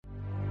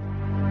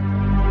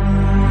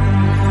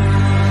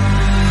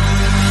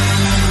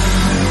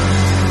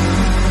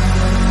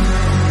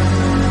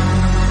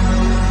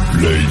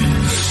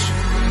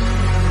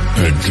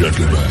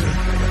gentlemen,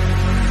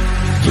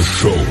 the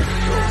show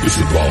is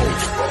about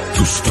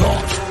to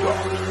start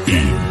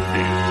in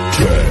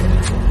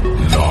 10,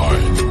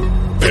 9,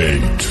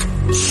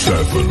 8,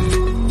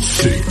 7,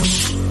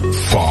 6,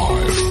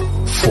 5,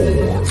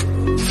 4,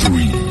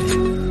 3,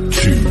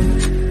 2,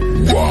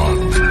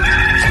 1.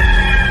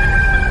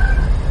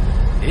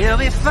 He'll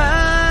be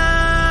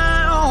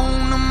fine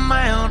on the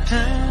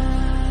mountain.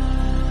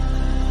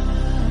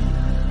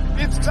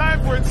 It's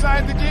time for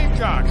Inside the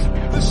Gamecocks,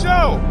 the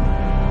show.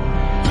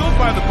 Built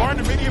by the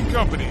Barndominium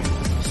Company,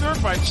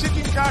 served by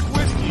Chicken Cock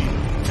Whiskey,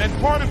 and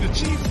part of the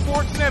Chief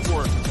Sports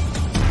Network.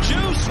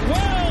 Juice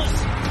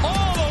Wells,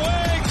 all the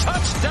way,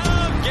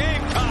 touchdown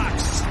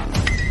Gamecocks.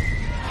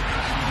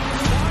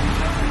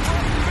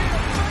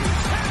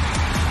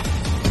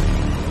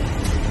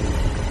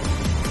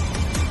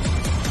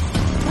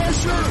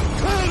 Pressure,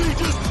 and he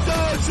just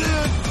dives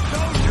in.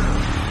 Dozier,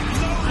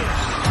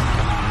 notice.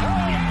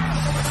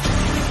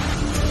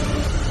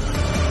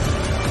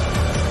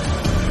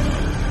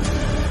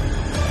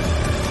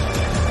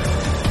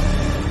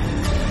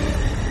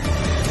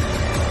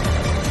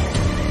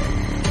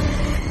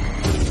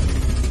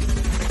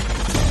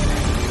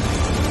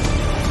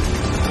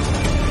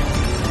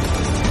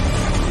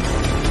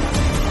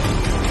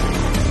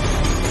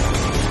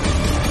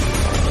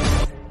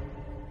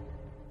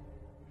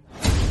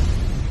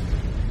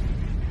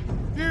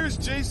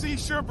 J.C.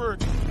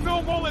 Sherberg,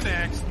 Phil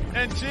Molinax,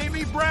 and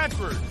Jamie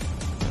Bradford.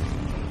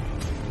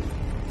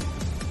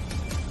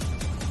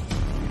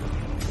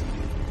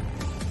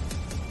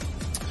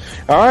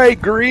 All right,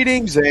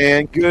 greetings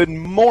and good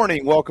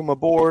morning. Welcome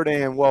aboard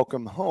and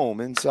welcome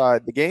home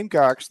inside the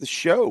Gamecocks, the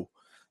show,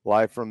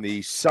 live from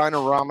the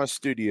Signorama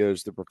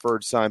Studios, the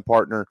preferred sign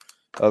partner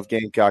of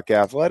Gamecock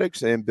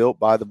Athletics and built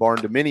by the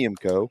Barndominium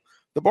Co.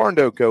 The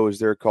Barndo Co. as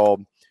they're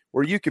called,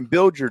 where you can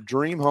build your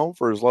dream home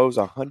for as low as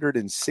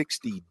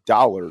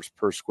 $160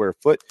 per square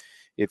foot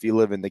if you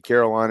live in the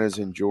Carolinas,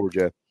 in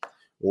Georgia,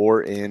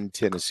 or in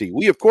Tennessee.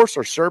 We, of course,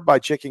 are served by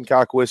Chicken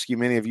Cock Whiskey.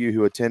 Many of you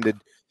who attended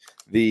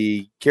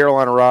the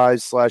Carolina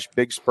Rise /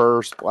 Big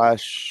Spur /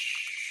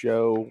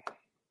 show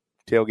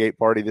tailgate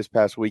party this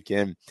past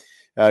weekend,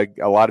 a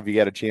lot of you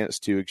got a chance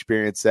to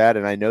experience that,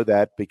 and I know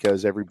that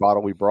because every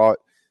bottle we brought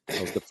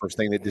was the first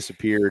thing that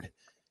disappeared.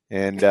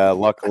 And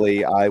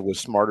luckily, I was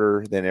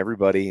smarter than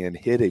everybody and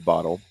hid a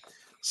bottle,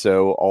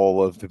 so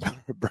all of the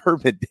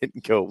bourbon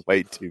didn't go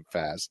way too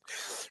fast.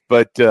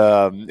 But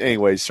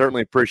anyway,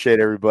 certainly appreciate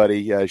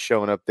everybody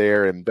showing up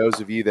there. And those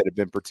of you that have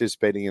been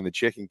participating in the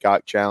Chicken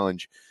Cock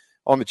Challenge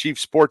on the Chief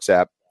Sports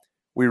app,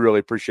 we really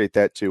appreciate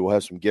that too. We'll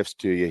have some gifts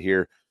to you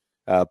here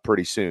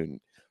pretty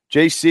soon.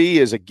 JC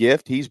is a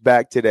gift. He's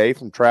back today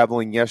from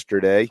traveling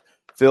yesterday.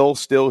 Phil's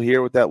still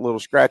here with that little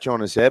scratch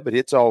on his head, but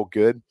it's all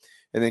good.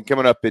 And then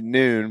coming up at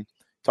noon,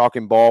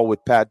 talking ball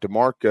with Pat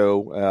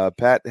DeMarco.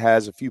 Pat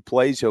has a few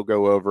plays he'll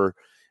go over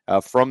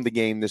from the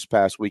game this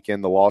past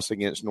weekend, the loss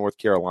against North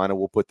Carolina.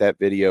 We'll put that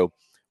video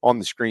on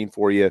the screen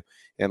for you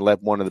and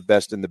let one of the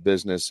best in the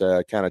business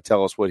kind of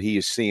tell us what he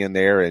is seeing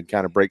there and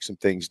kind of break some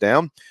things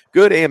down,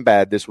 good and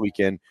bad this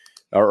weekend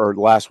or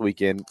last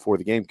weekend for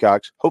the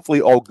Gamecocks.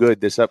 Hopefully all good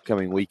this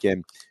upcoming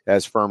weekend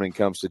as Furman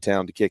comes to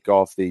town to kick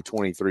off the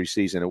 23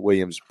 season at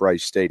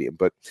Williams-Brice Stadium.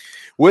 But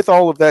with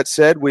all of that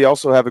said, we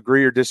also have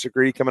Agree or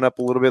Disagree coming up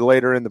a little bit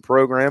later in the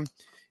program.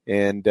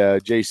 And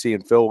JC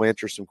and Phil will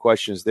answer some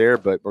questions there.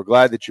 But we're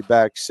glad that you're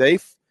back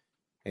safe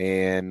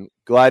and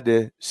glad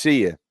to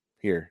see you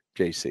here,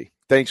 JC.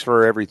 Thanks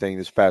for everything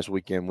this past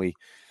weekend. We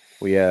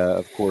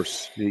of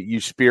course,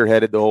 you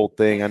spearheaded the whole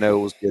thing. I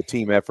know it was a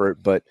team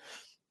effort, but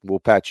we'll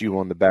pat you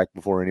on the back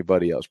before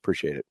anybody else.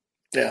 Appreciate it.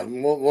 Yeah, I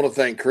want to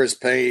thank Chris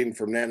Payne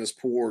from Nana's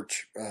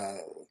Porch.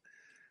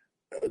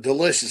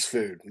 Delicious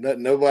food.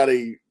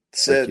 Nobody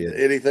said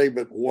anything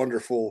but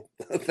wonderful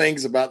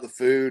things about the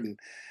food, and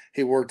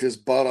he worked his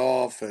butt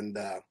off and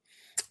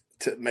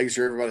to make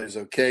sure everybody was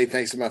okay.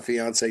 Thanks to my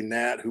fiance,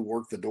 Nat, who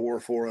worked the door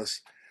for us.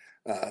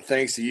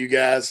 Thanks to you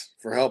guys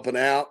for helping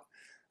out.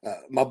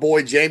 My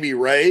boy, Jamie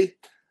Ray,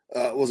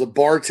 was a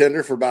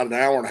bartender for about an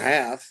hour and a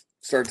half.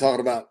 Started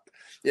talking about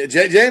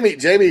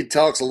Jamie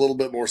talks a little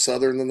bit more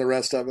Southern than the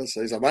rest of us.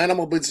 He's like, man, I'm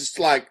going to be just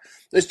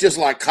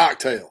like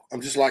cocktail.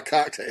 I'm just like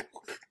cocktail.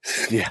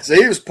 Yeah. So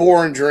he was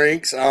pouring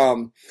drinks. I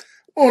want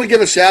to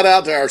give a shout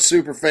out to our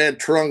super fan,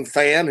 Trung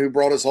Fan, who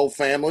brought his whole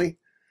family.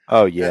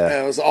 Oh,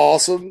 yeah. It was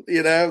awesome,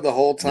 the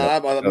whole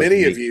time. Yep,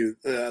 many of you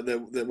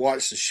that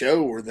watched the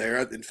show were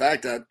there. In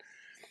fact,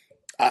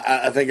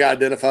 I think I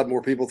identified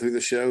more people through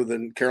the show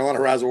than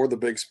Carolina Rise or the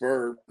Big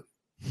Spur.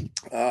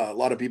 A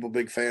lot of people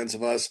big fans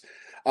of us.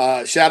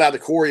 Shout out to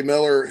Corey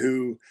Miller,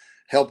 who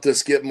helped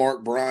us get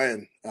Mark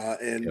Bryan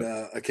and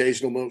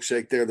Occasional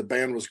Milkshake there. The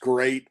band was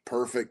great,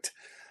 perfect.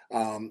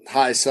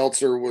 High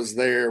Seltzer was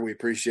there. We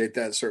appreciate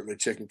that. Certainly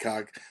Chicken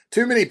Cock.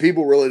 Too many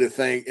people really to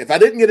think. If I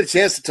didn't get a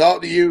chance to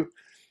talk to you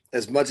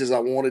as much as I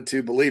wanted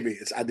to, believe me,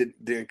 I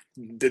didn't get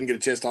a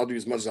chance to talk to you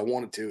as much as I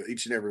wanted to,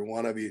 each and every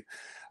one of you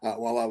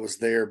while I was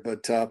there.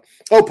 But,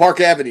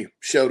 Park Avenue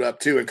showed up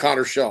too, and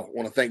Connor Shaw. I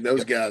want to thank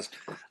those guys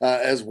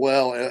as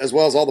well as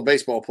all the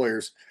baseball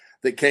players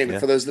that came. And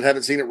for those that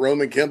haven't seen it,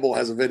 Roman Kimball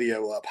has a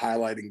video up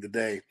highlighting the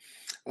day,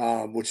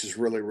 which is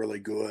really, really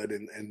good.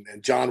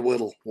 And John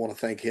Whittle, want to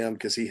thank him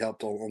because he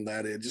helped on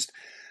that end. Just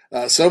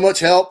so much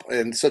help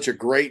and such a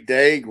great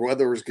day.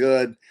 Weather was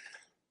good.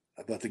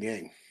 About the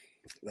game,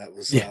 that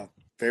was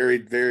very,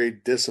 very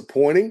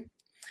disappointing.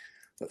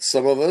 But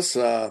some of us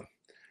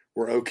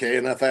were okay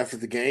enough after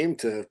the game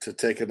to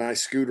take a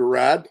nice scooter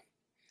ride.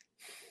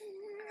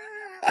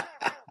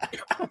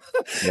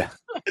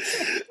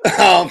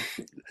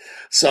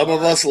 Some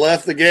of us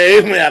left the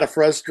game out of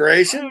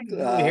frustration.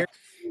 A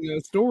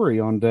story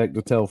on deck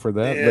to tell for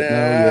that,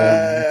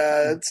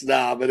 it's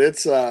not. But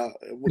it's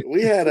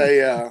we had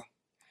a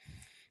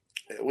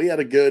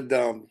good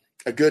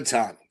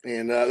time,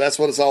 and that's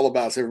what it's all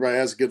about. So everybody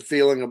has a good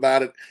feeling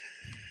about it.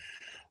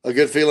 A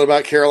good feeling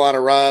about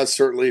Carolina Rise.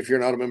 Certainly, if you're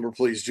not a member,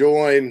 please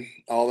join.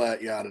 All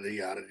that yada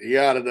yada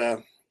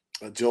yada.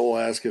 Joel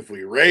asked if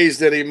we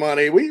raised any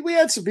money. We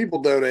had some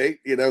people donate.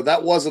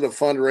 That wasn't a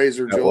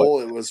fundraiser,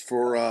 Joel. It was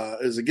for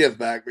as a give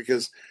back,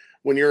 because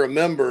when you're a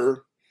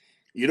member,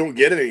 you don't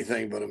get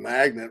anything but a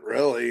magnet,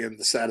 really, and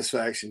the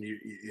satisfaction you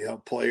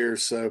help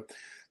players. So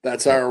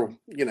that's our,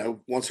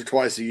 once or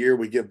twice a year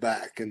we give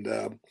back. And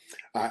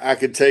I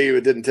can tell you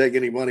it didn't take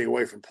any money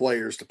away from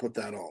players to put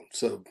that on.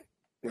 So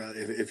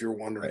if you're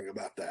wondering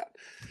about that.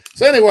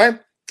 So anyway,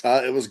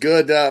 it was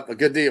good, a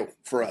good deal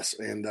for us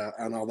and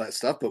all that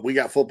stuff. But we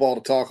got football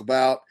to talk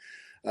about.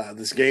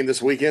 This game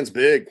this weekend's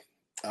big.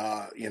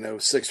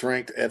 6th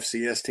ranked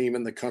FCS team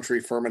in the country.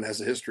 Furman has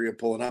a history of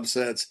pulling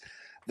upsets.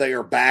 They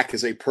are back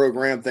as a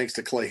program thanks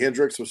to Clay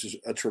Hendricks, which is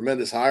a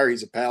tremendous hire.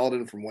 He's a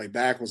Paladin from way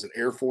back, was in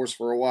Air Force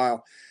for a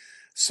while.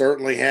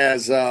 Certainly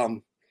has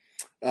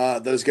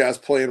those guys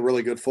playing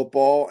really good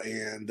football,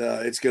 and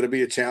it's going to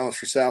be a challenge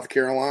for South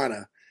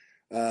Carolina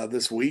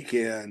this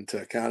weekend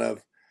to kind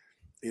of,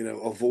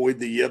 avoid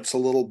the yips a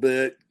little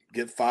bit,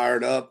 get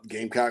fired up.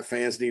 Gamecock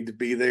fans need to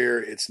be there.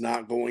 It's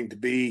not going to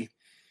be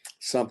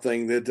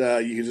something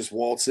that you can just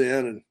waltz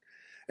in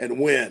and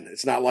win.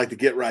 It's not like the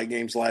get-right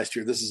games last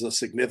year. This is a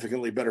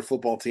significantly better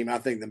football team, I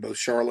think, than both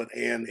Charlotte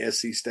and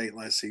SC State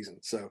last season.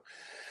 So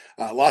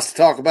lots to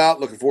talk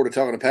about. Looking forward to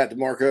talking to Pat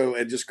DeMarco,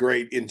 and just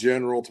great in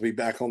general to be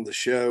back on the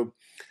show.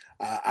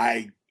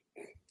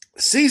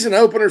 Season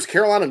openers,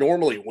 Carolina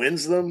normally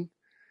wins them.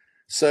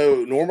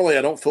 So normally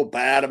I don't feel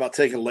bad about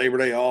taking Labor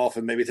Day off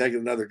and maybe taking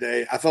another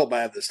day. I felt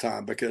bad this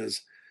time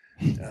because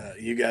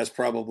you guys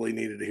probably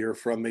needed to hear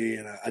from me.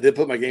 And I did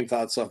put my game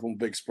thoughts up on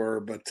Big Spur,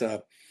 but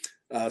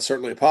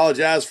certainly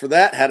apologize for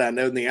that. Had I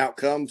known the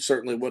outcome,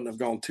 certainly wouldn't have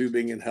gone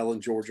tubing in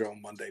Helen, Georgia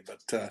on Monday. But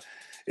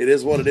it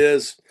is what it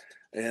is.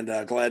 And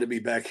glad to be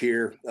back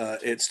here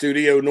at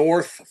Studio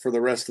North for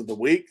the rest of the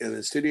week and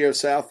then Studio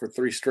South for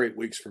 3 straight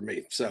weeks for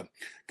me. So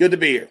good to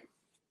be here.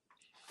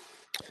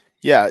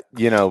 Yeah,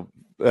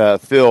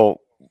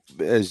 Phil,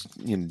 as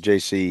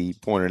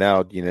JC pointed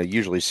out,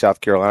 usually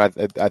South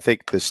Carolina, I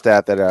think the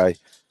stat that I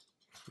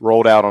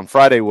rolled out on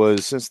Friday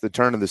was since the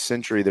turn of the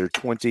century, they're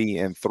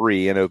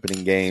 20-3 in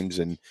opening games.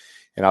 And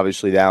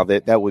obviously now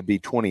that would be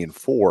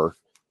 20-4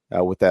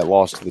 with that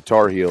loss to the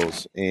Tar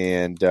Heels.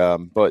 And,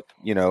 but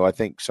I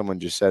think someone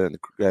just said it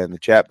in the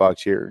chat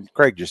box here, and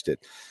Craig just did.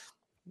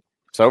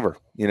 It's over.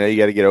 You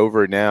got to get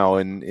over it now.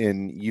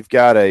 And you've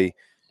got this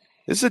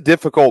is a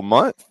difficult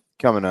month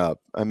coming up.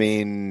 I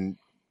mean,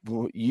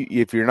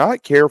 if you're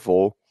not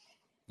careful,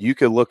 you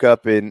could look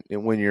up when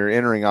you're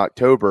entering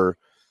October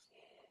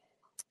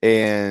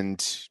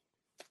and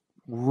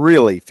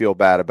really feel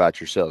bad about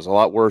yourselves. A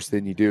lot worse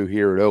than you do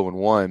here at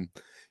 0-1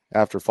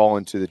 after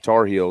falling to the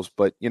Tar Heels.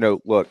 But,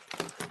 look,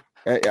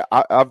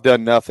 I've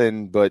done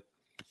nothing but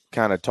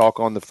kind of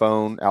talk on the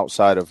phone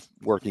outside of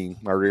working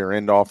my rear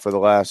end off for the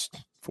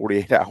last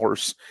 48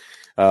 hours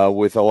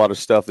with a lot of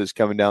stuff that's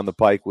coming down the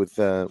pike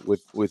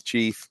with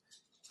Chief.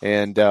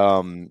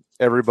 And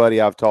everybody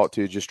I've talked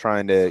to just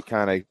trying to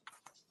kind of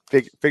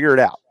figure it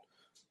out.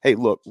 Hey,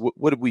 look,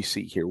 what did we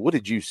see here? What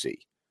did you see?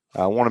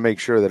 I want to make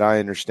sure that I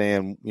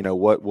understand,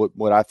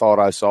 what I thought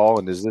I saw,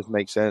 and does this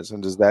make sense,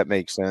 and does that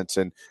make sense?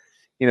 And,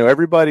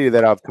 everybody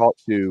that I've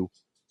talked to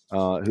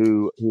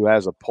who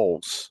has a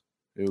pulse,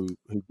 who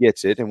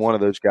gets it, and one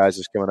of those guys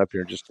is coming up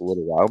here in just a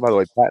little while. By the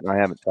way, Pat and I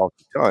haven't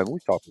talked a ton. We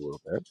talked a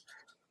little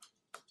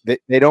bit.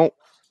 They don't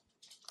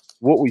 –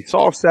 what we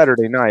saw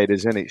Saturday night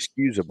is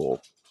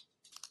inexcusable.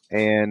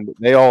 And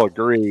they all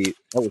agree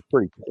that was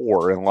pretty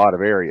poor in a lot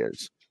of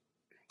areas.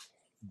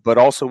 But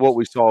also what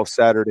we saw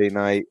Saturday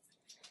night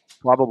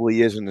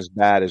probably isn't as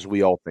bad as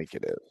we all think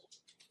it is.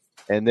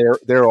 And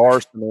there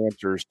are some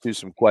answers to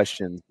some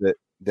questions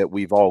that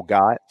we've all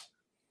got.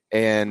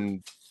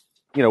 And,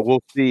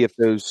 we'll see if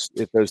those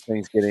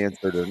things get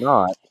answered or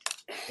not.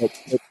 But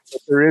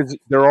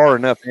there are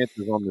enough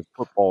answers on this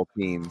football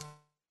team.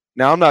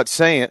 Now, I'm not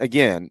saying,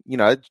 again,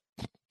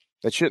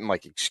 that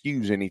shouldn't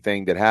excuse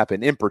anything that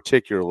happened, in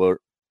particular,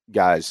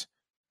 guys,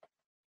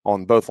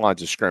 on both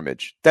lines of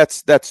scrimmage.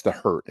 That's the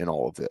hurt in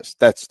all of this.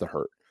 That's the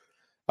hurt.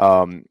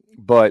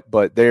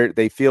 But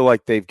they feel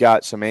like they've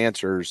got some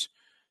answers,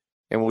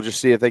 and we'll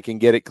just see if they can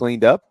get it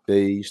cleaned up.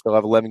 They still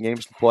have 11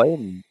 games to play,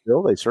 and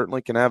they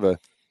certainly can have a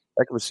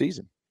heck of a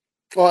season.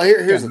 Well,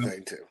 here's the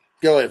thing, too.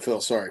 Go ahead,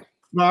 Phil. Sorry.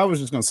 No, I was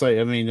just going to say,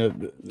 I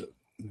mean,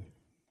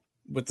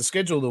 with the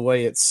schedule the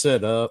way it's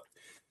set up,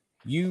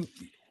 you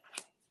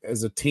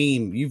as a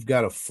team, you've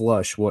got to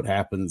flush what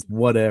happens,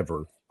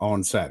 whatever,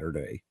 on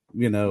Saturday.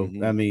 You know,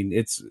 I mean,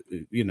 it's,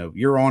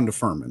 you're on to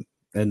Furman.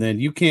 And then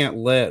you can't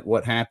let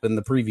what happened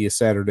the previous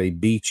Saturday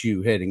beat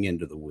you heading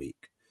into the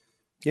week.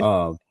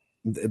 Yep.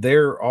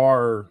 There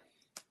are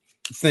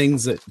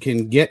things that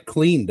can get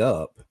cleaned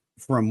up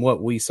from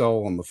what we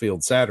saw on the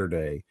field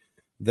Saturday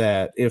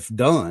that, if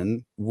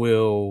done,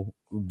 will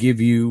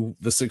give you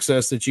the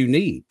success that you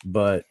need.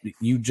 But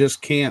you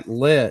just can't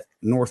let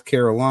North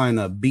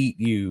Carolina beat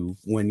you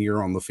when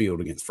you're on the field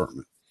against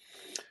Furman.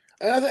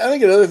 I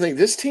think another thing,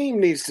 this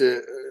team needs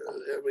to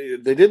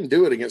they didn't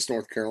do it against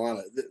North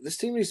Carolina. This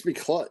team needs to be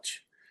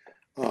clutch.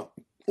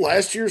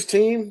 Last year's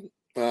team,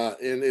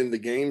 in the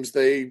games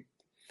they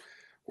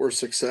were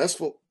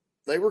successful,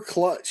 they were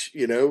clutch.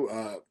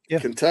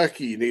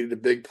 Kentucky needed a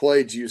big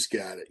play. Juice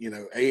got it.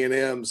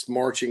 A&M's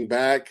marching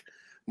back.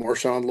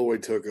 Marshawn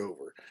Lloyd took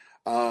over.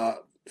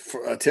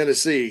 For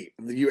Tennessee,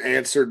 you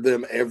answered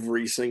them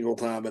every single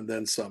time and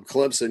then some.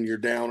 Clemson, you're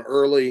down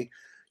early.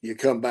 You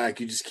come back,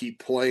 you just keep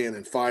playing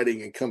and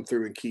fighting and come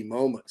through in key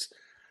moments.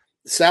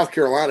 South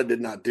Carolina did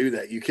not do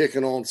that. You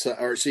kicking on,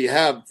 so you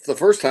have the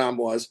first time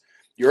was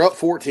you're up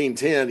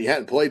 14-10. You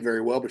hadn't played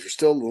very well, but you're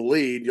still in the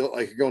lead. You're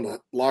going to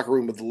the locker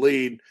room with the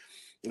lead,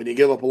 and you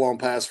give up a long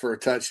pass for a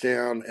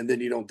touchdown, and then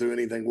you don't do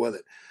anything with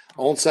it.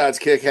 Onside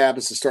kick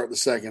happens to start the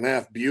second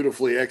half,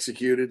 beautifully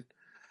executed.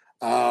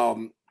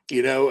 And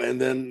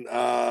then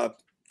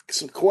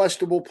some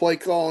questionable play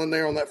call in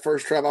there on that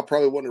first drive. I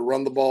probably wouldn't have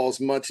run the ball as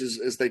much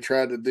as they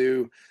tried to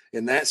do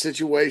in that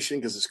situation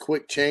because it's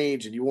quick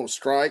change and you won't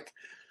strike.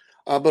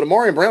 But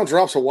Amarian Brown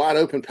drops a wide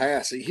open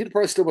pass. He'd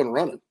probably still been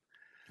running.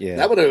 Yeah,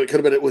 that could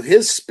have been it with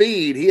his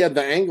speed. He had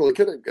the angle. It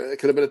could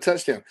have been a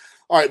touchdown.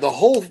 All right,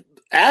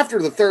 after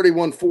the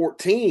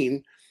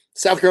 31-14,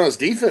 South Carolina's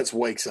defense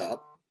wakes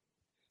up.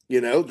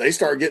 They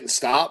start getting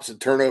stops and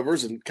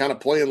turnovers and kind of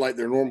playing like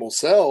their normal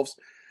selves.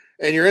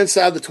 And you're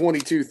inside the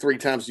 22 3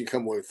 times, and you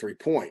come away with 3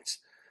 points.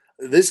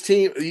 This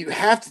team, you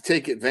have to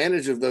take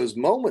advantage of those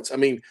moments. I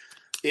mean,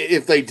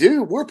 if they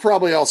do, we're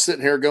probably all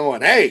sitting here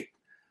going, hey,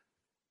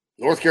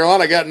 North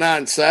Carolina got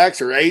 9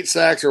 sacks or 8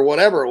 sacks or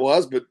whatever it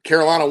was, but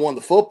Carolina won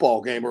the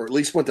football game, or at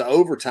least went to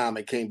overtime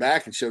and came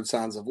back and showed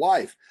signs of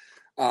life.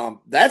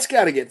 That's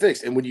got to get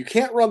fixed. And when you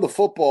can't run the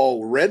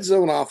football, red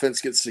zone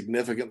offense gets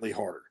significantly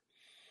harder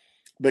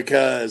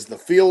because the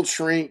field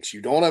shrinks.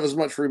 You don't have as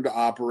much room to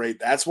operate.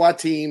 That's why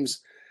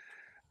teams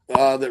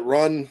that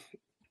run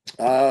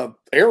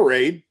air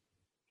raid,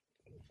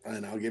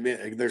 and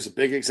there's a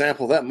big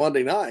example of that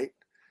Monday night.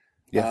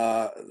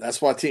 Yeah.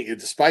 That's why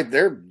despite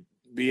their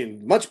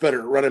being much better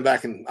at running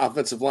back and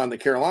offensive line than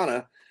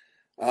Carolina,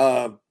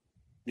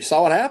 you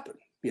saw what happened.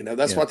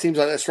 That's why teams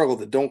like that struggle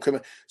that don't come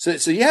in.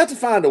 So you have to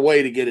find a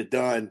way to get it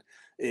done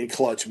in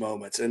clutch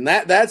moments. And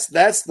that's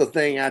the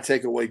thing I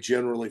take away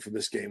generally from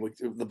this game.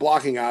 The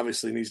blocking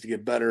obviously needs to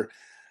get better.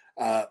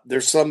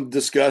 There's some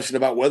discussion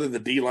about whether the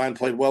D-line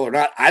played well or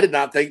not. I did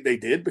not think they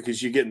did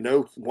because you get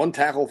no one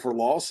tackle for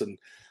loss and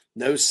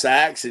no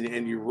sacks,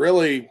 and you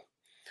really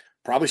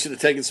probably should have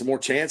taken some more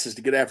chances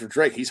to get after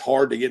Drake. He's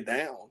hard to get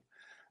down.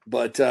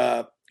 But,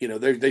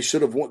 they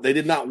should have won. They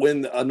did not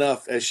win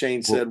enough, as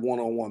Shane said,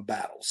 one-on-one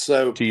battles.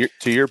 So to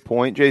your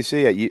point,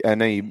 JC, I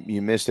know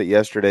you missed it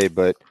yesterday,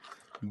 but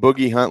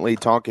Boogie Huntley,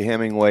 Tonka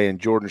Hemingway, and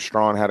Jordan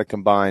Strawn had a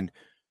combined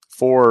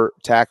 4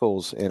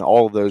 tackles, and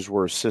all of those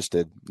were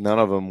assisted. None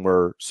of them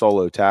were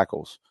solo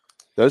tackles.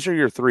 Those are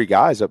your 3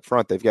 guys up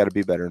front. They've got to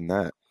be better than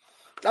that.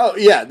 Oh,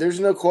 yeah, there's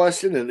no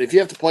question. And if you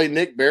have to play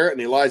Nick Barrett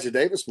and Elijah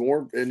Davis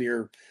more in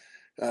your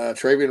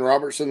Travian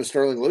Robertson and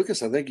Sterling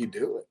Lucas, I think you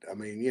do it. I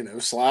mean,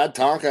 slide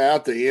Tonka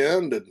out the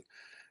end, and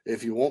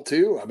if you want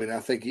to, I mean, I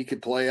think he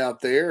could play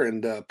out there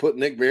and put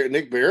Nick Barrett.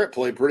 Nick Barrett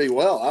played pretty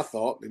well, I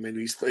thought. I mean,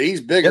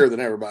 he's bigger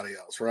than everybody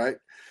else, right?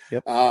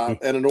 Yep.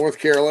 And a North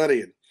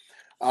Carolinian.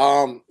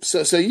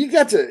 So you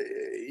got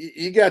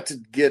to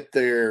get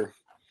there,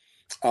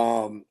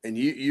 and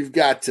you've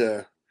got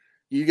to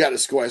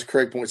score, as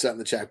Craig points out in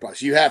the chat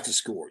box. You have to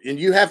score, and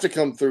you have to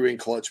come through in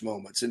clutch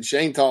moments. And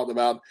Shane talked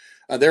about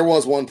there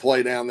was one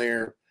play down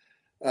there.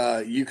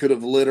 I could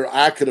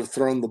have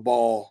thrown the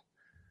ball.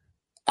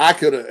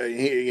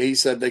 He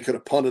said they could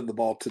have punted the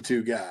ball to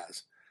 2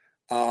 guys.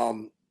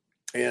 And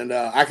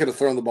I could have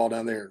thrown the ball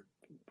down there,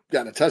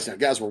 gotten a touchdown.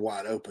 Guys were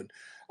wide open.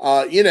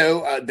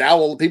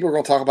 Dowell, people are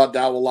going to talk about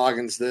Dowell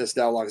Loggins this,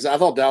 Dowell Loggins. I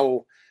thought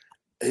Dowell,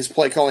 his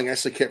play calling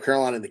actually kept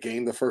Carolina in the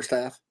game the first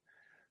half,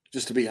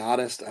 just to be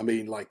honest. I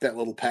mean, like that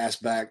little pass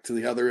back to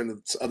the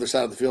other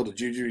side of the field to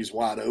Juju, he's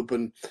wide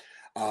open.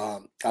 I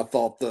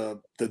thought the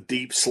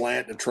deep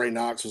slant to Trey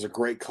Knox was a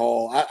great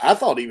call. I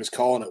thought he was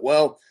calling it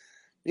well.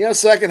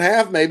 Second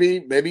half,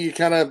 maybe you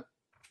kind of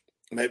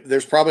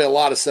there's probably a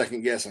lot of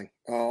second guessing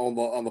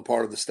on the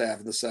part of the staff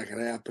in the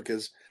second half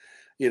because,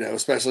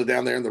 especially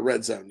down there in the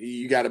red zone,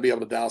 you got to be able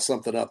to dial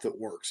something up that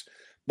works.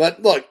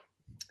 But look,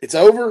 it's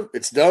over.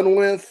 It's done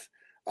with.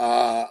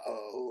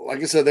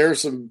 Like I said,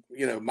 there's some,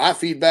 my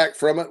feedback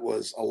from it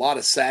was a lot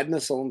of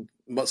sadness on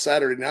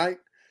Saturday night.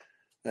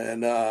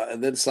 And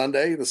then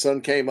Sunday, the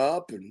sun came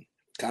up and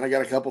kind of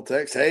got a couple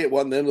texts. Hey, it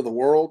wasn't the end of the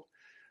world.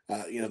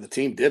 The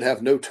team did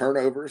have no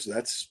turnovers.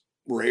 That's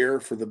rare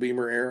for the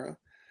Beamer era.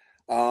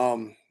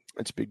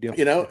 That's a big deal.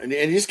 And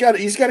you just got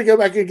to go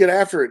back and get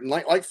after it. And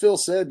like Phil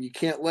said, you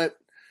can't let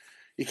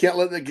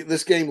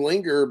this game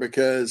linger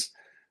because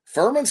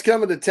Furman's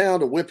coming to town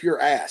to whip your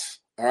ass.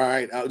 All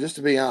right, just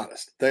to be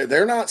honest,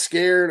 they're not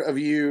scared of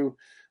you.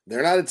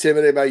 They're not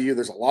intimidated by you.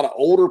 There's a lot of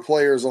older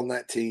players on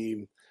that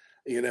team.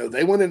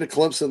 They went into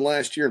Clemson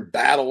last year and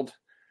battled.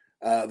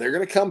 They're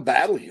going to come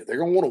battle you. They're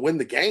going to want to win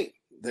the game.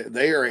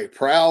 They are a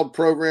proud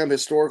program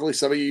historically.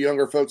 Some of you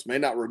younger folks may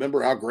not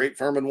remember how great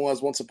Furman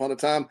was once upon a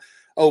time.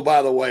 Oh,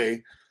 by the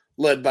way,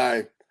 led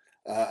by,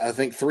 I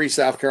think, 3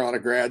 South Carolina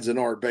grads in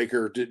Art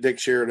Baker, Dick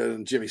Sheridan,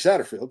 and Jimmy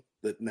Satterfield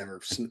that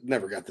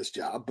never got this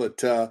job.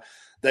 But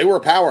they were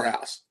a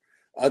powerhouse.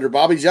 Under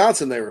Bobby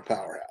Johnson, they were a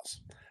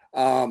powerhouse.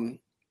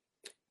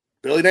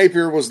 Billy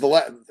Napier was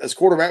as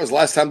quarterback was the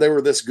last time they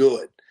were this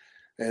good,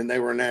 and they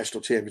were a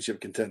national championship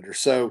contender.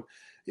 So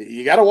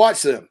you got to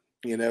watch them.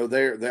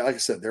 They're like I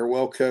said, they're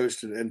well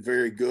coached and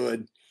very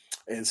good.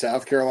 And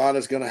South Carolina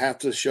is going to have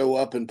to show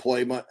up and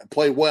play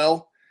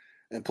well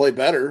and play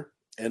better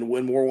and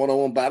win more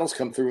one-on-one battles,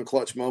 come through in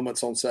clutch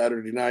moments on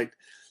Saturday night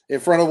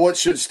in front of what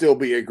should still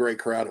be a great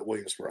crowd at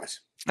Williams-Brice.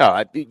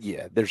 Oh,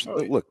 yeah.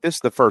 Look, this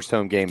is the first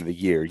home game of the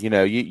year.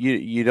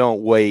 You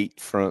don't wait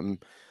from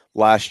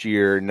last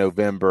year in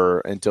November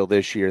until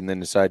this year and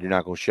then decide you're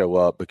not going to show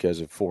up because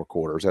of 4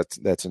 quarters.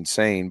 That's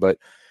insane. But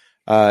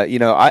I've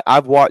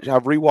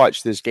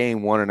rewatched this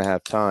game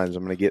 1.5 times.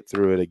 I'm going to get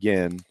through it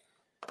again,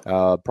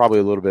 probably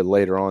a little bit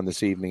later on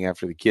this evening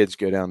after the kids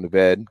go down to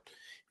bed,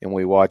 and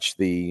we watch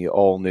the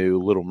all new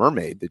Little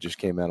Mermaid that just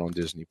came out on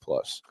Disney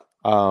Plus.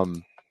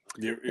 That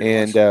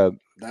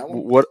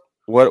one?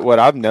 What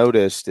I've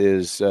noticed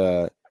is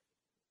Trey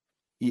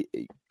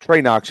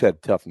Knox had a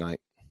tough night.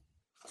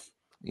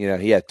 He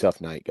had a tough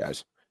night,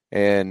 guys,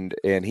 and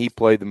he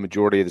played the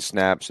majority of the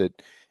snaps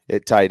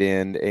at tight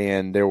end,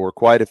 and there were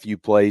quite a few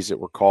plays that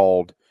were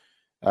called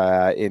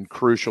in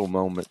crucial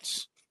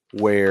moments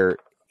where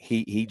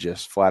he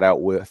just flat out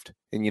whiffed.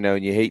 And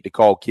and you hate to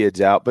call kids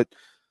out, but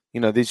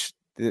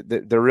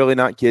they're really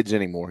not kids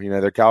anymore.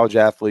 They're college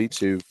athletes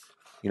who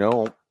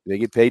they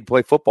get paid to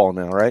play football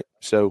now, right?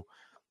 So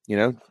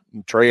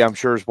Trey, I'm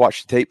sure, has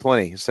watched the tape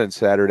plenty since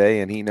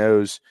Saturday, and he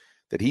knows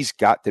that he's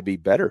got to be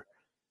better.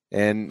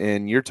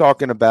 And you're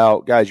talking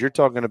about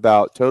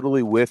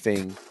totally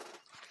whiffing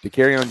to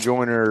Carryon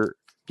Joyner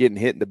getting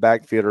hit in the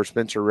backfield, or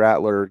Spencer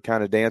Rattler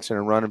kind of dancing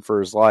and running for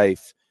his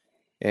life,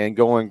 and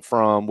going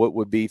from what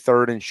would be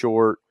 3rd and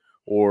short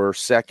or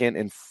 2nd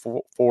and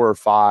 4 or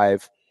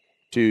 5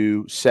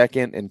 to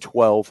 2nd and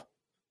 12,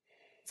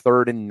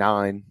 3rd and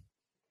 9.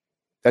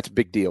 That's a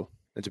big deal.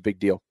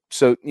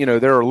 So,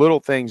 there are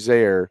little things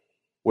there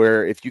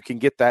where if you can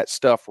get that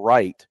stuff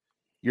right,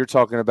 you're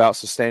talking about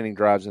sustaining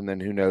drives, and then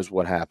who knows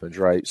what happens,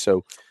 right?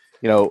 So,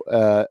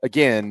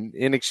 again,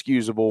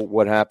 inexcusable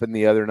what happened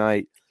the other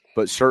night,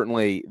 but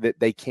certainly that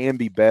they can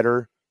be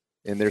better,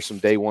 and there's some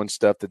day one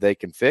stuff that they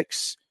can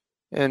fix.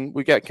 And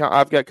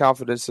I've got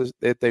confidence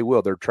that they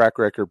will. Their track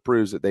record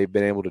proves that they've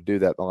been able to do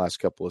that in the last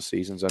couple of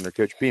seasons under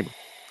Coach Beamer.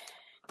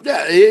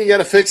 Yeah, you got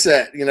to fix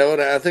that, and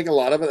I think a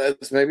lot of it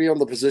is maybe on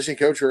the position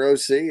coach or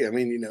OC. I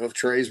mean, if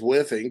Trey's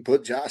whiffing,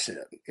 put Josh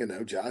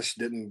in. Josh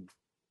didn't,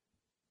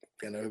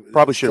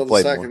 probably should have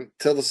played more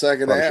till the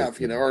second half,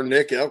 or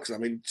Nick Elks. I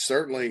mean,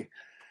 certainly,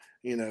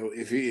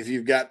 if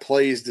you've got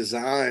plays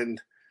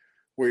designed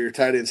where your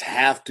tight ends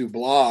have to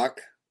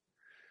block,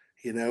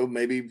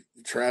 maybe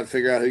try to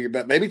figure out who you're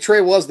best. Maybe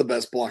Trey was the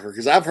best blocker,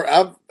 because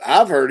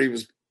I've heard he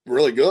was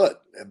really good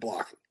at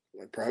blocking,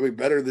 probably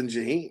better than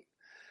Jaheim.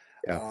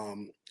 Yeah.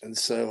 And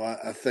so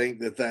I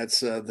think that's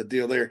the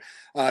deal there.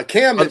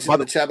 Cam mentioned in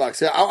the chat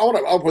box.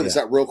 I'll point this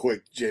out real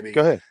quick, JB.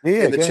 Go ahead.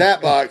 Yeah, in the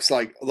chat box,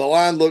 like the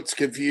line looks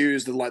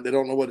confused and like they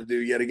don't know what to do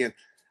yet again.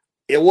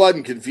 It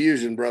wasn't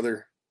confusion,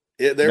 brother.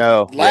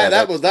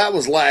 That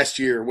was last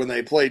year when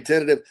they played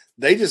tentative.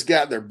 They just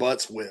got their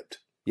butts whipped.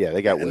 Yeah,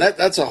 they got whipped. And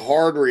that's a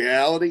hard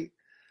reality,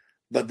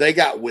 but they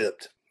got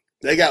whipped.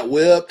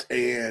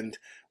 And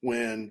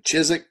when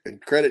Chiswick, and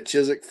credit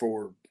Chiswick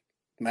for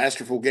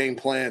masterful game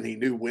plan, he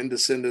knew when to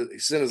send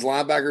his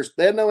linebackers.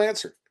 They had no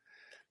answer,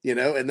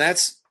 and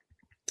that's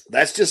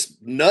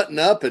just nutting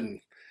up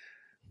and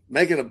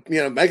making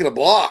a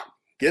block,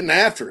 getting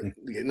after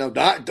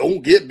it.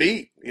 Don't get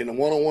beat in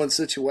one-on-one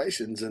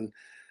situations, and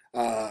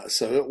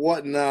so it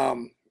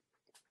wasn't.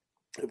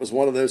 It was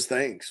one of those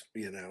things,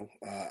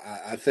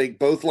 I think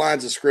both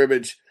lines of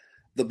scrimmage,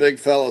 the big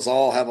fellas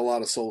all have a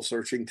lot of soul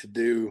searching to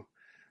do,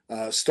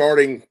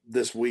 starting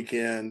this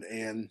weekend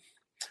and.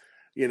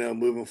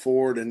 Moving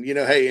forward. And,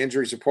 hey,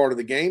 injuries are part of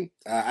the game.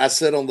 I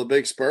said on the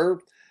Big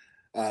Spur,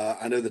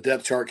 I know the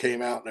depth chart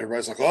came out and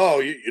everybody's like, oh,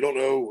 you don't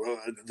know.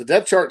 The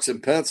depth chart's in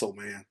pencil,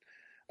 man.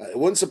 It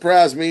wouldn't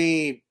surprise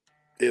me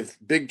if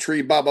Big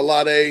Tree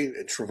Babalade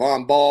and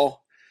Trevon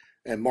Ball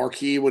And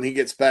Marquis, when he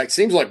gets back,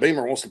 seems like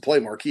Beamer wants to play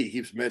Marquis. He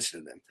keeps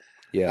mentioning him.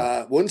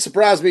 Yeah. Wouldn't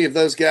surprise me if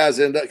those guys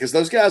end up, because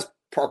those guys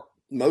are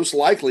most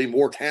likely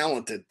more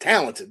talented.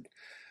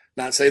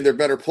 Not saying they're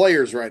better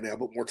players right now,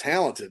 but more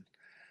talented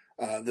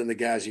than the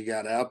guys you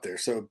got out there.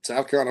 So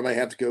South Carolina may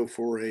have to go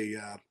for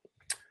a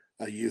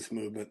youth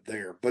movement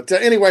there. But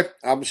anyway,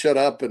 I'm shut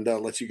up and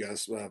let you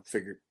guys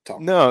talk.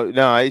 No,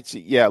 it's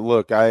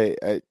Look,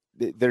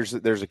 there's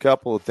a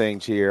couple of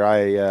things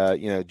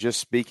here. Just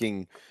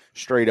speaking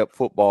straight up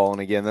football,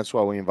 and again, that's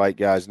why we invite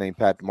guys named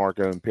Pat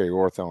DeMarco and Perry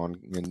Orth on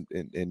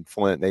in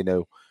Flint. They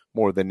know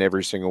more than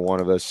every single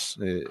one of us,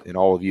 and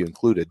all of you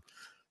included,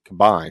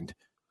 combined.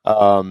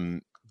 I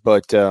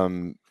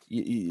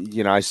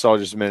saw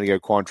just a minute ago,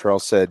 Quantrell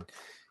said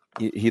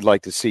he'd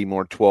like to see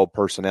more 12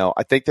 personnel.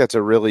 I think that's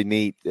a really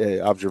neat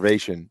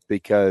observation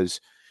because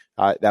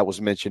that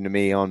was mentioned to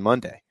me on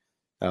Monday.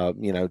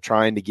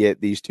 Trying to get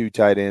these two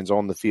tight ends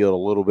on the field a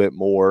little bit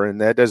more.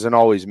 And that doesn't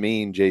always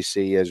mean,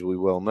 JC, as we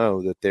well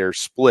know, that they're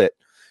split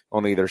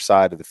on either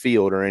side of the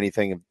field or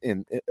anything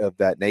of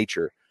that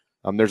nature.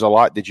 There's a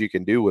lot that you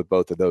can do with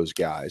both of those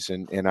guys.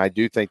 And I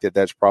do think that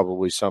that's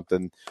probably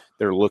something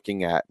they're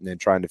looking at and then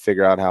trying to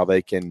figure out how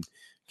they can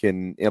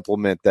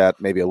implement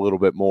that maybe a little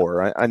bit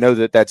more. I know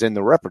that that's in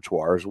the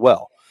repertoire as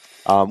well.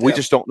 We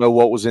just don't know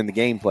what was in the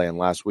game plan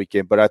last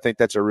weekend, but I think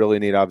that's a really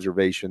neat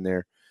observation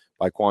there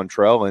by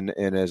Quantrell.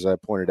 And as I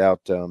pointed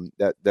out,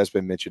 that's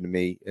been mentioned to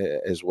me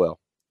as well.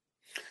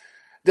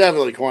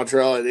 Definitely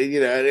Quantrell.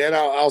 And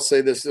I'll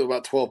say this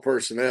about 12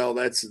 personnel.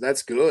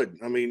 That's good.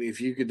 I mean, if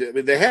you could,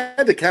 they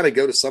had to kind of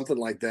go to something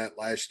like that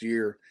last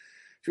year.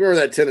 If you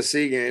remember that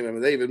Tennessee game, I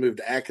mean, they even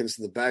moved Atkins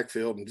to the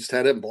backfield and just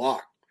had him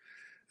block.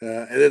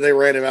 And then they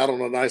ran him out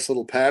on a nice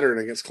little pattern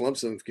against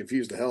Clemson,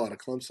 confused the hell out of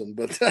Clemson.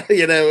 But,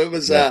 it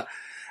was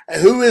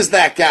who is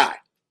that guy,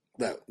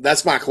 though?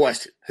 That's my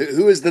question.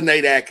 Who is the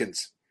Nate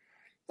Atkins?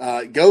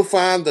 Go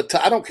find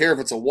I don't care if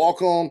it's a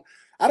walk-on.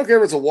 I don't care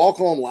if it's a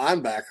walk-on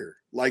linebacker,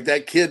 like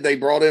that kid they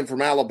brought in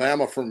from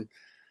Alabama from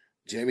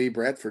Jamie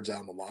Bradford's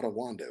alma mater,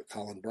 Wando,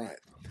 Colin Bryant.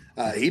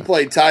 He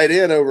played tight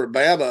end over at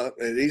Bama,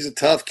 and he's a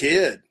tough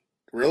kid.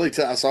 Really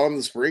tough. I saw him in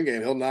the spring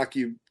game. He'll knock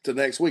you to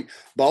next week.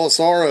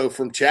 Balasaro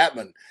from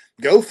Chapman.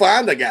 Go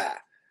find a guy.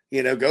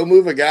 Go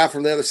move a guy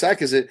from the other side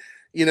because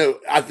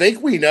I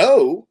think we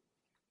know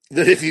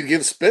that if you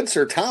give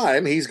Spencer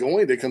time, he's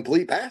going to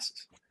complete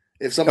passes.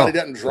 If somebody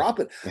doesn't drop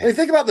it. I mean,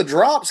 think about the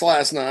drops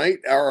last night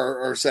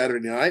or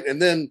Saturday night,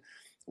 and then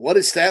what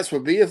his stats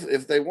would be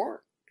if they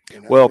weren't.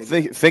 Well,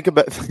 think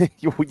about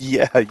you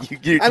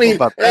I mean,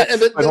 about that.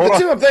 And the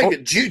two I'm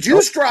thinking,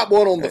 Juice dropped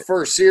one on the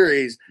first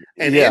series,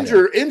 and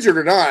injured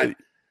or not,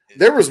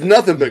 there was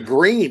nothing but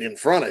green in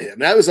front of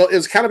him. It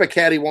was kind of a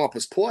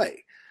cattywampus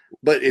play.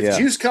 But if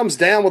Juice comes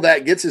down with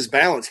that, gets his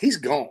balance, he's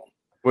gone.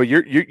 Well,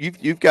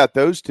 you've got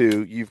those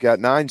two. You've got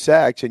 9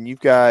 sacks, and you've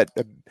got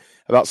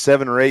about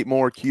 7 or 8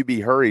 more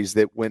QB hurries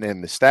that went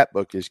in the stat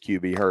book as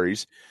QB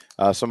hurries.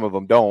 Some of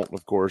them don't,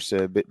 of course,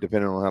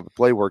 depending on how the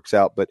play works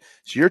out. But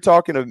so you're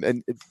talking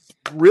and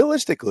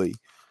realistically,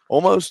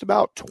 almost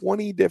about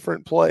 20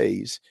 different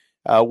plays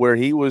where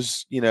he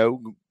was,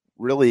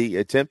 really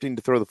attempting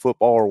to throw the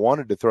football or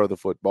wanted to throw the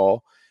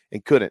football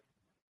and couldn't.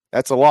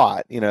 That's a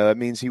lot. That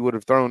means he would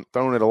have thrown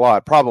it a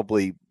lot.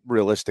 Probably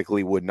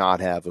realistically would not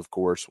have, of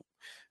course,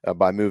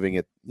 by moving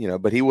it,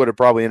 but he would have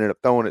probably ended up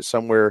throwing it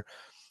somewhere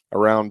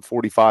around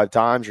 45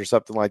 times or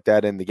something like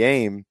that in the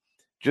game.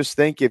 Just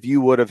think if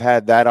you would have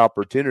had that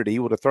opportunity, he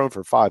would have thrown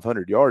for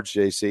 500 yards,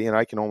 JC, and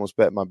I can almost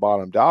bet my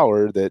bottom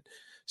dollar that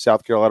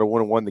South Carolina would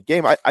have won the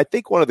game. I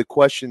think one of the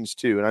questions,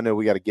 too, and I know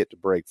we got to get to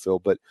break, Phil,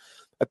 but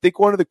I think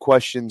one of the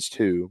questions,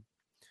 too,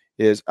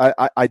 is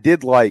I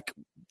did like,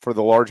 for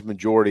the large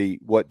majority,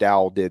 what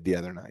Dowell did the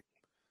other night.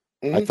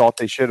 Mm-hmm. I thought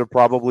they should have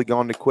probably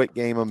gone to quick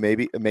game him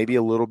maybe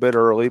a little bit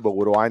early, but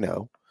what do I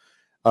know?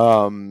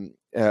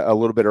 A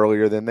little bit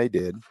earlier than they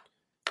did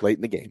late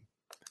in the game.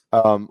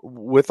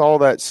 With all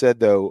that said,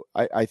 though,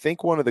 I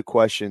think one of the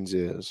questions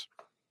is,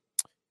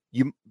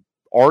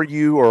 are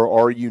you or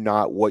are you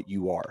not what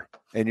you are?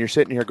 And you're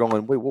sitting here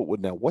going, wait,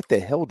 what the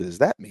hell does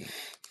that mean?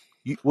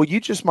 You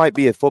just might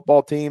be a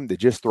football team that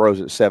just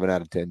throws it 7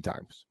 out of 10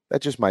 times.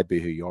 That just might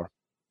be who you are.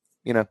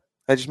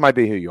 That just might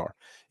be who you are.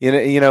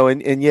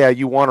 And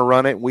you want to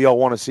run it. We all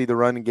want to see the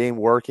running game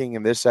working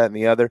and this, that, and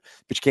the other,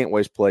 but you can't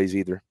waste plays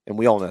either. And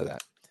we all know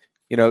that.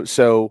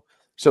 So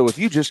if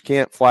you just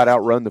can't flat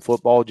out run the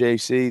football,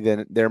 JC,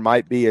 then there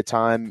might be a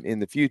time in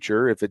the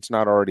future, if it's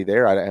not already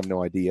there, I have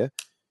no idea,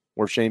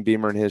 where Shane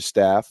Beamer and his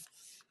staff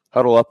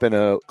huddle up in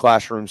a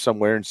classroom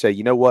somewhere and say,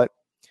 you know what,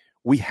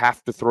 we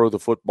have to throw the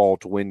football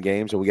to win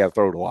games, and we got to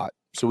throw it a lot.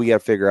 So we got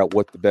to figure out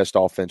what the best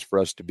offense for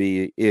us to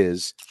be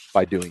is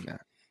by doing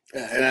that.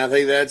 And I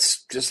think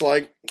that's just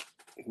like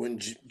when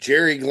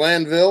Jerry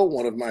Glanville,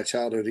 one of my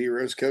childhood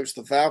heroes, coached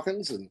the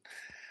Falcons and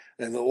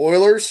the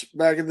Oilers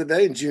back in the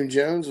day, and June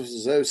Jones was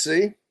his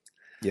OC.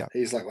 Yeah.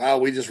 He's like, wow,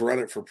 we just run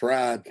it for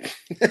pride.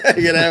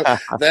 They had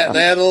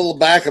a little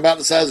back about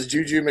the size of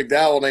Juju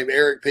McDowell named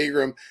Eric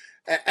Pegram.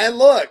 And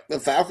look, the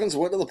Falcons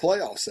went to the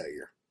playoffs that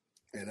year.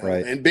 You know,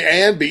 Right.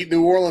 and beat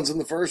New Orleans in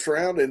the first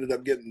round. Ended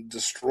up getting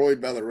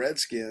destroyed by the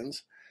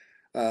Redskins,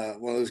 one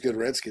of those good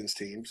Redskins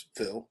teams,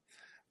 Phil.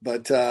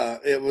 But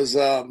it was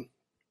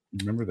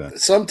Remember that.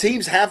 some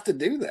teams have to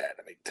do that.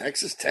 I mean,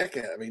 Texas Tech.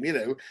 I mean, you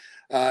know,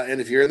 and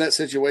if you're in that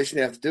situation,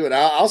 you have to do it.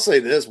 I'll say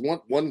this: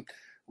 one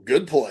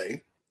good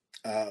play,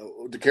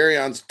 to carry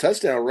on's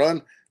touchdown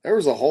run. There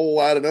was a hole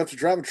wide enough to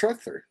drive a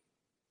truck through.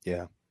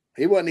 Yeah.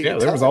 He wasn't even.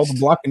 There was all the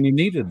blocking you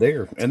needed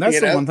there, and that's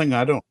You the know? one thing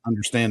I don't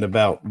understand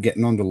about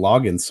getting onto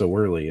login so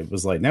early. It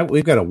was like, now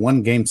we've got a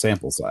 1-game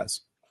sample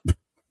size.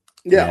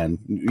 Yeah, And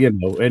you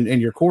know,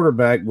 and your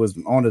quarterback was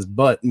on his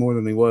butt more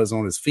than he was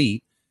on his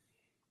feet.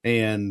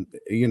 And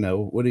you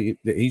know what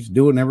he's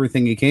doing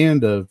everything he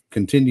can to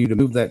continue to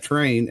move that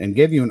train and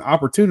give you an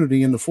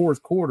opportunity in the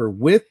fourth quarter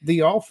with the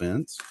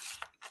offense.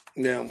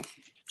 yeah.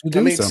 To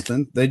do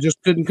something. They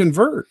just couldn't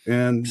convert.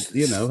 And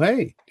you know,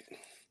 hey,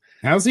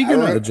 how's he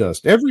going to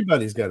adjust?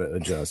 Everybody's got to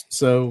adjust.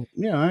 So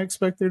yeah, I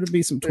expect there to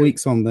be some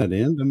tweaks on that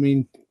end. I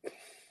mean,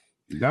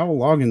 Dowell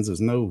Loggins is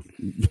no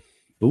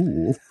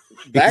fool.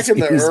 Back in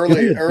the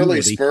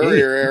early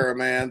Spurrier era,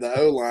 man, the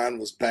O-line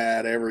was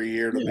bad every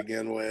year to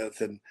begin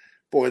with, and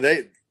boy,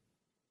 they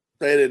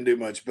didn't do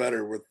much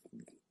better with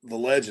the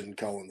legend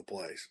calling the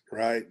plays,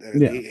 right?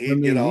 And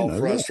he'd get all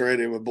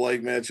frustrated with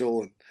Blake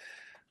Mitchell and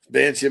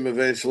bench him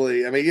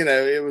eventually. I mean, you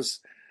know, it was.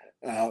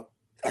 I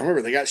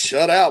remember they got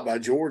shut out by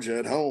Georgia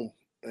at home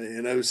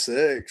in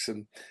 2006,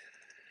 and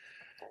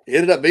it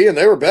ended up being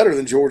they were better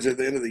than Georgia at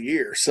the end of the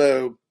year.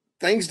 So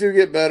things do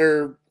get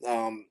better.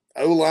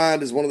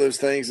 O-line is one of those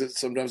things that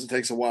sometimes it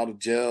takes a while to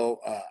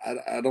gel.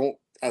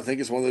 I think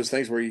it's one of those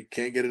things where you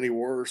can't get any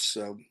worse.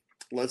 So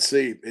let's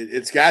see.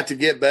 It's got to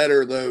get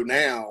better though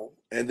now,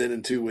 and then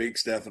in 2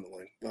 weeks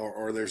definitely,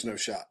 or there's no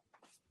shot.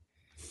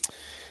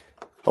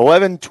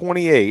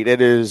 11:28. It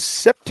is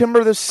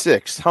September the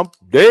 6th. Hump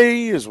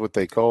Day is what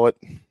they call it.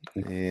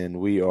 And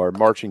we are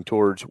marching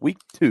towards week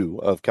 2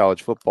 of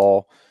college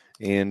football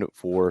and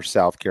for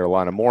South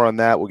Carolina. More on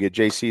that. We'll get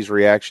JC's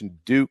reaction.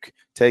 Duke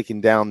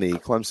taking down the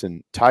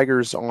Clemson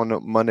Tigers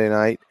on Monday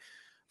night.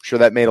 I'm sure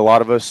that made a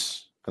lot of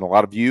us and a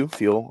lot of you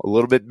feel a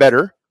little bit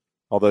better,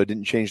 although it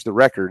didn't change the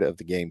record of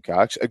the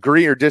Gamecocks.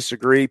 Agree or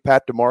disagree,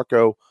 Pat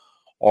DeMarco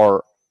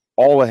are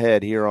all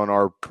ahead here on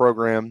our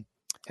program.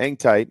 Hang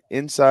tight.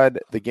 Inside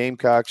the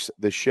Gamecocks,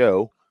 the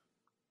show,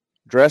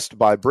 dressed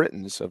by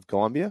Britons of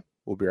Columbia.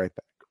 We'll be right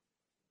back.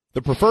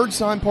 The preferred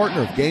sign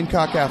partner of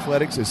Gamecock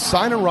Athletics is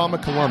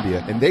Signorama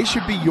Columbia, and they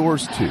should be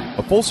yours too.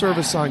 A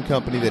full-service sign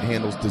company that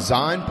handles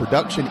design,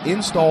 production,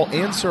 install,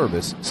 and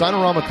service,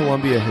 Signorama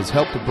Columbia has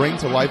helped to bring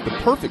to life the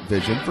perfect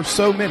vision for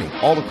so many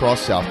all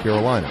across South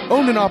Carolina.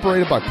 Owned and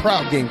operated by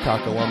proud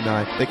Gamecock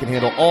alumni, they can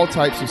handle all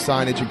types of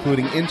signage,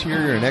 including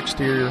interior and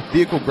exterior,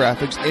 vehicle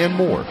graphics, and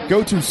more.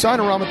 Go to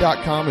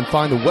Signorama.com and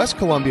find the West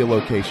Columbia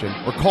location,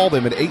 or call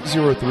them at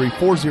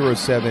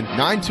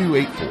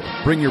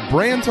 803-407-9284. Bring your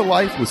brand to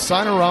life with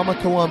Signorama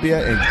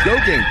Columbia, and go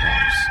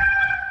Gamecocks.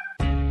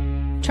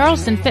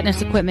 Charleston Fitness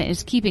Equipment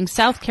is keeping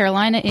South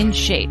Carolina in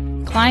shape.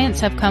 Clients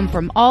have come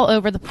from all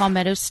over the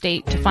Palmetto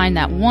State to find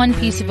that one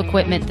piece of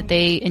equipment that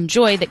they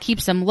enjoy that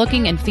keeps them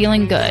looking and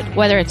feeling good.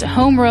 Whether it's a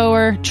home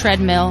rower,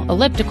 treadmill,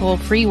 elliptical,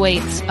 free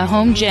weights, a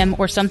home gym,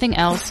 or something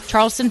else,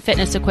 Charleston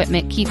Fitness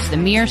Equipment keeps the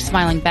mirror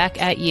smiling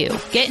back at you.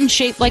 Get in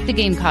shape like the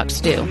Gamecocks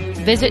do.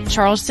 Visit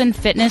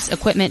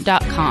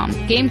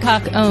charlestonfitnessequipment.com.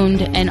 Gamecock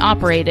owned and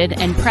operated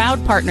and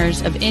proud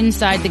partners of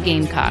Inside the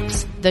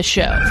Gamecocks, the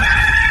show.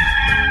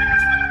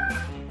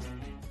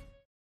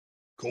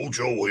 Coach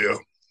O here,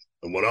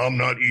 and when I'm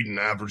not eating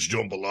average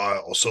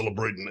jambalaya or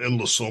celebrating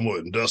endless summer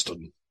in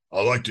Destin,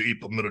 I like to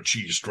eat pimento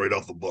cheese straight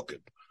out the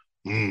bucket.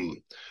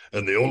 And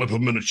the only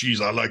pimento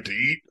cheese I like to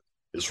eat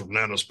is from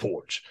Nana's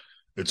Porch.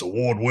 It's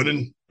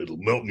award-winning, it'll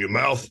melt in your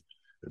mouth,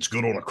 it's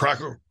good on a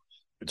cracker,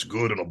 it's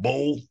good in a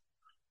bowl,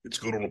 it's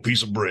good on a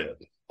piece of bread.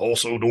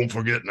 Also, don't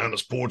forget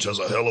Nana's Porch has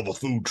a hell of a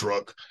food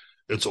truck.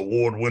 It's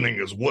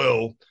award-winning as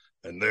well,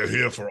 and they're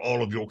here for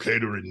all of your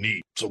catering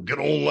needs. So get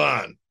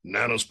online,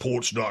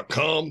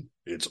 nanasporch.com.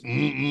 It's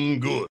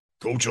good.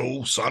 Coach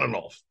O signing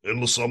off.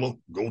 Endless summer,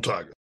 go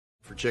Tiger.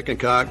 For chicken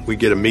cock, we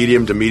get a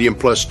medium to medium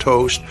plus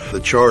toast, the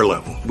char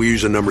level. We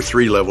use a number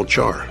 3 level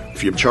char.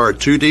 If you char it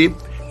too deep,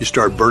 you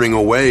start burning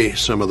away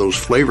some of those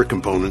flavor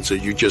components that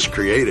you just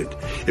created.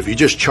 If you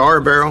just char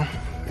a barrel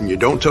and you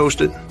don't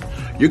toast it,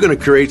 you're going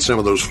to create some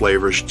of those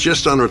flavors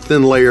just on a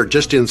thin layer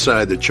just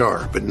inside the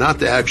char, but not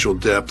the actual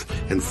depth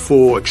and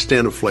full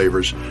extent of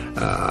flavors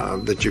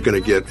that you're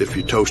going to get if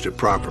you toast it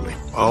properly.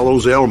 All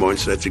those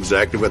elements, that's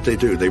exactly what they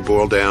do. They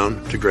boil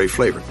down to great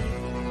flavor.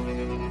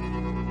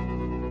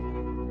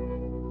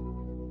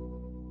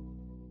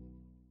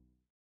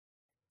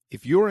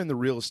 If you're in the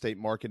real estate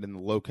market in the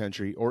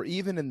Lowcountry or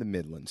even in the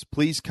Midlands,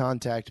 please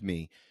contact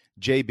me,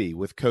 JB,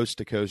 with Coast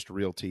to Coast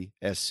Realty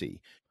SC.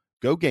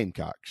 Go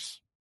Gamecocks.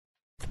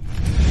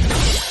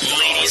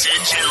 Ladies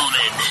and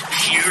gentlemen,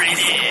 here it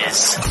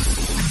is.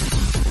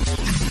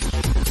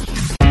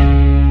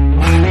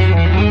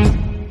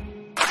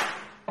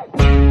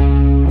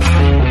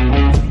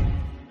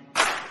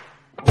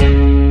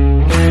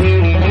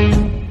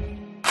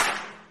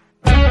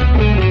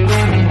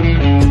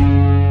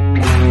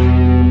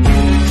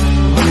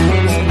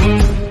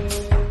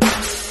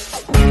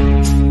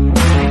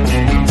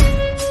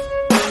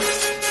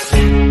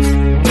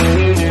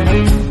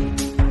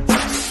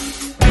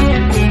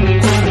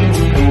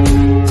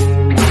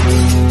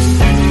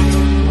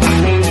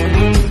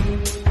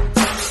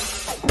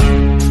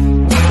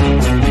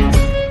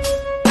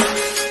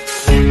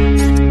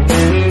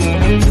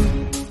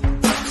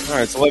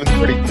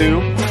 morning. It's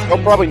 11:32.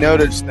 You'll probably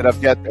notice that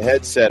I've got the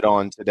headset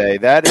on today.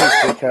 That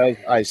is because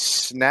I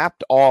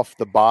snapped off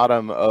the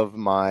bottom of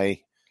my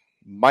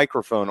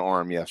microphone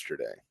arm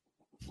yesterday.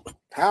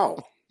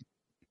 How?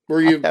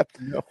 Were you? No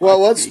what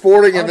idea.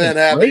 sporting event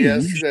happened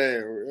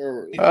yesterday?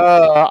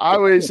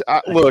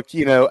 Look,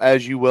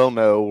 as you well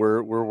know,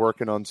 we're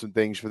working on some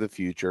things for the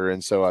future,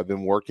 and so I've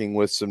been working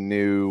with some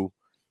new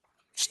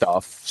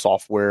stuff,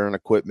 software and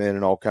equipment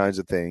and all kinds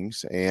of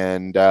things.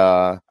 And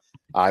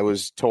I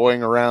was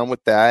toying around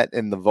with that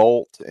in the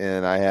Volt,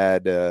 and I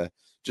had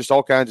just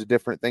all kinds of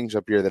different things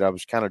up here that I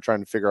was kind of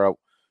trying to figure out,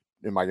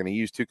 am I going to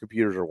use two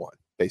computers or one,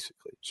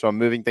 basically? So I'm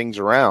moving things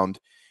around,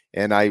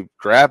 and I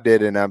grabbed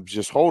it, and I'm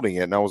just holding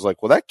it, and I was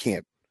like, well,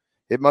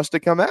 it must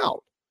have come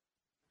out.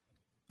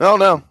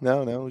 No,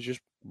 it was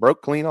just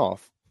broke clean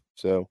off.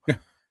 So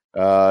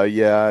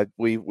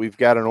we've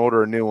got an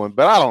order a new one,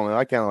 but I don't know.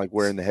 I kind of like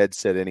wearing the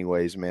headset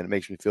anyways, man. It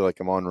makes me feel like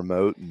I'm on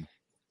remote, and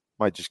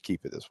might just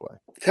keep it this way.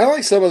 Kind of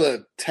like some of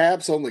the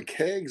taps on the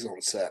kegs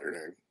on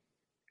Saturday.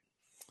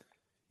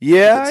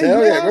 Yeah.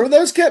 Remember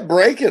those kept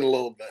breking a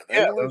little bit.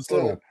 Those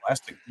little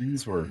plastic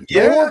things were.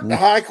 They weren't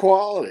high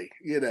quality,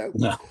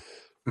 No.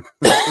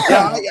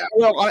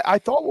 Well, I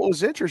thought what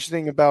was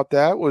interesting about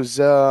that was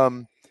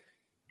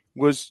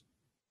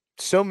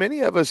so many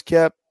of us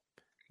kept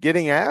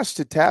getting asked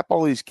to tap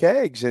all these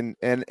kegs, and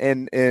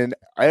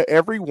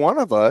every one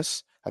of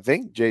us, I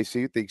think,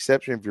 JC, with the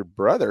exception of your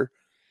brother,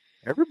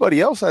 everybody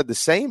else had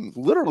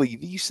literally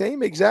the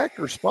same exact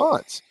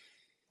response.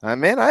 I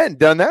hadn't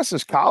done that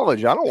since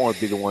college. I don't want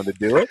to be the one to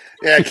do it.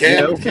 Yeah,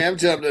 Cam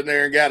jumped in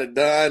there and got it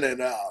done,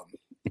 and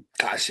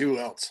gosh, who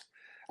else?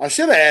 I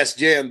should have asked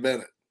Jan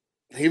Bennett.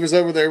 He was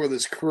over there with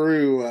his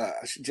crew.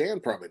 Jan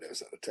probably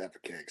knows how to tap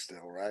a keg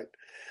still, right?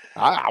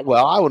 I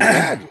would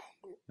imagine.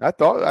 I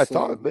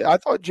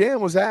thought Jan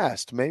was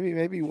asked. Maybe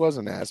he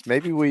wasn't asked.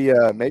 Maybe we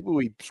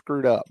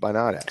screwed up by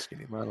not asking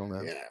him. I don't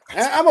know. Yeah.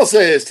 I'm gonna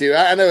say this too.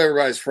 I know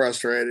everybody's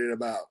frustrated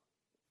about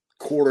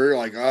quarter.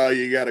 Like, oh,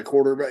 you got a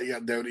quarterback. You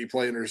got Doty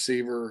playing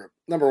receiver.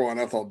 Number one,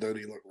 I thought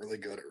Doty looked really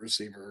good at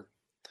receiver.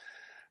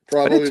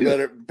 Probably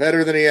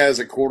better than he has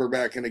a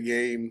quarterback in a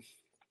game.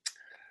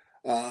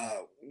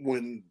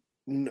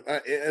 And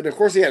of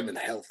course he hadn't been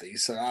healthy,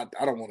 so I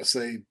don't want to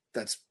say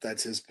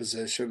that's his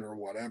position or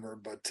whatever.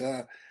 But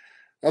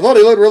I thought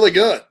he looked really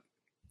good.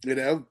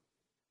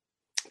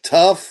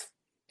 Tough,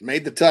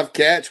 made the tough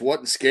catch,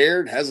 wasn't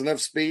scared, has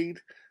enough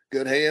speed,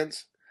 good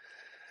hands.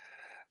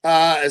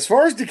 As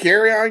far as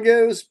DeCarrion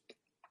goes,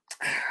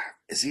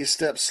 is he a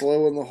step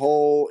slow in the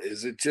hole?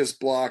 Is it just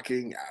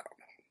blocking?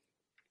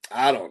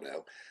 I don't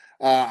know.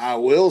 I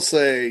will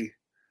say,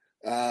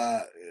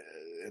 I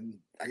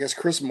guess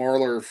Chris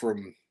Marler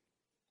from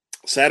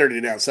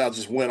Saturday Down South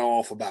just went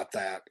off about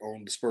that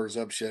on the Spurs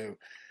Up show,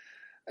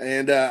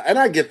 and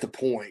I get the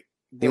point.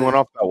 He went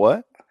off about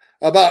what?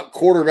 About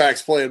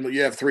quarterbacks playing, but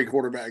you have three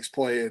quarterbacks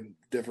playing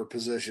different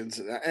positions.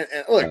 And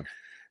look,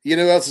 you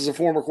know who else is a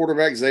former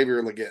quarterback?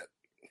 Xavier Legette.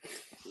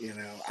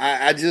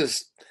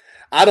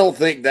 I don't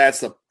think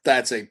that's a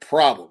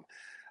problem.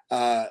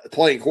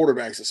 Playing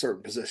quarterbacks at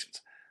certain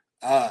positions.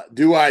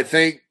 Do I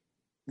think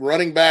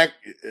running back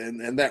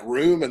and that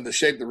room and the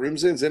shape the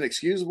room's in is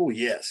inexcusable?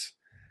 Yes.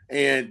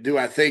 And do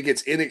I think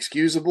it's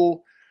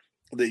inexcusable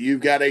that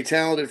you've got a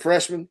talented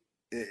freshman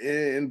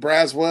in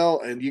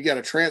Braswell and you got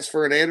a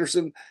transfer in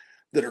Anderson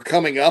that are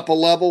coming up a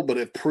level but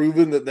have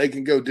proven that they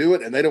can go do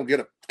it and they don't get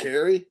a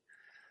carry?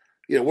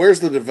 Where's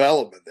the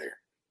development there?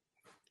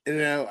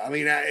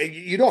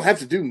 You don't have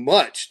to do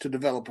much to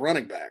develop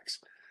running backs.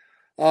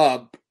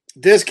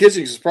 Des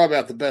Kitchings is probably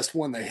about the best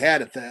one they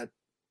had at that.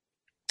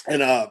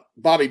 And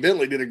Bobby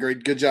Bentley did a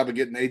good job of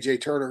getting A.J.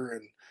 Turner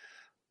and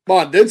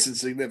Von Denson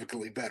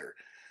significantly better.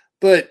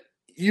 But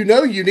you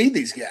need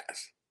these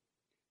guys.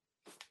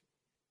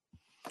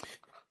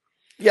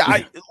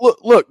 Yeah,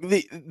 look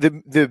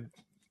the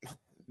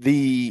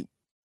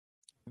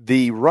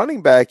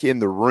running back in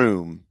the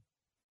room,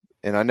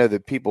 and I know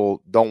that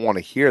people don't want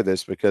to hear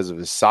this because of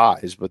his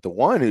size, but the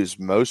one who's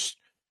most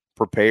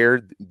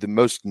prepared, the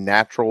most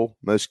natural,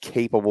 most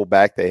capable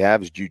back they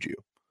have is Juju.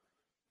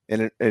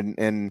 And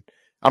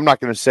I'm not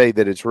going to say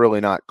that it's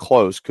really not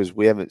close because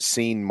we haven't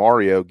seen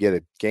Mario get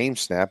a game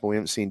snap and we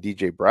haven't seen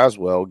DJ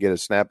Braswell get a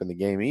snap in the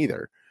game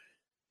either.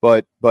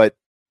 But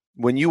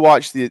when you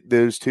watch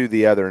those two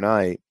the other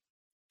night,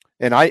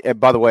 and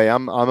by the way,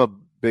 I'm a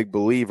big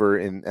believer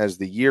in as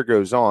the year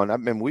goes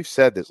on. We've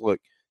said this. Look,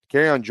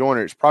 Kerryon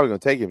Joyner, it's probably going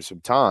to take him some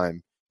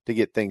time to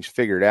get things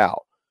figured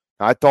out.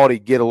 I thought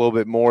he'd get a little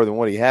bit more than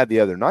what he had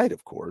the other night,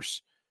 of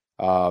course.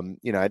 I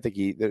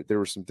think there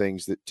were some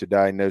things to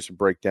diagnose and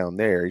break down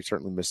there. He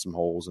certainly missed some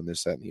holes in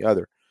this, that, and the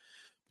other.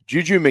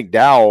 Juju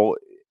McDowell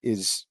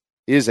is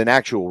an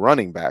actual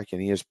running back,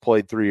 and he has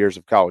played 3 years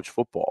of college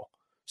football.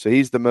 So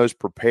he's the most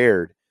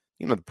prepared.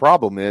 The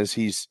problem is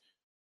he's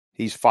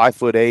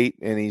 5'8"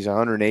 and he's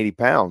 180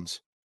 pounds.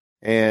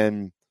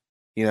 And,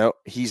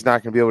 he's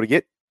not going to be able to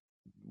get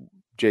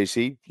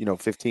JC,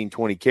 15,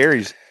 20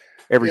 carries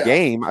every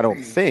game, I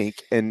don't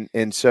think.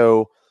 And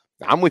so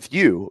I'm with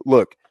you.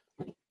 Look,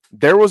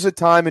 There was a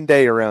time and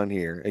day around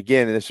here.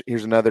 Again,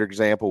 here's another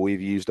example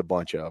we've used a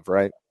bunch of,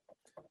 right?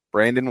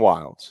 Brandon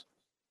Wiles.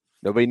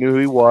 Nobody knew who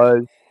he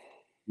was.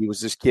 He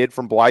was this kid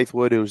from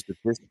Blythewood who was the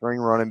fifth string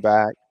running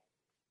back.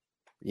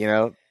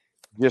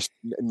 Just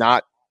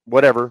not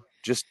whatever,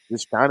 just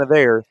kind of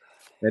there.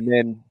 And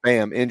then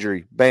bam,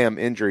 injury, bam,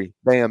 injury,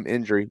 bam,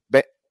 injury.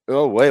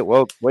 Oh, wait,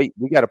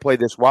 we got to play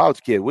this Wilds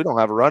kid. We don't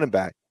have a running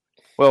back.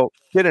 Well,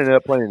 kid ended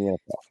up playing in the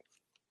NFL.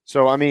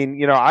 So, I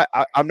mean,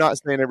 I'm not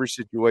saying every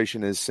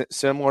situation is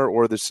similar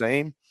or the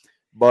same,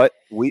 but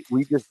we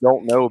just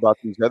don't know about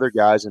these other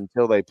guys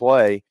until they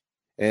play.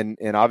 And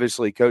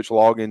obviously, Coach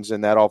Loggins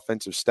and that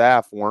offensive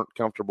staff weren't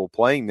comfortable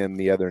playing them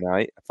the other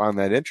night. I find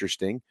that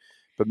interesting.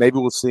 But maybe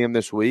we'll see them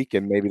this week,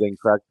 and maybe they can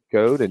crack the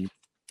code and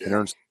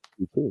earn some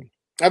too.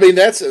 I mean,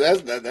 that's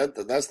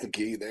the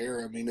key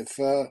there. I mean, if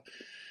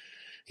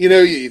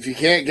if you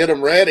can't get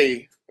them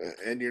ready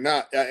and you're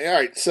not all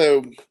right,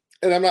 so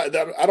and I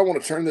don't want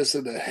to turn this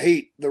into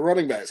hate the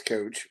running backs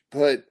coach,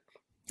 but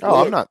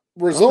I'm not.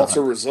 Results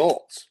are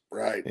results,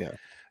 right? Yeah.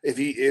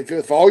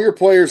 If all your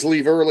players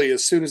leave early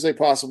as soon as they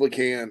possibly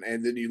can,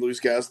 and then you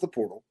lose guys to the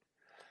portal,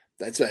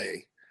 that's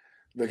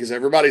because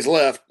everybody's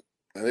left.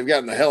 And they've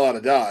gotten the hell out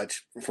of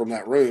Dodge from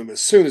that room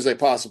as soon as they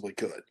possibly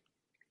could.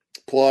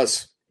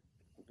 Plus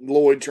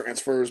Lloyd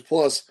transfers,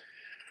 plus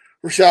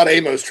Rashad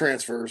Amos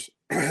transfers,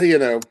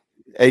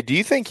 Hey, do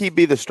you think he'd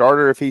be the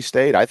starter if he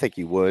stayed? I think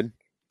he would.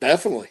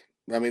 Definitely.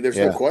 I mean, there's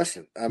no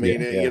question. I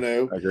mean,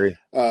 I agree.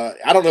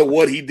 I don't know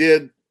what he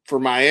did for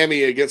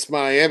Miami against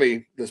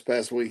Miami this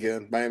past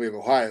weekend, Miami of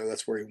Ohio.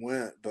 That's where he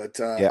went. But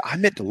I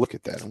meant to look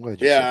at that. I'm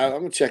glad you I'm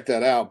going to check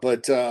that out.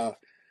 But, I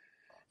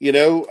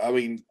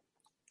mean,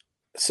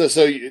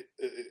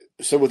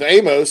 So with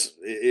Amos,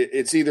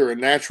 it's either a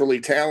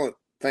naturally talent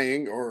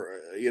thing, or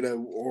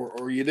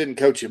you didn't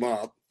coach him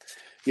up.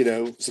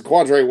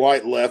 Zaquandre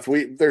White left.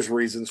 There's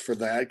reasons for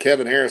that.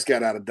 Kevin Harris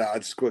got out of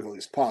Dodge as quickly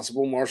as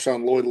possible.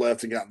 Marshawn Lloyd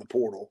left and got in the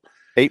portal.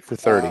 8 for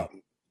 30.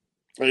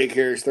 8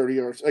 carries, 30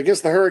 yards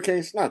against the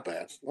Hurricanes. Not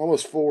bad.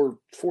 Almost four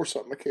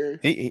something a carry.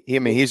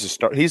 He's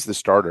the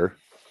starter.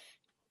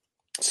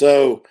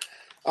 So,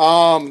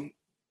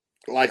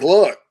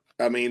 look.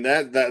 I mean,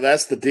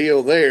 that's the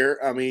deal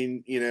there. I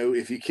mean,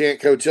 if you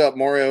can't coach up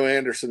Mario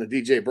Anderson and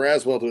DJ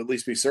Braswell to at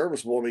least be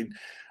serviceable, I mean,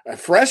 a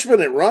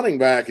freshman at running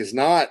back is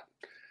not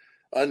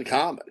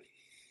uncommon.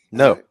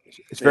 No, right?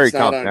 It's very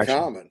not common.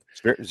 Uncommon.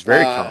 It's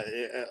very common.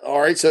 All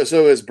right, so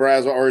is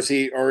Braswell, or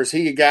is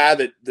he a guy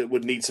that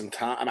would need some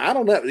time? I mean, I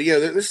don't know.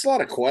 There's a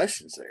lot of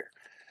questions there,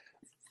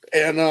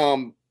 and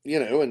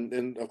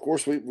and of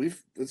course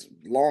we've it's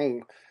a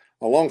long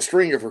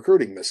string of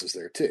recruiting misses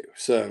there too.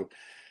 So.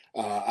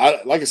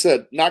 Like I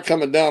said, not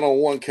coming down on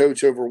one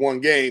coach over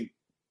one game,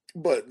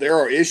 but there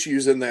are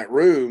issues in that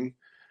room,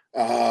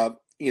 and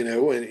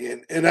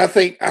I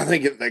think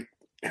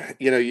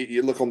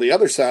you look on the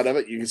other side of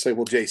it, you can say,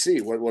 well,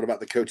 JC, what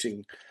about the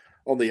coaching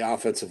on the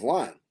offensive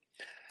line?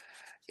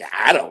 Yeah,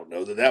 I don't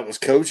know that was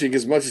coaching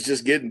as much as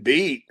just getting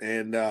beat.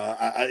 And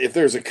if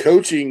there's a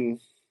coaching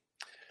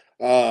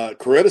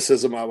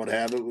criticism I would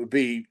have, it would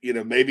be,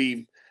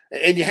 maybe.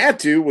 And you had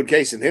to when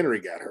Case and Henry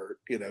got hurt.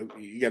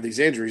 You got these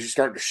injuries. You're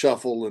starting to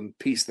shuffle and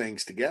piece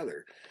things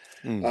together.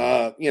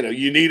 Mm-hmm.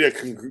 You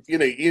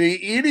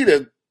need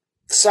a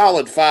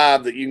solid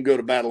 5 that you can go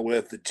to battle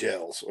with that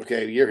gels.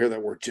 Okay, you hear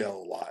that word gel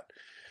a lot.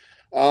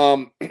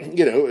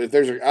 If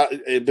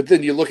there's but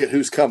then you look at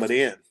who's coming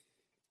in,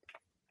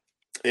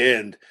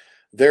 and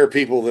there are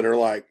people that are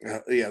like,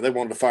 they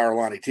wanted to fire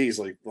Lonnie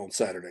Teasley on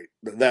Saturday.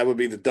 That would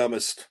be the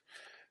dumbest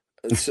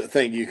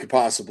thing you could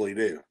possibly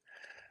do.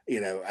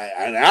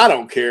 I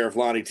don't care if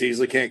Lonnie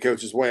Teasley can't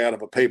coach his way out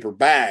of a paper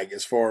bag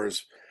as far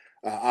as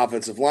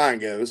offensive line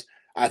goes.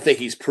 I think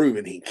he's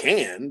proven he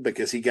can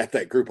because he got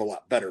that group a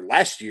lot better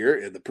last year,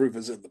 and the proof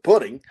is in the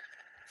pudding.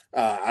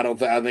 I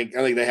think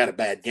they had a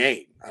bad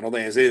game. I don't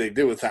think it has anything to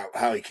do with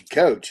how he can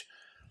coach.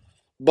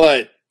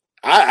 But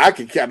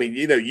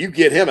you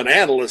get him an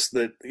analyst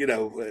that,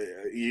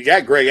 you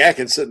got Greg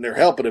Atkins sitting there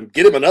helping him.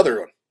 Get him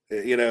another one,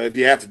 if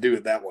you have to do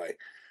it that way.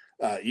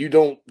 You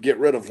don't get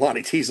rid of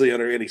Lonnie Teasley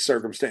under any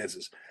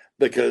circumstances,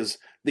 because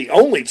the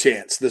only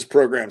chance this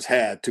program's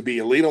had to be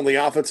elite on the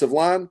offensive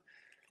line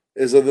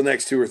is of the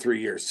next 2 or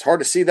 3 years. It's hard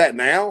to see that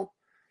now,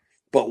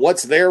 but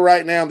what's there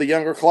right now in the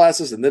younger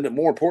classes, and then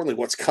more importantly,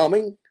 what's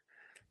coming,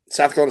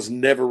 South Carolina's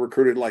never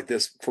recruited like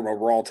this from a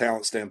raw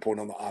talent standpoint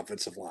on the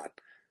offensive line.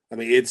 I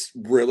mean, it's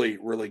really,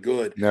 really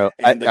good. No,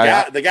 and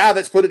the guy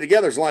that's put it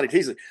together is Lonnie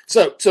Teasley.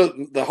 So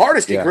the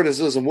hardest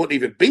criticism wouldn't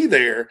even be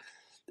there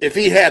if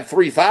he had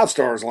 3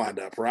 5-stars lined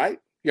up, right?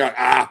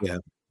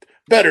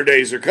 Better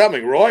days are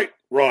coming, right?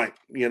 Right.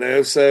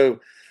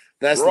 So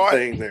that's the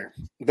thing there.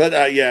 But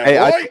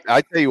hey,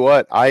 I tell you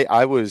what,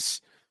 I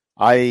was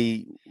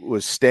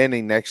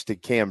standing next to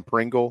Cam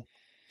Pringle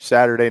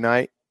Saturday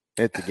night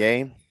at the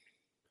game.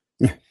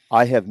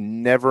 I have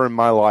never in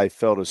my life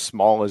felt as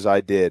small as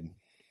I did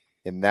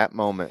in that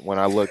moment when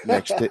I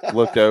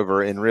looked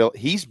over and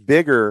he's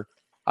bigger.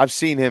 I've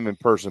seen him in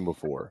person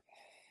before.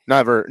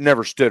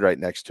 Never stood right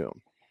next to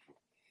him.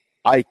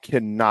 I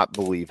cannot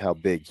believe how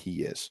big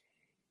he is.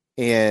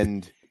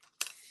 And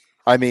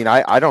I mean,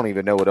 I don't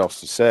even know what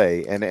else to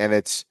say. And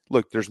it's,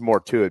 look, there's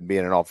more to it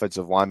being an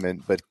offensive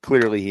lineman, but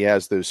clearly he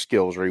has those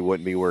skills or he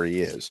wouldn't be where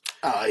he is.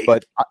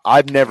 But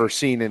I've never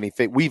seen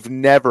anything. We've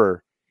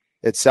never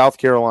at South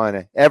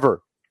Carolina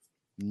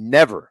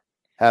never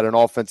had an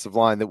offensive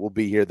line that will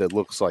be here that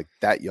looks like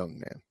that young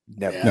man.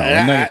 Never.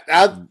 Yeah,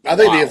 I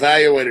think the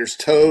evaluators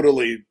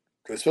totally,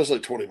 especially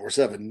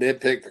 24/7,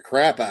 nitpick the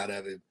crap out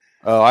of him.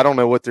 Oh, I don't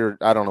know what they're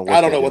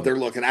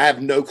looking. I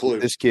have no clue.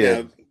 This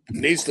kid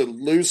needs to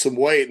lose some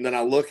weight, and then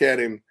I look at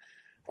him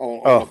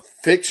on a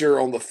picture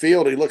on the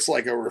field. He looks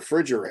like a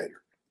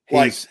refrigerator.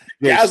 Guys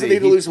that need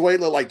to lose weight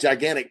look like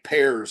gigantic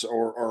pears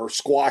or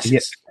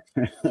squashes,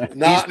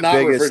 not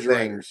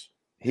refrigerators.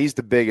 He's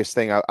the biggest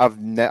thing. I've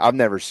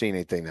never seen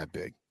anything that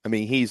big. I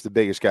mean, he's the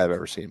biggest guy I've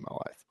ever seen in my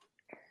life.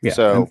 Yeah.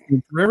 So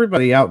and for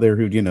everybody out there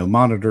who,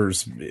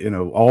 monitors,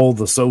 all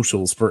the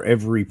socials for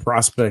every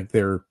prospect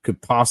there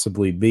could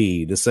possibly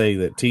be, to say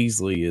that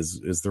Teasley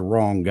is the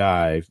wrong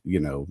guy,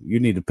 you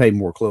need to pay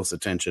more close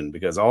attention,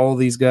 because all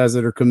these guys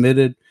that are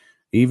committed,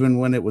 even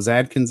when it was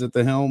Adkins at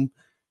the helm,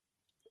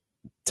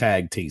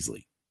 tag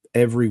Teasley.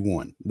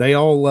 Everyone. They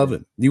all love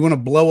him. You want to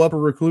blow up a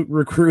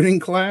recruiting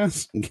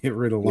class? Get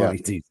rid of Lonnie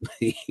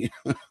Teasley.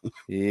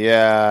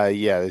 Yeah,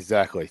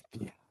 exactly.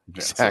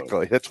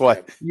 Exactly. That's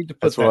why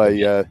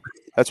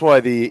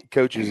the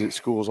coaches at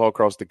schools all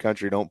across the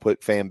country don't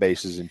put fan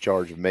bases in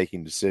charge of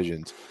making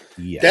decisions.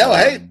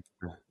 Yeah.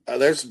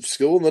 There's a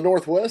school in the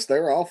Northwest.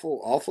 They're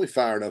awfully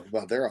fired up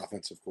about their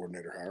offensive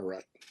coordinator hire,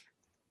 right?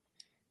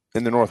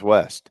 In the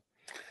Northwest.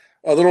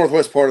 Oh, the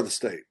Northwest part of the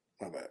state.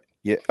 My bad.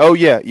 Yeah. Oh,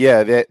 yeah.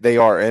 They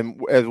are.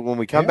 And when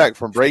we come back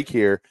from break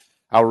here,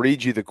 I'll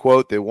read you the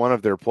quote that one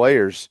of their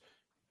players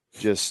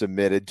just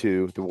submitted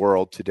to the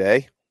world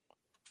today.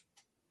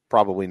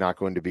 Probably not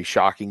going to be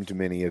shocking to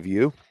many of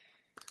you,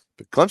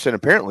 but Clemson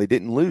apparently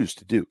didn't lose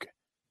to Duke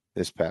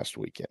this past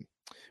weekend.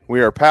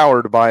 We are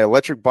powered by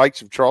Electric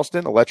Bikes of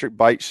Charleston,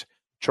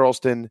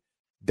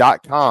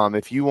 electricbikescharleston.com.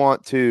 If you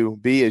want to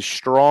be as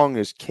strong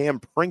as Cam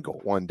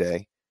Pringle one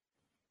day,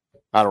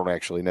 I don't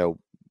know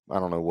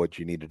what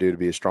you need to do to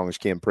be as strong as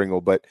Cam Pringle,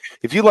 but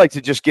if you'd like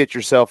to just get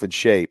yourself in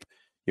shape,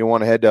 you'll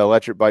want to head to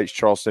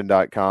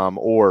electricbikescharleston.com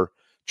or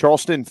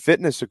Charleston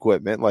Fitness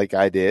Equipment, like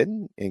I did,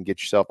 and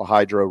get yourself a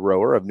hydro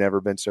rower. I've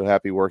never been so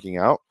happy working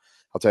out.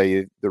 I'll tell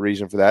you the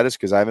reason for that is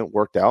because I haven't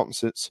worked out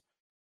since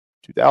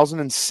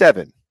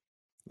 2007.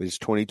 It is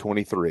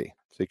 2023.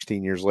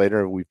 16 years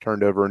later, we've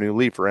turned over a new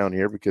leaf around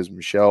here because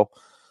Michelle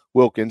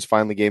Wilkins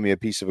finally gave me a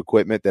piece of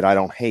equipment that I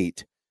don't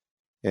hate,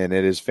 and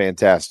it is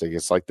fantastic.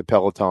 It's like the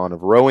Peloton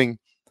of rowing.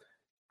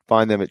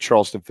 Find them at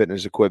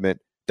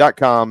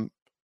charlestonfitnessequipment.com,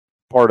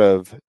 part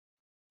of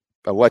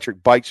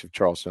Electric Bikes of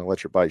Charleston,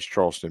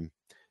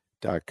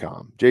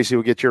 electricbikescharleston.com. JC,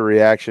 we'll get your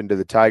reaction to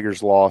the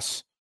Tigers'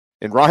 loss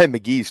and Ryan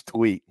McGee's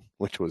tweet,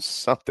 which was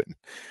something,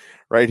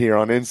 right here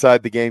on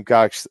Inside the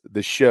Gamecocks,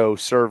 the show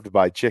served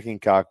by Chicken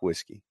Cock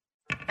Whiskey.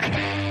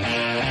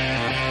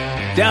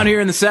 Down here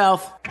in the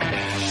South,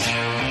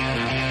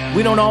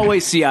 we don't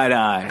always see eye to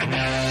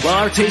eye. While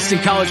our taste in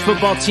college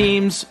football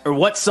teams, or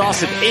what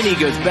sauce, if any,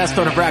 goes best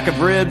on a rack of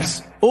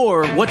ribs,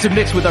 or what to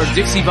mix with our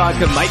Dixie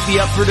vodka might be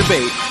up for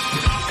debate,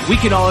 we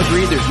can all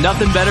agree there's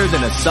nothing better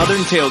than a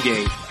Southern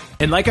tailgate.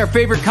 And like our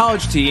favorite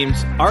college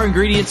teams, our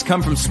ingredients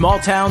come from small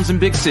towns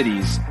and big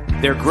cities.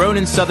 They're grown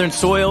in Southern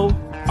soil,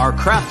 are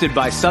crafted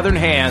by Southern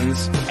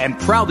hands, and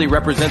proudly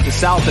represent the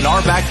South in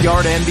our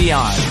backyard and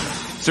beyond.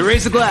 So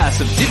raise a glass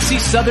of Dixie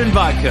Southern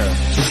Vodka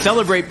to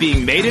celebrate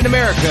being made in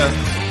America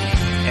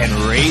and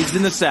raised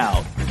in the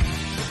South.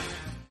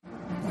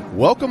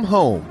 Welcome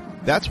home.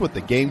 That's what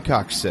the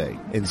Gamecocks say,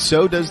 and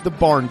so does the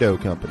Barn Dough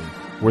Company,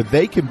 where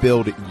they can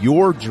build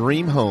your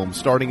dream home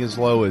starting as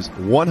low as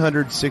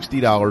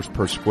 $160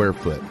 per square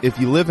foot. If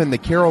you live in the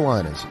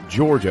Carolinas,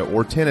 Georgia,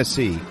 or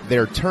Tennessee,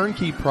 their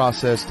turnkey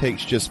process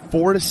takes just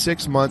 4 to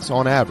 6 months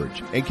on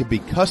average and can be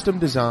custom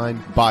designed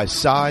by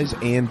size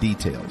and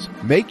details.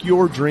 Make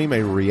your dream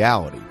a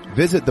reality.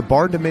 Visit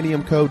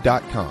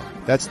thebarndominiumco.com.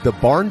 That's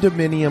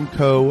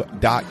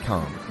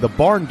thebarndominiumco.com. The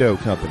Barn Dough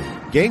Company,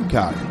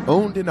 Gamecock,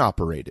 owned and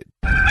operated.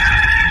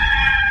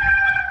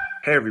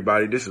 Hey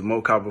everybody, this is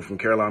Mo Copper from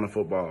Carolina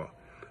Football.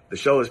 The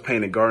show is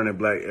painted garnet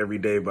black every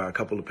day by a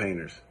couple of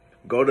painters.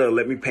 Go to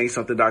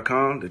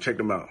letmepaintsomething.com to check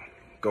them out.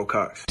 Go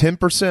Cox.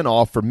 10%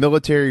 off for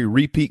military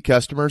repeat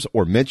customers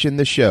or mention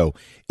the show.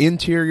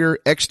 Interior,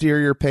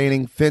 exterior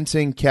painting,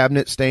 fencing,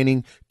 cabinet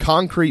staining,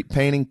 concrete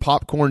painting,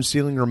 popcorn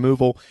ceiling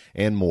removal,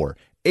 and more.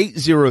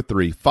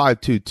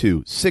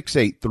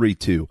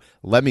 803-522-6832.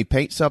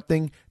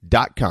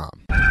 Letmepaintsomething.com.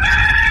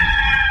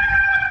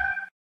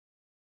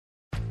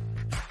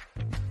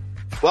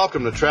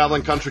 Welcome to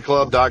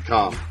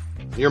TravelingCountryClub.com,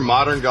 your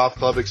modern golf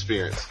club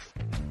experience.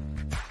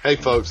 Hey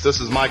folks, this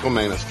is Michael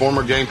Manus,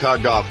 former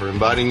Gamecock golfer,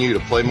 inviting you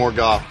to play more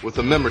golf with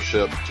a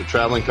membership to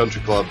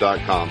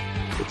TravelingCountryClub.com.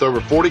 With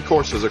over 40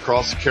 courses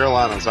across the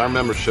Carolinas, our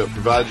membership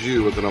provides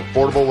you with an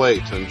affordable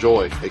way to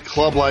enjoy a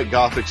club-like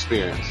golf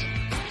experience.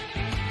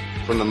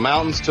 From the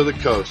mountains to the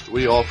coast,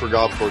 we offer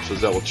golf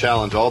courses that will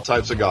challenge all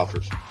types of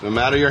golfers, no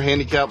matter your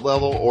handicap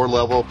level or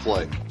level of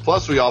play.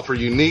 Plus, we offer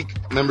unique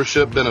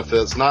membership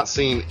benefits not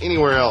seen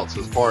anywhere else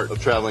as part of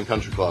Traveling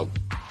Country Club.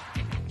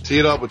 Tee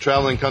it up with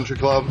Traveling Country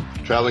Club,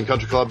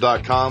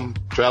 travelingcountryclub.com,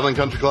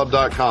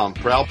 travelingcountryclub.com,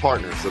 proud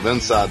partners of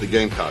Inside the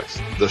Gamecocks,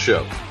 the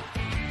show.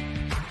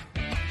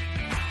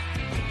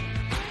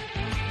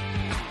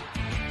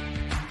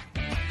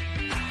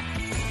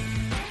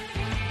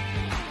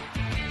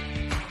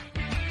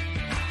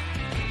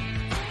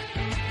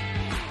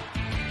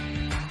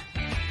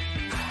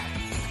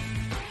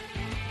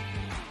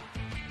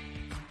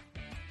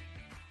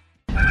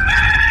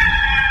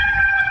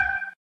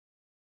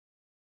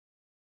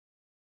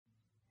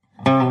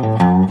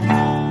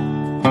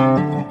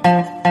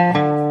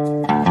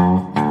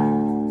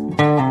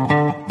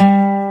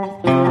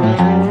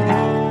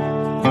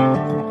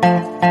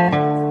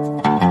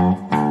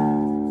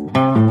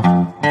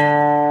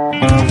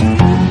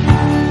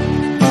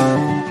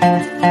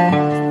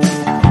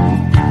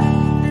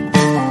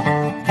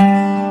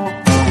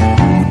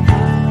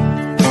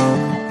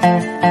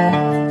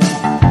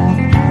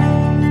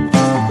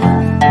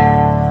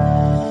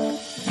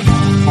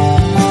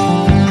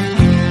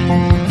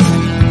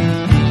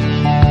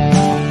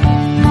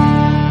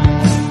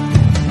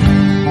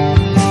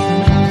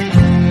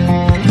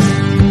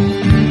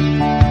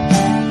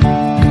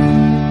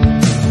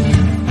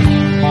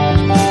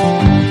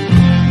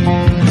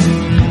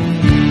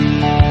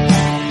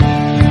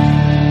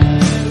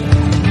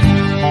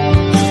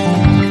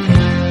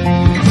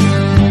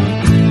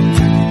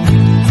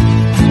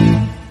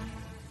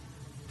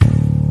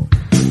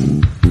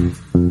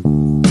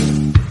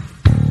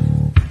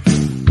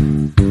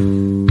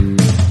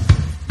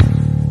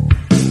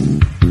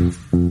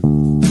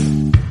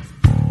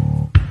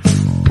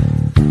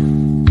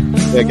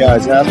 Yeah,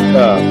 guys, ask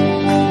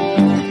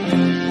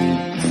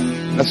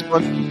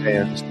Clemson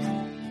fans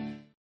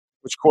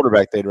which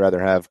quarterback they'd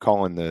rather have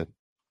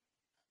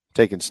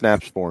taking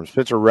snaps for him,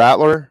 Spencer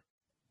Rattler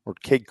or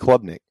Cade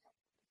Klubnik.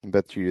 I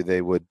bet you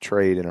they would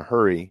trade in a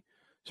hurry.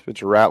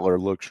 Spencer Rattler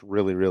looks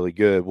really, really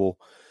good. We'll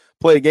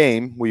play a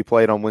game we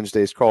played on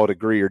Wednesdays called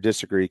Agree or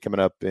Disagree coming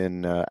up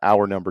in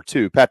hour number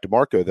 2. Pat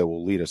DeMarco, though,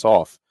 will lead us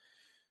off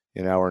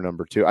in hour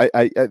number 2.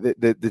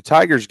 The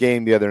Tigers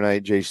game the other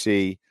night,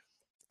 JC,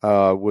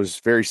 was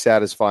very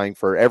satisfying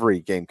for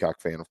every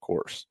Gamecock fan, of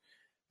course.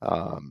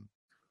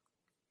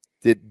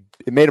 It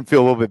made them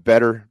feel a little bit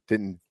better.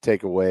 Didn't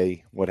take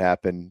away what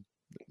happened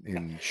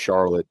in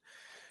Charlotte,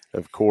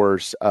 of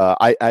course.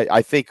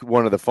 I think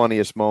one of the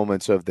funniest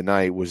moments of the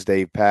night was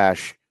Dave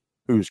Pasch,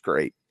 who's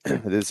great.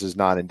 This is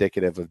not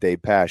indicative of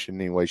Dave Pasch in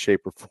any way,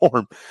 shape, or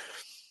form.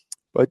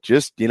 But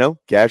just,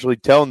 casually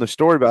telling the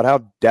story about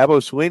how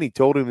Dabo Swinney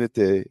told him that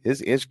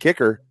his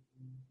kicker,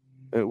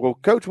 well,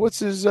 Coach, what's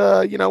his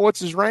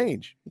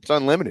range? It's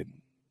unlimited.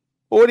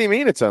 Well, what do you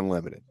mean it's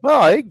unlimited?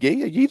 Well, he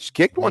just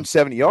kicked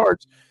 170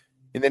 yards,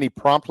 and then he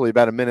promptly,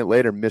 about a minute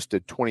later, missed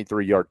a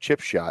 23-yard chip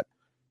shot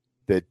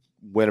that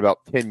went about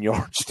 10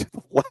 yards to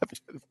the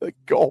left of the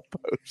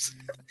goalpost.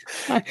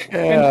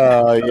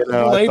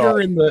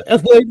 Later in the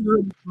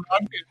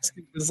broadcast,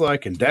 it was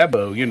like, and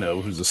Dabo,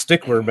 who's a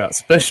stickler about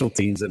special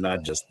teams, and I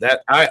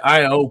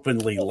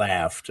openly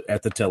laughed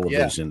at the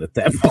television at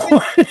that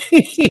point.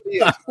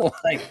 Wow.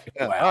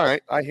 All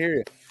right, I hear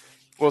you.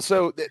 Well,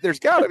 so there's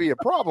got to be a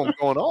problem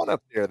going on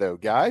up there, though,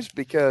 guys,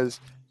 because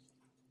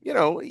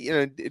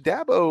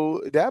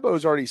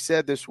Dabo's already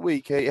said this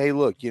week, hey,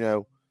 look,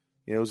 it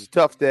was a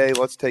tough day.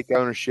 Let's take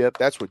ownership.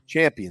 That's what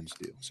champions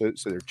do. So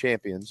they're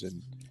champions,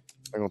 and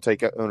they're going to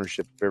take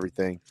ownership of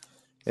everything.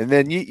 And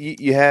then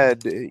you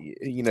had,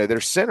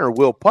 their center,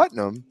 Will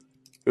Putnam,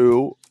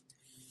 who,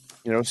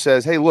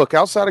 says, hey, look,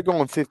 outside of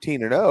going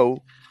 15-0,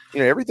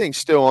 everything's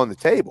still on the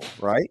table,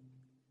 right?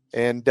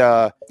 And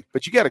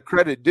but you got to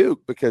credit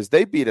Duke because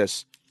they beat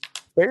us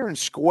fair and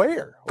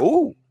square.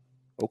 Oh,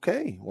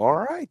 okay. Well,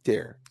 all right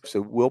there.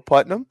 So Will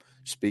Putnam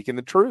speaking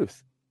the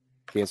truth.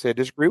 Can't say I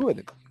disagree with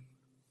him.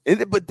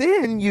 But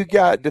then you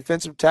got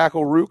defensive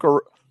tackle Rook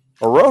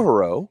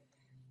Orohiro,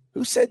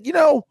 who said,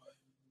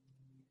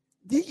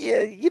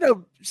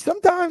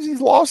 sometimes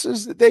these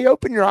losses, they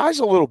open your eyes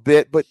a little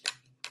bit. But,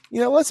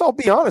 let's all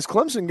be honest.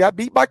 Clemson got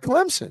beat by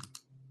Clemson.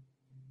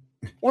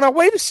 Well, now,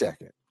 wait a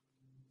second.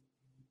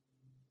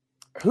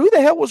 Who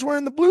the hell was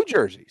wearing the blue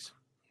jerseys?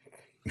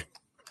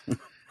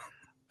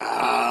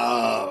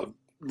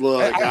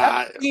 Look,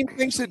 half the team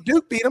thinks that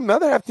Duke beat them.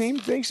 Another half team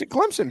thinks that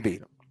Clemson beat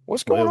them.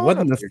 What's going on? It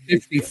wasn't the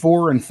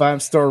 54 and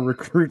 5-star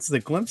recruits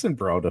that Clemson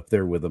brought up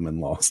there with them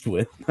and lost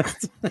with.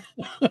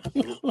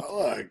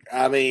 Look,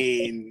 I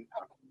mean,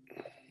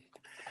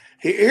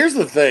 here's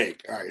the thing.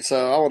 All right,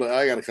 so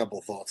I got a couple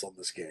of thoughts on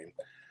this game.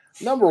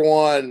 Number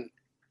one,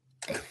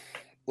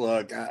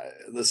 look,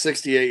 the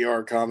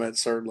 68-yard comment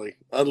certainly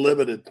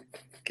unlimited.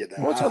 Get that.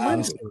 What's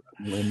unlimited?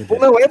 Well,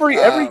 no, every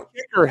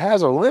kicker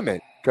has a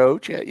limit,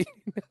 Coach. They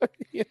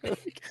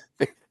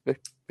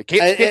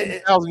can't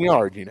get 1,000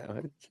 yards.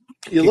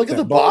 You look at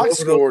the box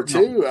score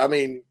too. I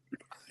mean,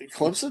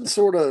 Clemson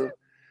sort of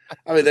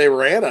I mean, they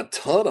ran a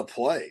ton of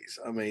plays.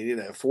 I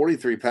mean,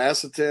 43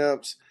 pass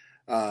attempts.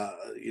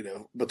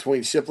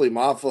 Between Shipley,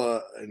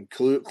 Maffa, and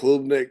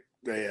Klubnik,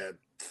 they had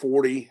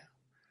 40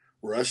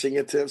 rushing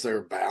attempts. They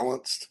were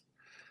balanced.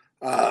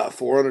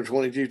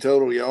 422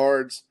 total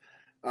yards.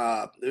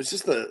 It was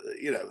just that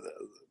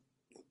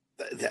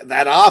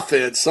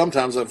offense.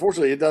 Sometimes,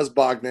 unfortunately, it does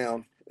bog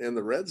down in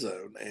the red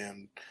zone,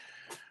 and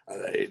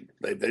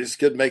they just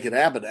couldn't make it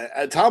happen.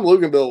 Tom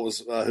Luganbill was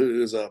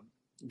who is a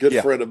good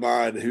friend of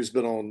mine who's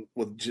been on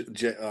with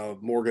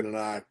Morgan and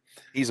I.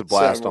 He's a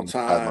blast on the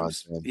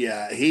times.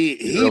 Yeah, he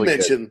really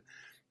mentioned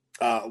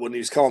when he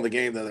was calling the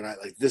game the other night,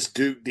 like, this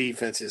Duke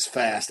defense is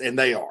fast, and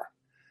they are.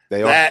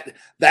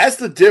 That's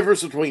the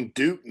difference between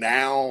Duke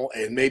now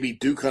and maybe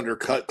Duke under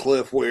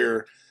Cutcliffe,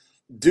 where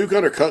Duke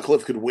under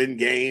Cutcliffe could win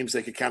games.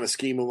 They could kind of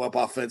scheme them up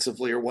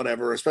offensively or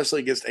whatever, especially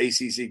against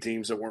ACC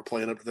teams that weren't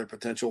playing up to their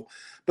potential.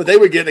 But they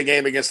would get in a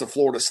game against a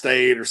Florida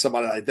State or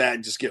somebody like that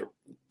and just get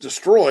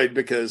destroyed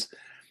because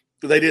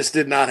they just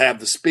did not have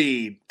the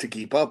speed to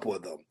keep up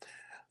with them.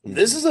 Mm-hmm.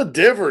 This is a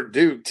different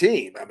Duke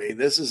team. I mean,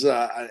 this is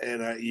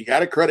you got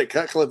to credit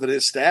Cutcliffe and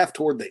his staff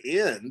toward the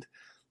end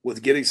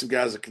with getting some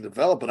guys that can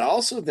develop. But I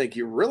also think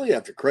you really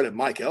have to credit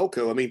Mike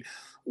Elko. I mean,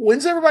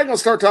 when's everybody going to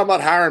start talking about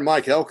hiring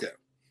Mike Elko?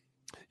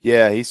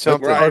 Yeah, he's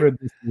something. Started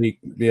this week.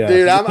 Yeah.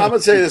 Dude, I'm going to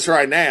say this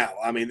right now.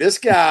 I mean, this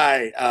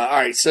guy, all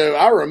right, so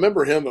I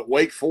remember him at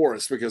Wake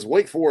Forest because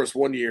Wake Forest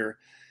one year,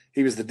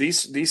 he was the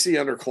DC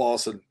under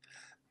Clawson.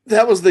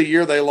 That was the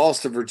year they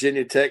lost to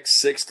Virginia Tech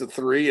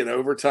 6-3 in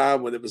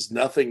overtime when it was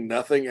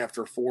 0-0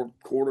 after 4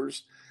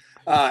 quarters.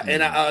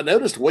 And I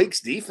noticed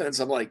Wake's defense.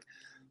 I'm like,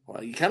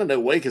 well, you kind of know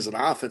Wake is an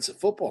offensive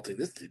football team.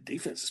 This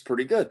defense is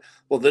pretty good.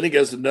 Well, then he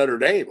goes to Notre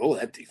Dame. Oh,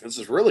 that defense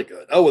is really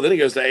good. Oh, well, then he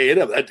goes to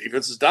A&M. That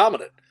defense is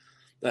dominant.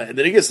 And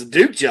then he gets the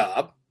Duke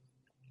job,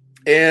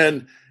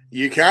 and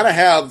you kind of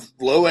have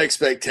low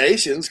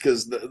expectations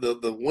because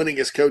the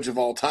winningest coach of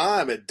all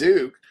time at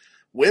Duke,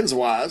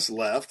 wins-wise,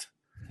 left.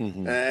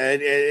 Mm-hmm.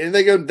 And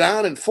they go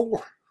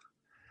 9-4.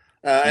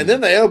 And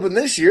then they open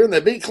this year, and they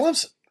beat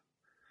Clemson,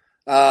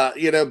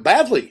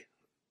 badly.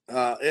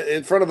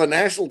 In front of a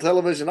national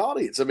television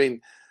audience. I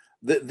mean,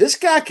 this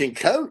guy can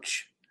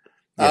coach,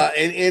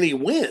 and he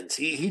wins.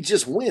 He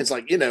just wins.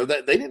 Like, it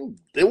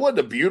wasn't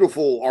a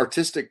beautiful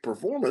artistic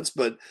performance,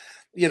 but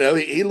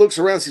he looks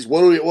around and says,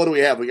 what do we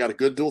have? We got a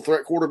good dual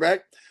threat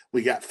quarterback.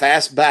 We got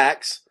fast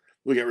backs.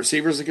 We got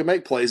receivers that can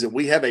make plays, and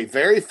we have a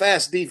very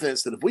fast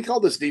defense that if we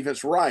call this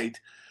defense right,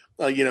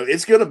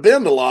 it's going to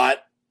bend a lot,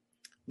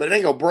 but it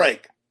ain't going to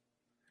break.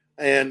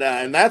 And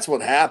that's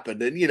what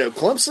happened. And,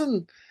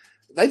 Clemson,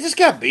 they just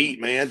got beat,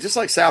 man. Just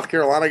like South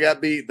Carolina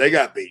got beat, they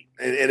got beat.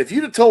 And if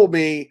you'd have told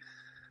me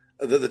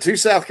that the 2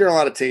 South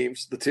Carolina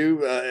teams, the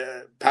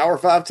 2 Power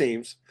 5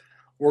 teams,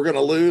 were going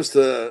to lose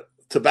to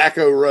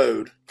Tobacco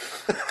Road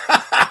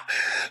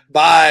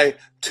by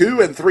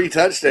 2 and 3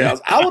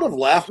 touchdowns, I would have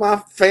laughed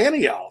my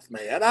fanny off,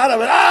 man. I'd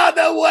have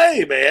been, no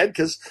way, man,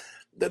 because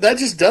that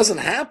just doesn't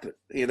happen,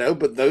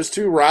 But those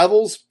 2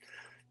 rivals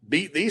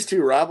beat these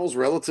 2 rivals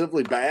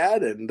relatively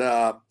bad, and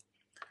I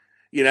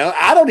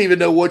don't even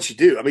know what you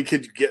do. I mean,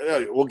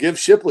 we'll give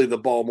Shipley the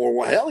ball more.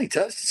 Well, hell, he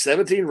touched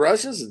 17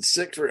 rushes and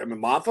 6. I mean,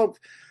 Moffa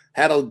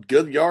had a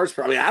good yards.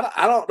 I mean,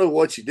 I don't know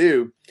what you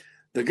do.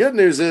 The good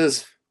news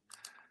is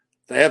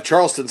they have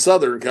Charleston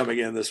Southern coming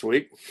in this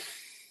week.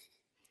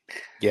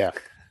 Yeah.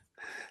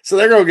 So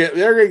they're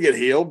gonna get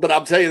healed. But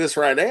I'll tell you this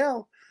right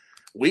now: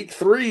 week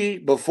 3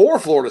 before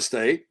Florida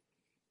State,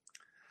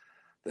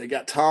 they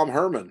got Tom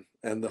Herman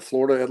and the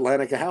Florida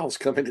Atlantic Owls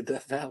coming to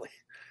Death Valley.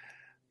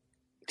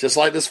 Just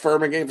like this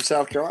Furman game for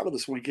South Carolina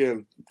this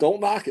weekend.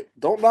 Don't knock it.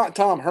 Don't knock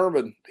Tom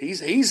Herman.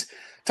 He's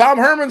Tom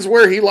Herman's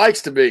where he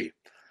likes to be.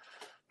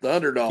 The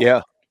underdog.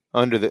 Yeah.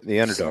 Under the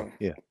underdog. So,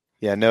 yeah.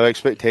 Yeah. No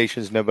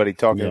expectations. Nobody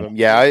talking to him.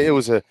 Yeah. It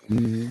was I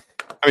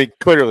mean,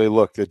 clearly,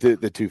 look, the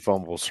 2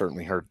 fumbles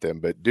certainly hurt them,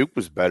 but Duke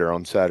was better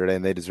on Saturday,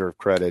 and they deserve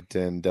credit,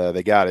 and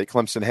they got it.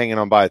 Clemson hanging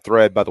on by a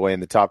thread, by the way,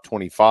 in the top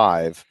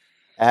 25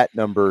 at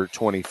number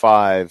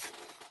 25.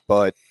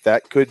 But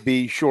that could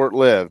be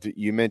short-lived.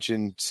 You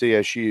mentioned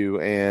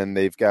CSU, and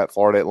they've got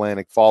Florida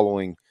Atlantic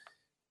following.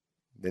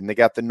 Then they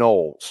got the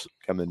Noles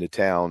coming to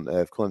town.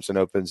 If Clemson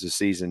opens the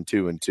season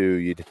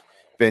 2-2, you'd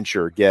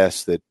venture a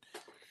guess that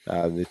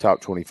the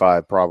top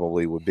 25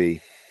 probably would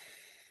be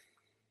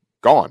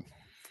gone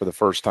for the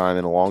first time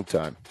in a long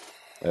time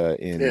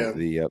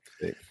the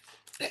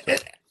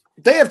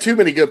They have too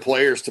many good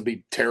players to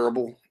be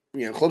terrible.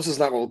 Clemson's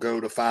not going to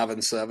go to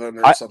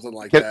 5-7 or something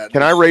like that.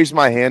 Can I raise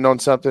my hand on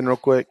something real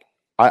quick?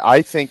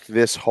 I think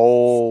this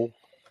whole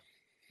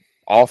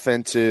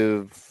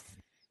offensive,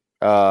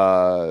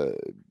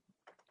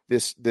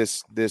 this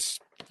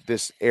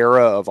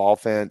era of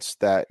offense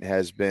that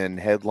has been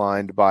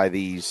headlined by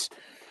these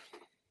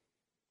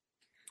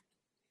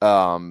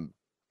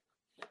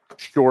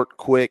short,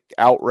 quick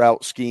out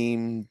route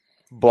scheme,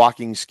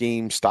 blocking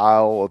scheme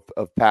style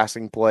of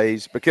passing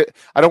plays, because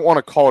I don't want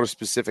to call it a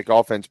specific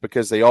offense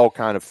because they all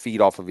kind of feed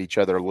off of each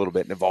other a little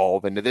bit and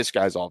evolve into this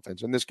guy's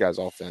offense and this guy's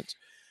offense.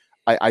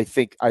 I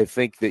think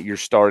that you're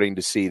starting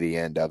to see the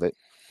end of it.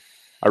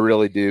 I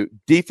really do.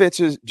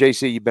 Defenses,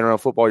 JC, you've been around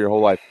football your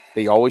whole life.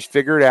 They always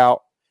figure it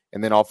out,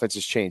 and then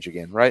offenses change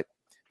again, right?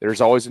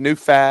 There's always a new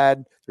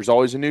fad. There's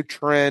always a new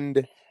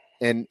trend,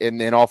 and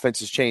then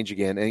offenses change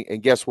again.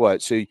 And guess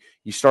what? So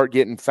you start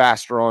getting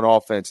faster on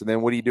offense, and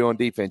then what do you do on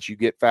defense? You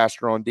get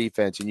faster on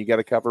defense, and you got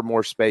to cover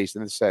more space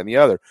and this, that, and the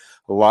other.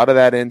 A lot of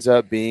that ends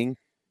up being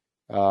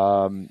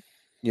at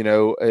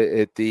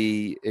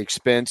the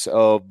expense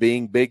of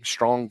being big,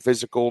 strong,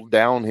 physical,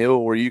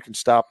 downhill where you can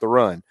stop the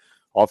run.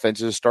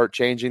 Offenses start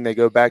changing. They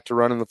go back to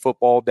running the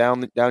football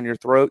down your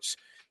throats.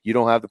 You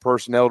don't have the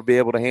personnel to be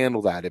able to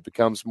handle that. It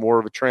becomes more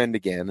of a trend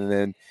again. And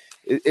then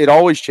it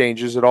always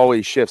changes. It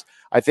always shifts.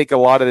 I think a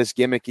lot of this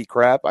gimmicky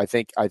crap, I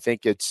think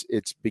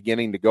it's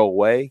beginning to go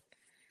away.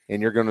 And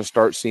you're going to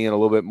start seeing a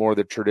little bit more of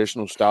the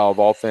traditional style of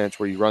offense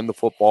where you run the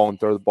football and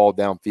throw the ball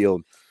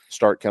downfield,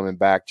 start coming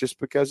back, just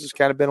because it's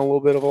kind of been a little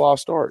bit of a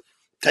lost art.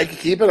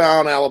 Keep an eye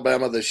on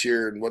Alabama this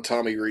year and what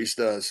Tommy Rees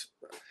does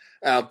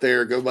out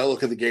there. Go by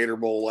look at the Gator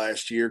Bowl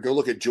last year. Go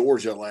look at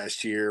Georgia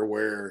last year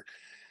where,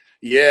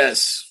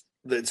 yes,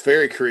 it's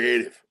very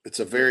creative. It's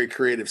a very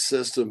creative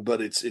system,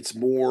 but it's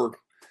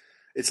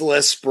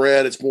less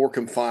spread. It's more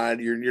confined.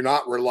 You're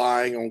not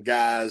relying on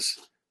guys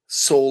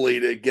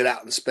solely to get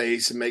out in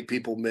space and make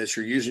people miss.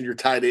 You're using your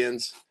tight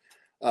ends.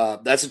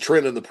 That's a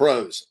trend in the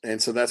pros. And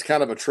so that's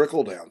kind of a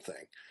trickle-down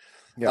thing.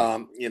 Yeah.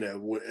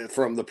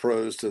 From the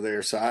pros to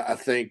there. So I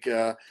think,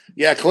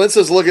 Clint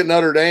says, look at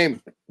Notre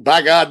Dame.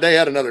 By God, they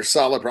had another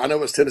solid. I know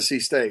it was Tennessee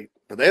State,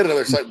 but they had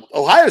another side.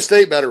 Ohio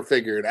State better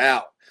figure it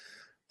out,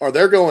 or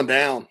they're going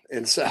down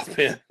in South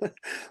Bend.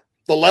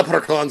 The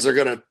Leprechauns are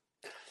going to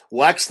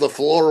wax the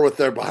floor with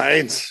their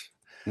behinds.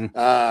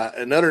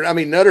 And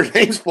Notre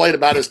Dame's played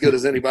about as good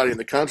as anybody in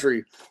the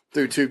country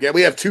through 2 games.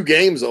 We have 2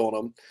 games on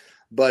them,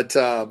 but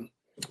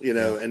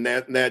and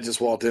Nat just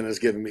walked in and is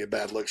giving me a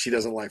bad look. She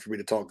doesn't like for me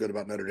to talk good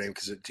about Notre Dame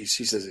because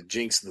she says it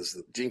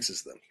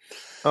jinxes them.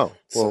 Oh,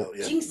 well, so,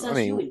 yeah.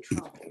 You in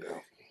trouble.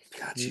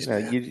 God, she's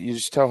you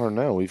just tell her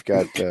no. We've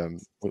got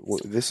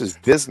this is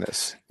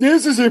business.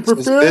 This is a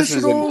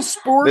professional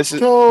sports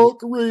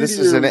talk radio. This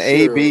is an show.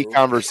 AB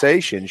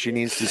conversation. She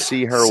needs to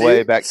see her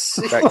way back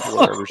to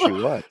wherever she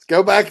was.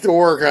 Go back to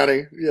work,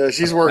 honey. Yeah,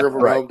 she's working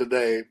from home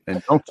today.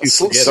 And don't you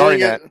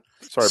forget.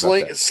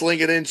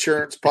 Slinging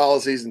insurance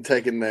policies and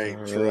taking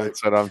names. Right?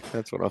 That's what I'm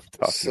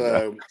talking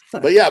about.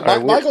 But yeah,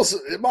 Michael,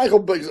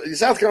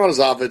 South Carolina's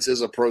offense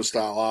is a pro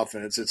style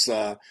offense. It's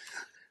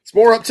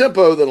more up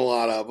tempo than a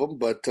lot of them,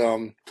 but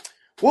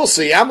we'll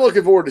see. I'm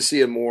looking forward to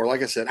seeing more.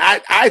 Like I said,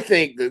 I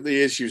think that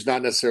the issue is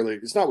not necessarily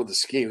it's not with the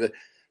scheme.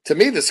 To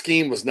me, the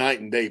scheme was night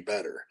and day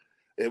better.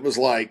 It was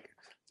like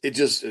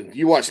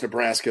you watched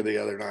Nebraska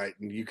the other night,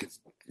 and you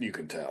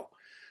can tell.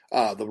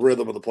 The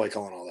rhythm of the play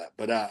call and all that.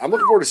 But I'm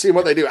looking forward to seeing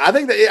what they do. I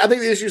think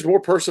the issue is more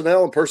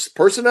personnel and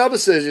personnel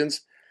decisions.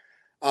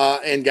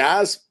 And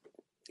guys,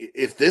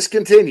 if this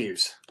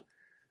continues,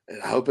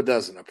 and I hope it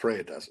doesn't, I pray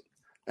it doesn't.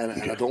 And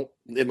I don't,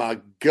 in my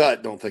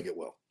gut, don't think it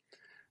will.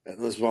 And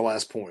this is my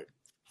last point.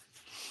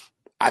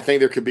 I think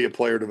there could be a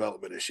player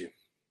development issue.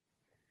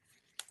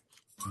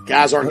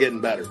 Guys aren't getting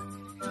better.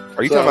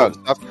 Are you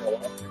talking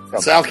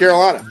about South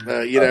Carolina?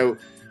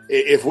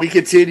 If we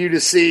continue to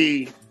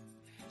see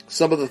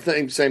some of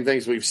the same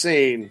things we've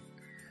seen,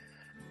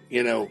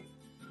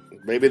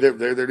 maybe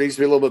there needs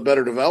to be a little bit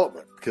better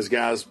development because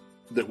guys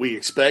that we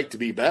expect to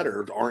be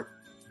better aren't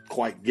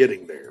quite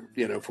getting there,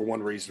 for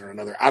one reason or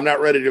another. I'm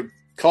not ready to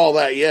call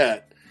that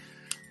yet,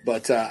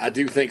 but I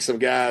do think some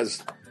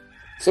guys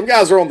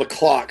are on the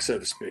clock, so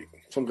to speak.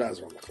 Some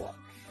guys are on the clock.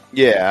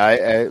 Yeah,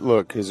 I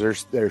look,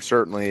 because there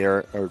certainly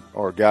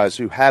are guys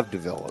who have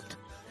developed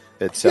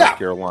at South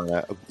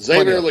Carolina.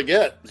 Xavier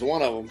Leggett is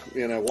one of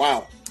them.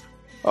 Wow.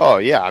 Oh,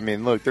 yeah. I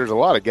mean, look, there's a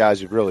lot of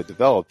guys who've really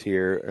developed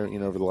here,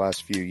 over the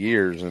last few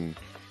years.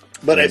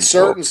 But at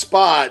certain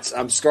spots,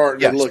 I'm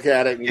starting to look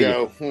at it and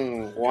go,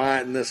 why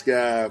isn't this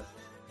guy?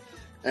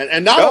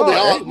 And not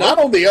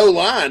on the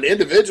O-line,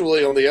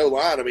 individually on the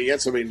O-line. I mean, you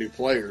had so many new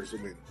players. I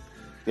mean,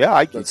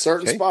 but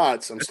certain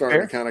spots, I'm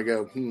starting to kind of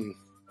go,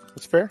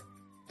 That's fair.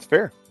 It's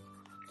fair.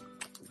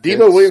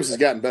 Debo Williams has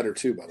gotten better,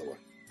 too, by the way.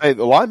 Hey,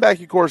 the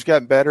linebacking core has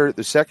gotten better.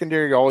 The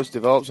secondary always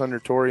develops under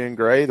Torian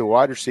Gray. The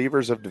wide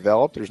receivers have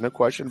developed. There's no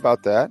question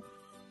about that.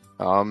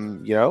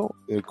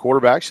 The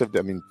quarterbacks have.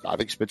 I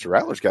think Spencer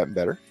Rattler's gotten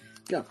better.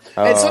 Yeah,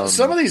 and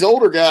some of these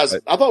older guys,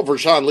 I thought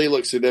Vershawn Lee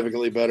looked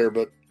significantly better,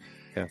 but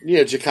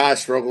Ja'Kai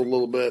struggled a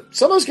little bit.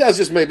 Some of those guys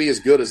just may be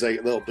as good as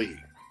they'll be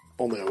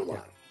on the O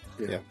line.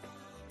 Yeah,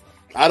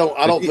 I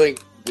don't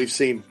think we've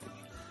seen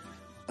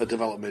a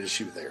development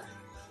issue there.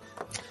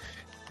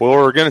 Well,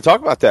 we're going to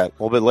talk about that a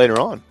little bit later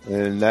on,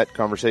 and that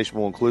conversation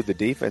will include the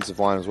defensive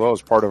line as well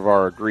as part of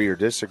our agree or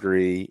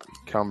disagree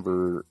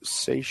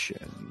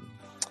conversation.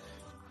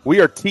 We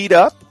are teed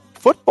up.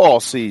 Football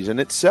season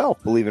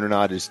itself, believe it or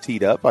not, is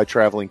teed up by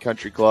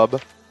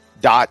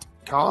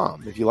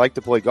TravelingCountryClub.com. If you like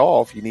to play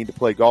golf, you need to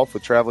play golf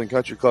with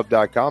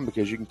TravelingCountryClub.com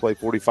because you can play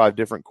 45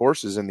 different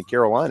courses in the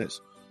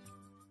Carolinas.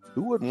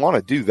 Who wouldn't want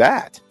to do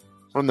that?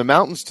 From the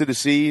mountains to the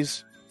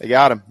seas, they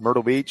got them.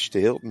 Myrtle Beach to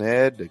Hilton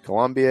Head to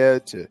Columbia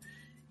to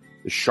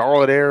the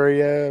Charlotte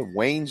area,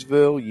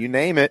 Waynesville, you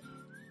name it,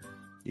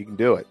 you can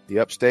do it. The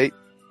Upstate,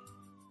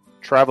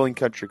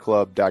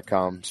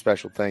 travelingcountryclub.com.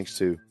 Special thanks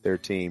to their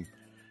team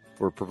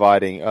for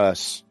providing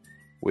us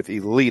with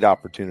elite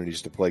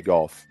opportunities to play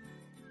golf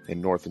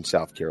in North and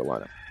South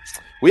Carolina.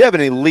 We have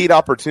an elite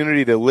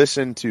opportunity to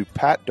listen to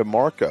Pat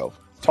DeMarco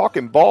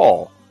talking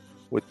ball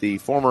with the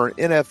former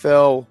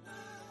NFL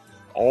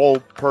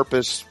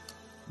all-purpose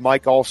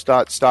Mike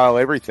Allstott style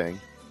everything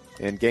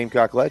and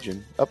Gamecock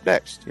legend up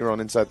next here on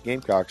Inside the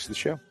Gamecocks, the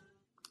show.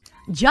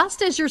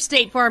 Just as your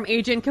State Farm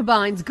agent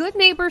combines good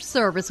neighbor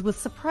service with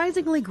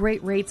surprisingly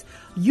great rates,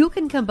 you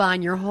can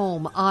combine your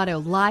home, auto,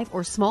 life,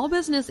 or small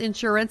business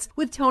insurance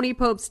with Tony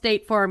Pope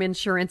State Farm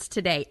Insurance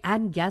today.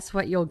 And guess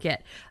what you'll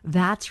get?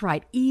 That's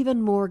right,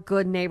 even more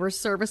good neighbor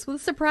service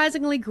with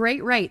surprisingly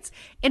great rates.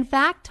 In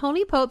fact,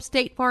 Tony Pope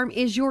State Farm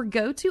is your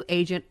go-to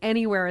agent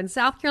anywhere in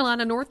South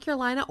Carolina, North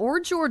Carolina, or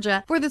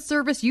Georgia for the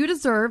service you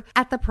deserve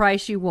at the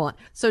price you want.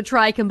 So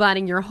try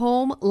combining your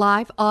home,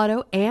 life,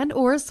 auto, and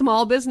or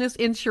small business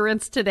insurance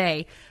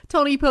today.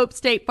 Tony Pope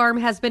State Farm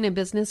has been in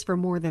business for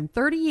more than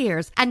 30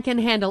 years and can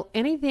handle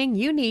anything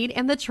you need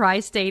in the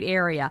tri-state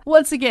area.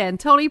 Once again,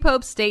 Tony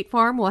Pope State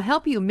Farm will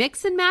help you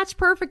mix and match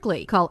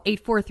perfectly. Call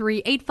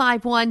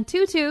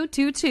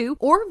 843-851-2222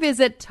 or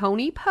visit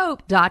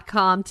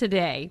TonyPope.com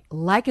today.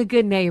 Like a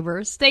good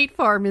neighbor, State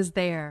Farm is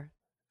there.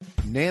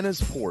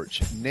 Nana's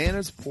Porch,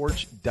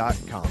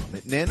 nanasporch.com.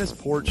 At Nana's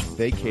Porch,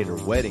 they cater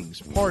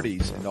weddings,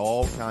 parties, and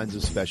all kinds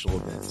of special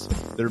events.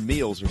 Their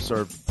meals are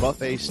served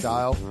buffet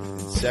style. In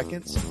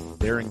seconds,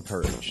 they're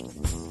encouraged.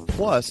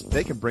 Plus,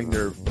 they can bring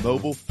their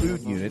mobile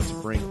food unit to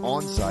bring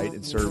on-site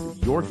and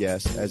serve your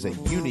guests as a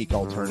unique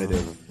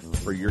alternative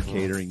for your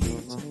catering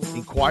needs.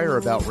 Inquire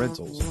about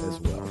rentals as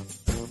well.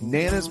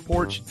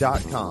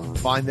 nanasporch.com.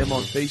 Find them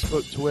on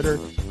Facebook, Twitter,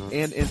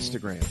 and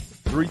Instagram.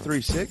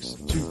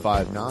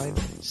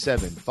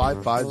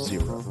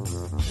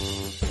 336-259-7550.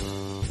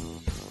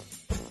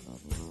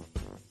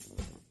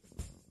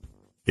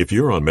 If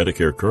you're on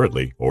Medicare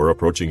currently or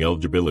approaching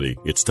eligibility,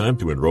 it's time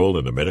to enroll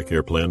in a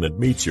Medicare plan that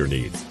meets your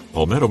needs.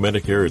 Palmetto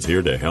Medicare is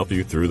here to help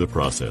you through the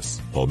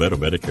process. Palmetto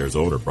Medicare's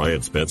owner,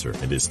 Brian Spencer,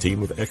 and his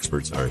team of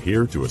experts are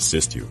here to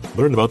assist you.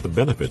 Learn about the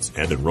benefits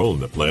and enroll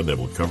in a plan that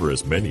will cover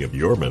as many of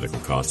your medical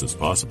costs as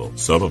possible.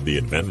 Some of the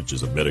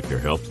advantages of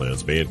Medicare health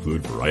plans may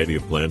include variety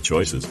of plan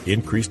choices,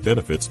 increased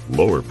benefits,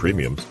 lower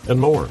premiums, and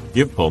more.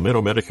 Give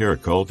Palmetto Medicare a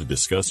call to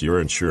discuss your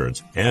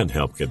insurance and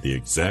help get the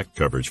exact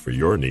coverage for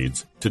your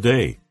needs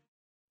today.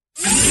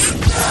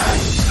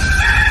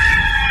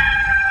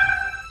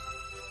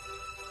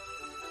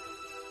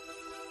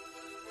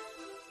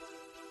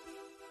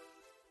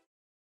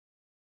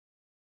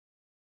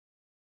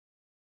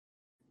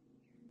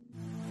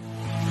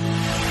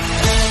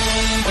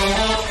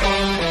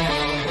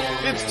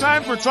 It's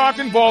time for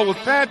Talking Ball with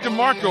Pat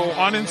DeMarco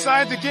on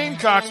Inside the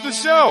Gamecocks, the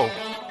show.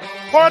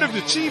 Part of the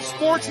Chief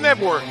Sports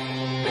Network.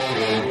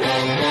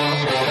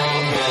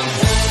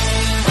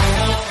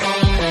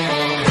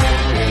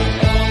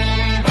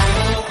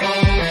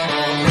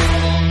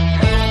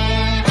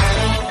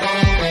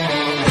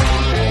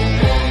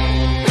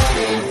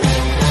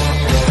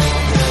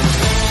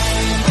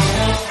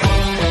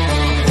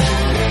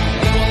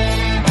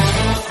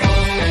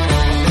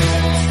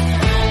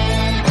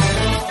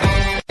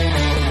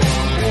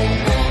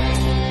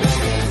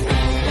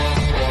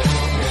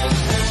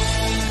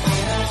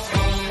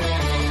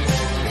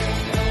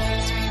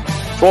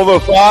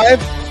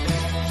 .05,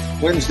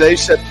 Wednesday,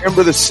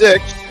 September the 6th,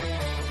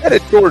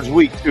 headed towards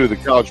week 2 of the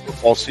college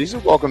football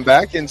season. Welcome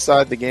back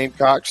Inside the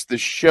Gamecocks, the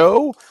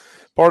show,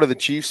 part of the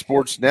Chief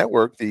Sports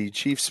Network. The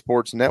Chief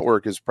Sports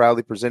Network is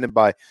proudly presented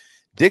by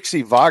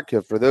Dixie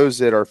Vodka. For those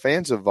that are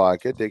fans of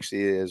vodka,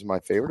 Dixie is my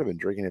favorite. I've been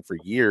drinking it for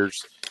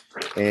years,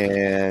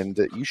 and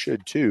you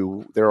should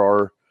too.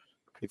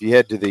 If you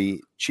head to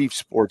the Chief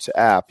Sports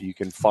app, you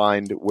can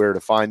find where to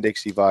find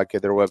Dixie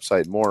Vodka, their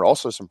website, and more.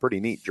 Also, some pretty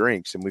neat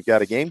drinks. And we've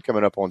got a game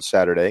coming up on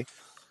Saturday.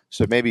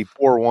 So maybe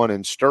pour one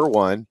and stir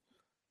one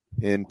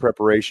in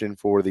preparation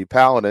for the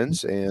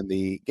Paladins and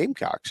the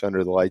Gamecocks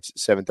under the lights at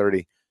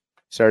 7:30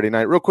 Saturday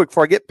night. Real quick,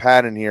 before I get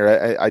Pat in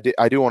here,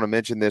 I do want to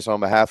mention this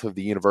on behalf of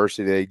the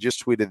university. They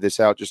just tweeted this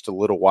out just a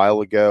little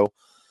while ago.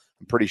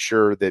 I'm pretty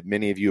sure that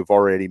many of you have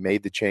already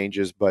made the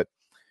changes, but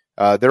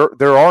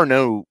there are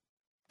no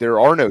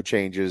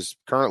changes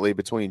currently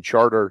between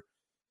Charter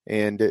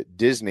and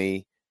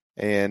Disney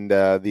and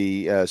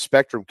the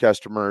Spectrum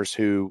customers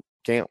who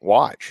can't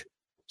watch.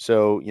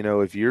 So,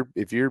 if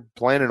you're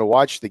planning to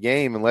watch the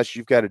game, unless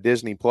you've got a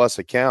Disney Plus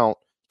account,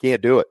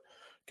 can't do it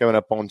coming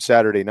up on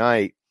Saturday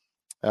night.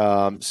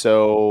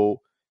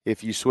 So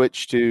if you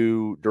switch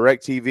to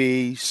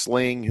DirecTV,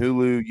 Sling,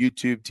 Hulu,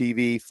 YouTube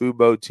TV,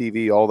 Fubo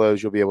TV, all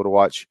those, you'll be able to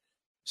watch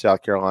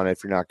South Carolina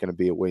if you're not going to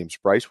be at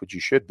Williams-Brice, which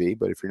you should be.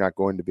 But if you're not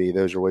going to be,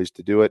 those are ways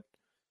to do it.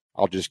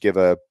 I'll just give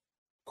a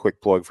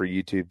quick plug for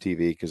YouTube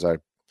TV because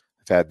I've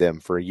had them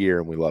for a year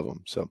and we love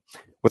them. So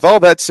with all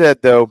that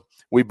said, though,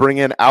 we bring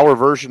in our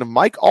version of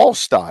Mike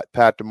Allstott,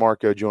 Pat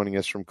DeMarco, joining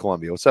us from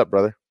Columbia. What's up,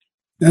 brother?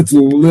 That's a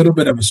little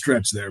bit of a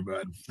stretch there,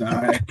 bud.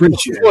 I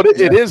appreciate it. Well,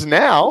 it is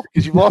now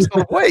because you've lost all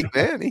the weight,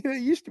 man. He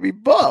used to be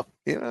buff.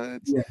 Yeah,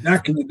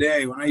 back in the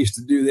day when I used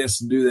to do this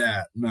and do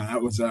that, no,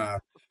 that was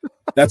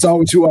that's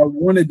always who I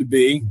wanted to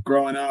be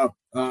growing up.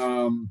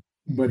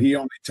 But he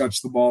only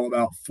touched the ball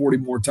about 40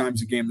 more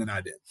times a game than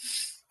I did.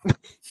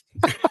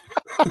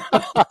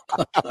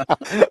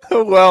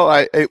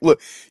 Well,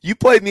 look, you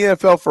played in the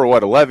NFL for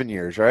what, 11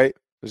 years, right?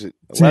 Was it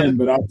 11? 10,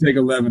 but I'll take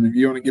 11. If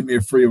you want to give me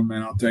a free one,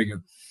 man, I'll take it.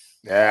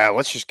 Yeah,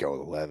 let's just go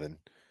with 11.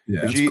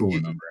 Yeah, that's a cool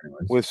number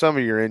anyways. With some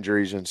of your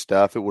injuries and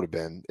stuff, it would have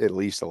been at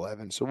least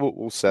 11. So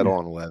we'll settle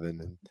on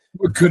 11. And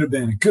it could have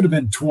been. It could have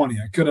been 20.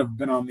 I could have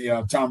been on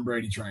the Tom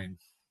Brady train.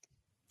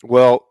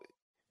 Well,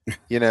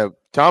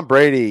 Tom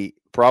Brady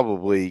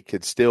probably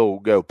could still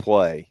go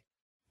play.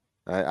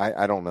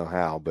 I don't know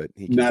how, but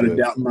he could. Not a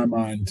doubt in my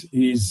mind.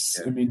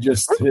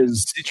 Just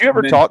his. Did you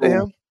ever talk to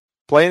him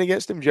playing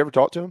against him? Did you ever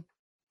talk to him?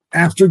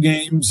 After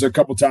games, a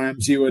couple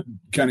times, he would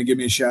kind of give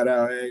me a shout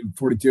out. Hey,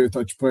 42, I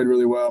thought you played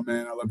really well,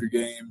 man. I love your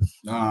game.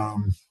 I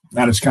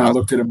just kind of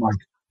looked at him like,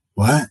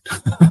 what?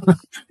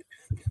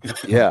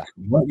 Yeah.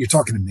 What? You're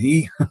talking to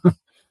me?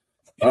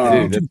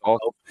 Dude, that's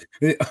awesome.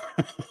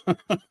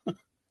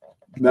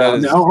 Now,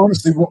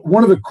 honestly,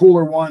 one of the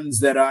cooler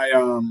ones that I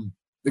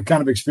that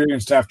kind of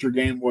experienced after a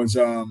game was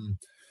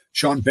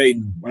Sean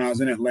Payton. When I was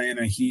in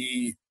Atlanta,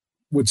 he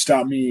would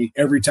stop me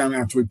every time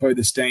after we played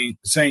the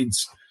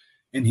Saints,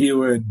 and he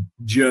would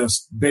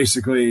just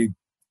basically,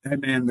 hey,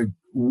 man,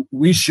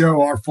 we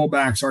show our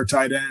fullbacks, our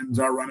tight ends,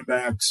 our running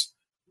backs,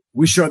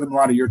 we show them a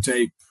lot of your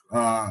tape,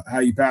 how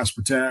you pass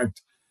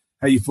protect,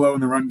 how you flow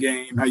in the run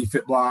game, how you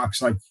fit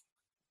blocks. Like,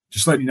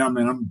 just letting you know,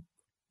 man, I'm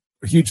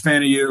a huge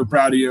fan of you,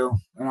 proud of you.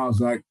 And I was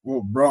like,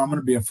 well, bro, I'm going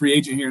to be a free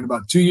agent here in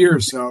about 2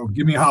 years, so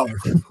give me a holler.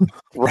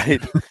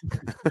 Right.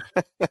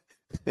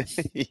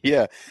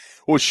 Yeah.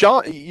 Well,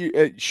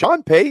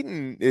 Sean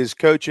Payton is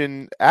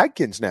coaching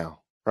Adkins now,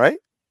 right?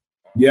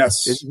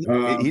 Yes.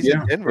 He's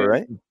in Denver,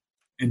 right?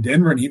 In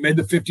Denver, and he made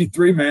the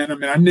 53, man. I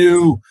mean, I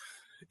knew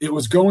it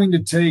was going to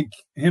take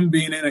him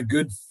being in a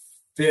good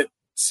fit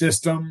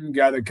system,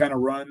 guy that kind of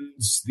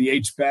runs the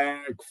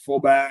H-back,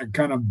 fullback,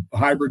 kind of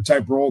hybrid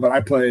type role that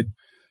I played.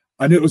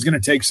 I knew it was going to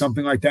take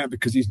something like that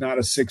because he's not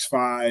a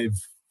 6'5",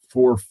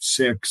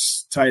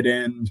 4'6" tight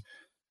end.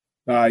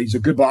 He's a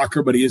good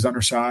blocker, but he is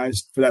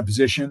undersized for that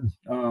position.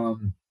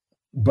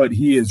 But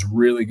he is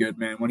really good,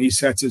 man. When he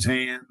sets his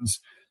hands,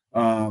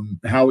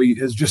 how he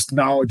has just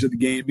knowledge of the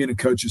game, being a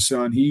coach's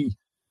son, he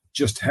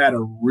just had a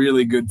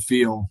really good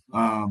feel.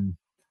 I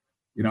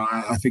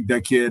think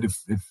that kid,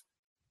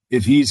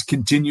 if he's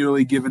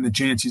continually given the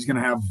chance, he's going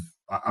to have,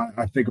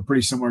 I think, a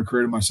pretty similar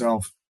career to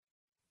myself.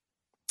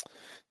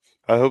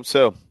 I hope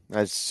so.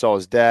 I saw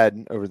his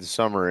dad over the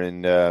summer,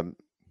 and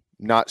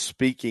not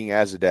speaking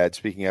as a dad,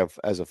 speaking of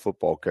as a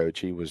football coach,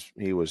 he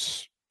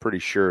was pretty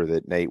sure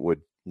that Nate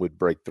would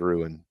break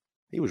through, and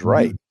he was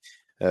right.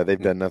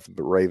 They've done nothing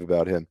but rave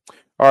about him.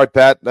 All right,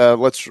 Pat,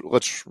 let's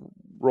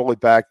roll it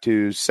back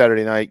to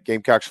Saturday night.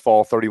 Gamecocks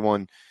fall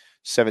 31-17.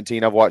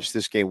 I've watched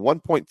this game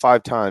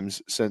 1.5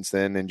 times since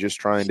then, and just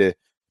trying to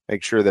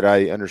make sure that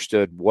I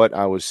understood what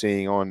I was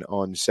seeing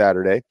on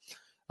Saturday.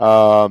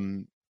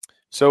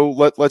 So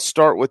let's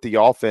start with the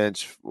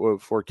offense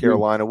for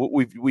Carolina.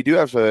 We do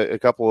have a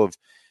couple of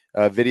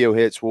video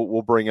hits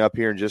we'll bring up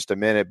here in just a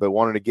minute, but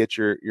wanted to get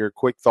your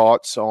quick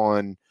thoughts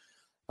on.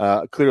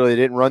 Clearly, they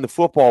didn't run the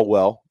football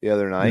well the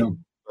other night,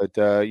 but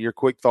your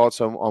quick thoughts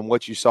on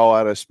what you saw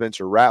out of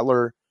Spencer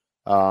Rattler,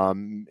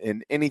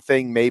 and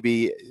anything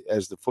maybe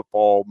as the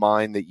football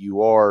mind that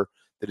you are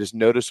that is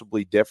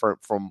noticeably different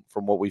from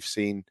what we've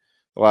seen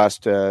the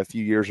last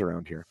few years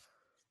around here.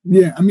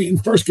 Yeah, I mean,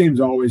 first game's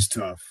always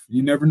tough.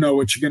 You never know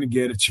what you're going to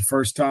get. It's your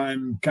first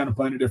time kind of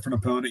playing a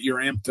different opponent. You're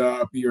amped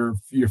up. You're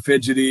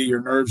fidgety. Your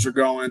nerves are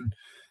going.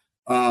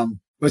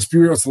 Let's be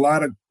real.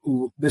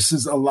 This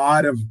is a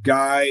lot of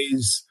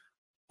guys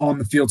on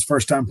the field's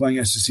first time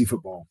playing SEC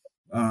football,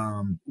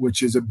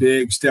 which is a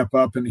big step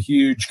up and a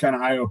huge kind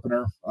of eye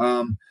opener.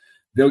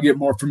 They'll get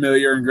more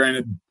familiar, and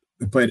granted,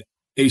 they played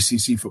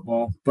ACC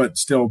football, but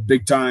still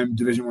big time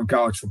Division I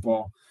college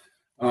football.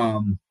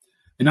 And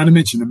not to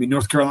mention, I mean,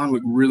 North Carolina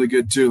looked really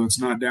good too. Let's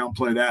not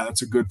downplay that.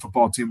 That's a good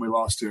football team we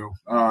lost to.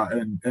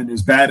 And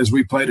as bad as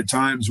we played at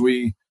times,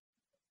 I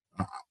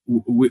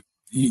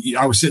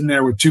was sitting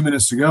there with 2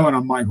 minutes to go, and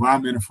I'm like, wow,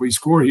 man, if we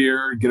score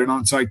here, get an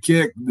onside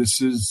kick,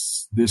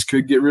 this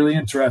could get really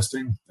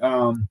interesting.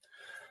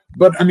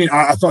 But I mean,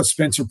 I thought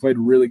Spencer played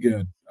really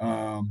good.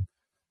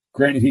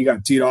 Granted, he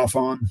got teed off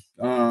on.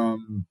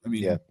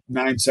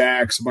 9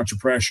 sacks, a bunch of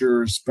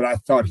pressures, but I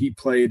thought he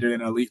played at an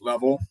elite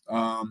level.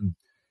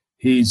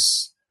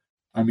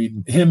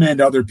 Him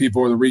and other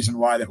people are the reason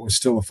why that was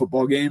still a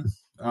football game.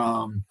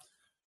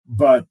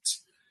 But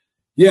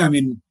yeah, I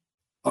mean,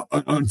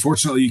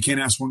 unfortunately, you can't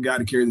ask one guy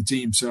to carry the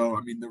team. So,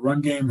 I mean, the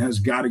run game has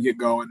got to get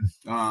going.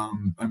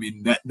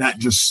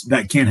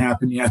 That can't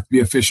happen. You have to be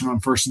efficient on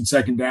first and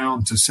second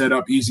down to set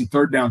up easy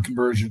third down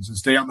conversions and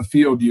stay on the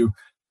field. You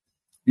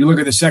look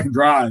at the second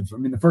drive. I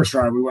mean, the first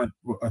drive we went,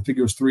 I think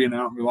it was 3 and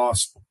out, and we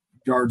lost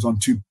yards on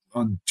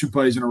on 2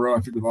 plays in a row. I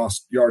think we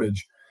lost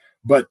yardage.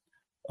 But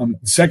on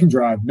the second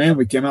drive, man,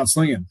 we came out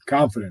slinging.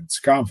 Confidence.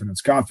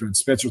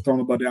 Spencer throwing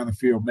the ball down the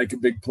field, making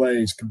big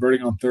plays,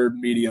 converting on third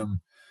and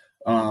medium,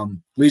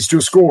 leads to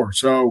a score.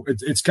 So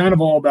it's kind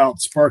of all about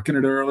sparking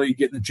it early,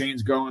 getting the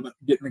chains going,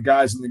 getting the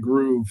guys in the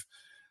groove.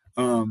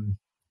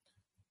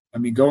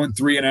 Going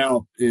 3 and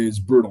out is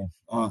brutal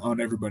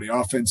on everybody.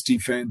 Offense,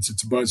 defense,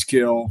 it's a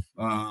buzzkill,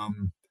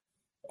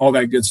 all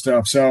that good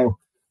stuff. So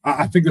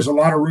I think there's a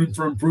lot of room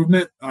for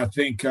improvement. I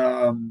think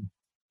I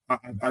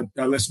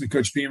listened to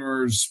Coach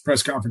Beamer's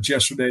press conference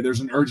yesterday.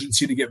 There's an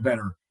urgency to get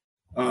better,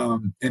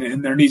 and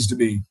there needs to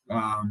be,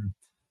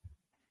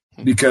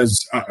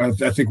 because I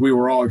think we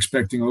were all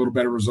expecting a little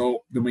better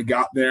result than we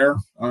got there.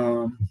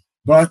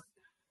 But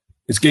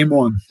it's game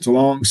 1. It's a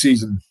long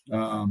season.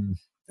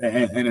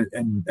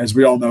 And as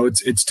we all know,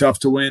 it's tough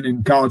to win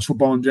in college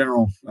football in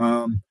general.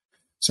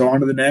 So on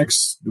to the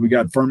next. We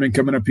got Furman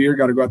coming up here.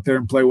 Got to go out there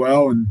and play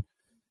well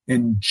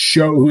and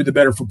show who the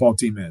better football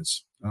team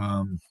is.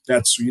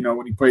 That's,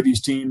 when you play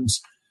these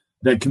teams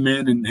that come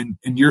in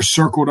and you're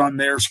circled on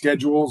their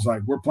schedules,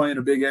 like we're playing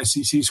a big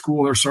SEC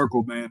school, they're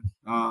circled, man.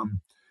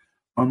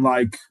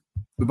 Unlike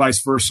the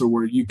vice versa,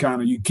 where you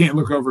can't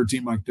look over a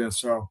team like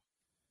this. So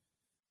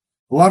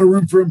a lot of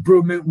room for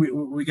improvement.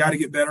 We got to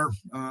get better.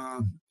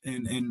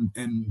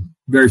 And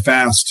very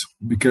fast,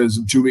 because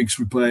in 2 weeks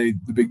we play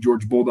the big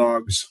Georgia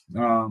Bulldogs.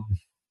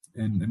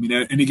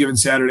 Any given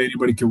Saturday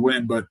anybody can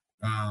win, but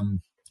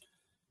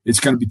it's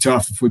going to be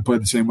tough if we play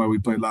the same way we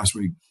played last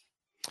week.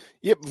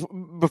 Yeah.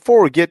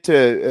 Before we get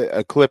to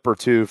a clip or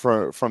two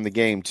from the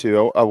game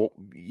too,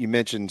 you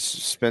mentioned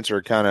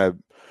Spencer kind of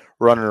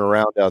running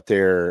around out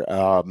there,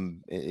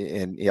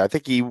 and I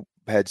think he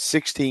had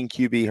 16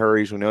 QB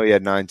hurries. We know he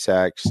had 9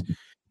 sacks.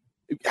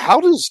 How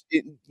does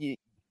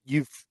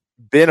you've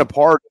been a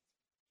part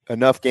of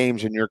enough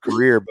games in your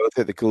career, both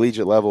at the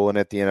collegiate level and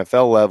at the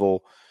NFL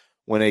level,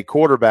 when a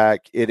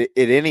quarterback at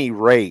any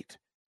rate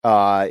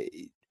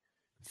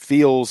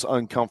feels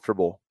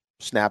uncomfortable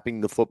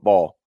snapping the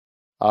football?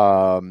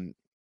 How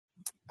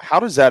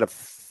does that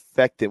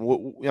affect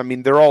him? I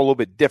mean, they're all a little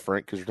bit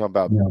different because we're talking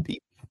about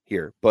people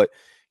here, but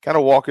kind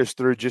of walk us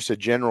through just a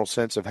general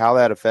sense of how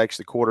that affects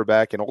the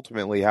quarterback and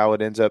ultimately how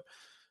it ends up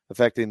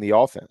affecting the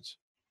offense.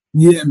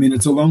 Yeah,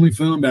 it's a lonely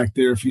feeling back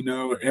there if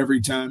every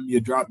time you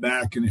drop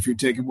back and if you're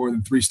taking more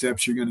than 3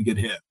 steps, you're going to get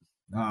hit.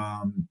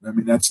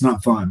 That's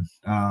not fun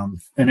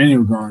in any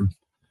regard.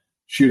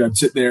 Shoot, I'd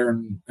sit there,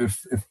 and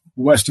if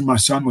Weston, my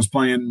son, was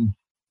playing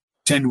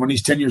when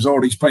he's 10 years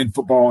old, he's playing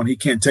football and he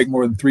can't take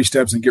more than 3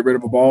 steps and get rid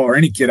of a ball, or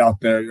any kid out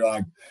there, you're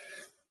like,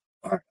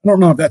 I don't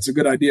know if that's a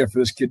good idea for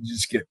this kid to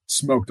just get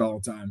smoked all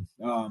the time.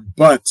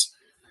 But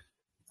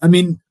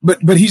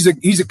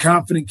he's a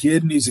confident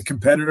kid and he's a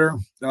competitor.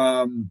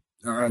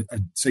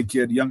 I'd say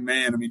kid, young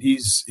man.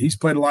 He's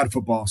played a lot of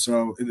football,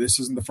 so this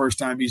isn't the first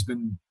time he's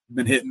been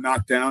hit and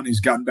knocked down.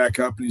 He's gotten back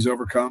up and he's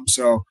overcome.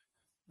 So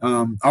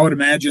I would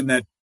imagine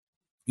that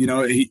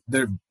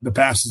the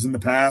past is in the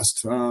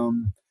past.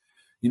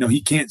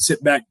 He can't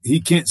sit back. He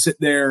can't sit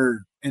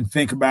there and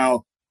think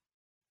about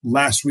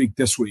last week,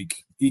 this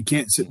week. He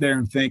can't sit there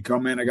and think, oh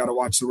man, I got to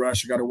watch the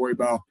rush. I got to worry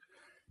about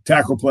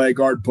tackle play,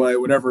 guard play,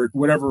 wherever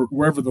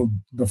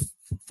the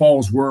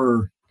falls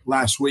were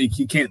last week.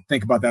 He can't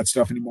think about that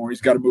stuff anymore.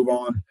 He's got to move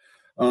on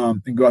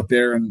and go out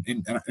there. And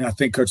I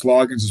think Coach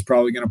Loggins is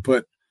probably going to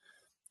put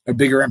a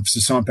bigger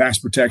emphasis on pass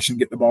protection,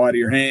 get the ball out of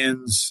your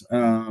hands,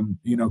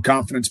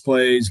 confidence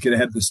plays, get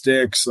ahead of the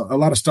sticks, a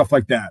lot of stuff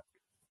like that.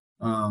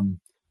 I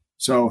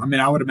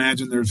would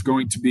imagine there's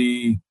going to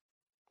be,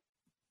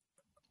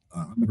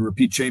 I'm going to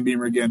repeat Shane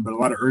Beamer again, but a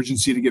lot of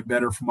urgency to get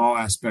better from all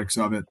aspects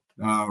of it.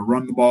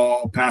 Run the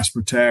ball, pass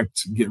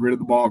protect, get rid of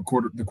the ball at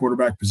the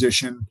quarterback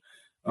position,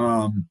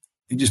 and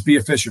just be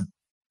efficient.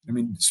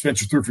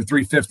 Spencer threw for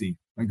 350.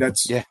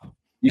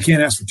 You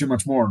can't ask for too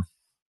much more.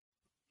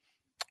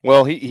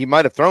 Well, he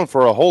might have thrown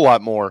for a whole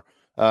lot more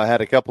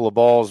had a couple of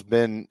balls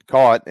been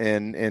caught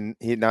and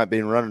he'd not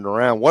been running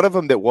around. One of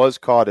them that was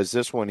caught is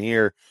this one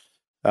here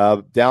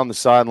down the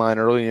sideline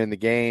early in the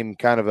game,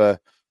 kind of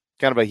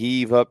a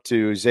heave up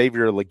to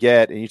Xavier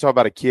Leggett. And you talk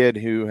about a kid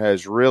who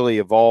has really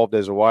evolved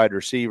as a wide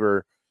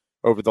receiver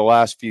over the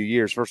last few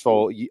years. First of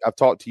all, I've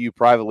talked to you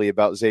privately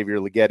about Xavier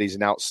Leggett. He's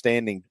an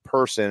outstanding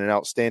person, an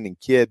outstanding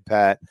kid,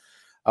 Pat.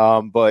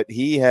 But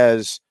he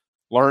has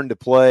learned to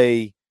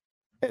play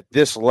at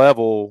this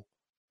level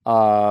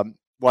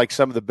like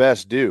some of the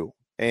best do.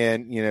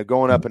 And,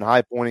 going up and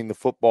high pointing the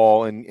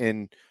football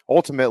and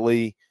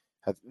ultimately,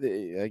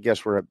 I guess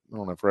I don't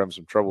know if we're having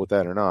some trouble with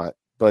that or not,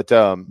 but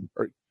can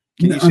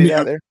you see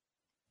that there?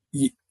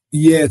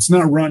 Yeah, it's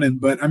not running,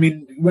 but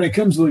when it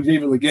comes to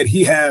Xavier Leggett,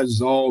 he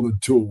has all the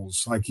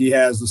tools. Like he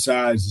has the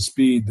size, the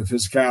speed, the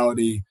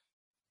physicality,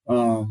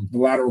 the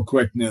lateral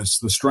quickness,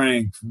 the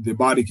strength, the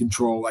body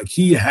control. Like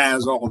he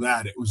has all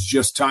that. It was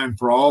just time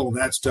for all of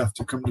that stuff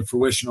to come to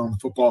fruition on the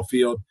football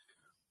field,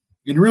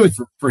 and really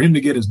for him to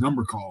get his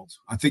number called.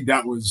 I think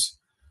that was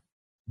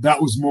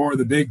more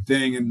the big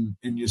thing.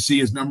 And you see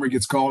his number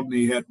gets called, and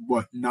he had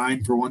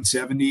 9 for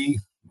 170.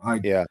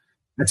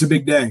 that's a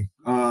big day.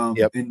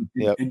 Yep. And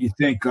you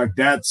think like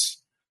that's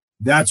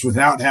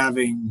without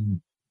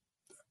having.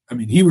 I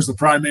mean, he was the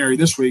primary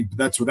this week, but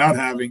that's without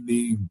having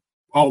the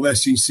all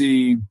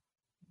SEC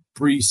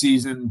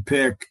preseason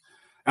pick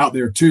out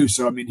there too.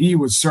 So, I mean, he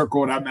was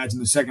circled. I imagine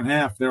the second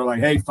half, they're like,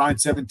 hey, find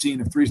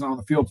 17. If 3's not on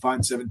the field,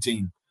 find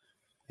 17.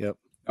 Yep.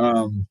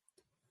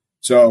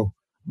 So,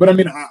 but I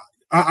mean,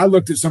 I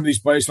looked at some of these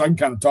plays, so I can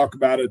kind of talk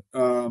about it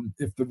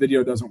if the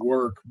video doesn't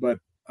work. But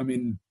I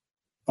mean,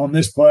 on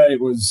this play,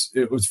 it was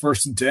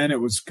 1st and 10.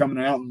 It was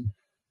coming out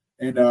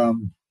and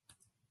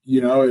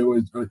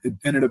it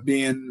ended up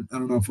being, I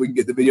don't know if we can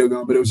get the video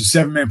going, but it was a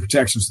 7-man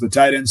protection. So the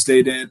tight end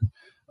stayed in.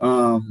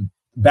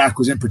 Back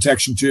was in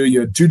protection too.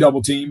 You had 2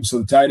 double teams. So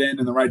the tight end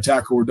and the right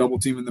tackle were double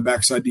teaming the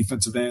backside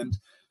defensive end.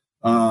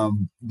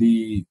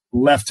 The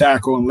left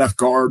tackle and left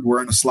guard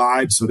were in a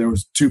slide. So there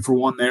was 2 for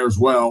 1 there as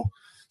well.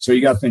 So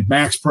you got to think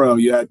max pro.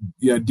 You had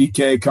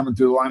DK coming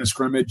through the line of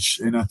scrimmage,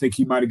 and I think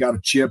he might have got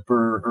a chip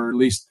or at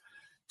least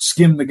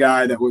skimmed the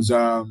guy that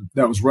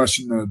was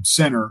rushing the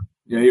center.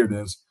 Yeah, here it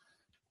is.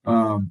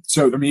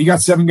 So I mean, you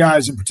got 7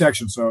 guys in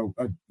protection, so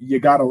you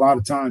got a lot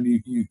of time.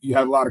 You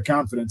have a lot of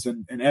confidence,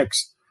 and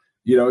X,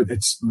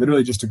 it's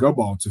literally just a go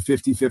ball. It's a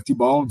 50-50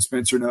 ball, and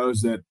Spencer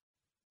knows that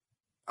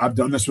I've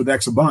done this with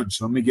X a bunch,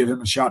 so let me give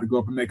him a shot to go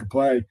up and make a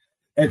play.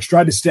 X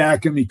tried to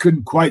stack him. He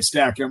couldn't quite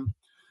stack him.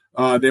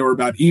 They were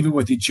about even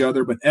with each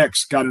other, but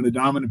X got in a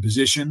dominant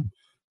position,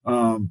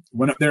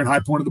 went up there and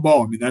high pointed the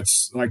ball. I mean,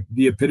 that's like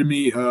the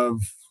epitome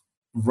of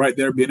right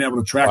there being able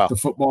to track the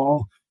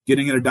football,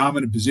 getting in a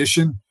dominant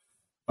position.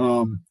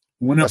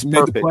 Went up and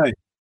made the play.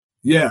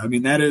 Yeah, I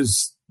mean, that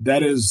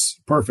is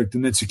perfect.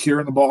 And then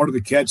securing the ball to the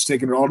catch,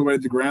 taking it all the way to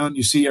the ground.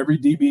 You see every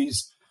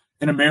DB's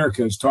in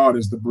America is taught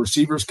as the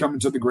receiver's coming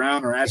to the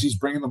ground or as he's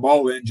bringing the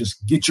ball in,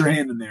 just get your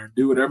hand in there and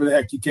do whatever the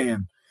heck you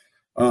can.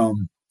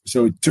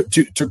 So he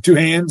took 2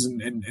 hands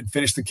and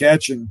finished the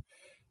catch, and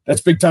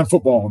that's big-time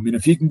football. I mean,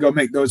 if he can go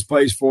make those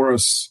plays for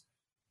us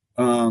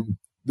the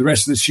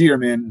rest of this year,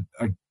 man,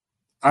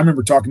 I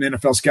remember talking to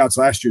NFL scouts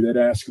last year. They'd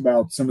ask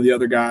about some of the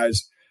other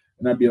guys,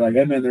 and I'd be like,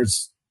 hey, man,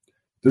 there's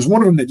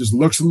one of them that just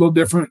looks a little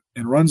different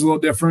and runs a little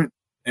different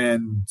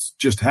and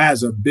just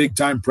has a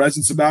big-time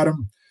presence about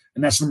him,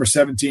 and that's number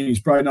 17.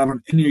 He's probably not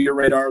on any of your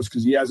radars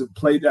because he hasn't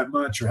played that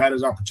much or had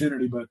his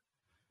opportunity, but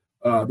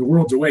the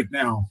world's awake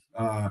now,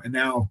 and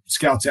now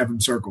scouts have him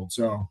circled.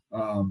 So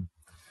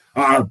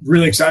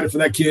really excited for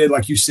that kid.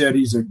 Like you said,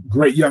 he's a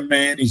great young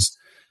man. He's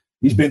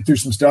been through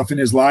some stuff in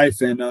his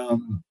life, and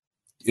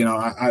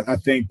I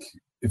think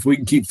if we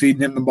can keep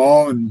feeding him the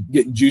ball and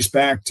getting juice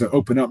back to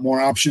open up more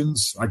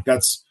options, like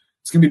it's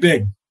going to be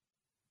big.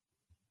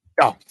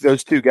 Oh,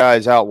 those 2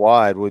 guys out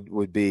wide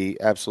would be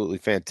absolutely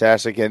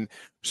fantastic. And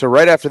so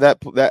right after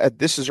that,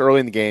 this is early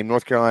in the game.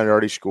 North Carolina had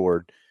already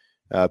scored.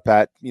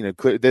 Pat,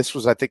 this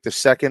was, I think, the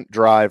second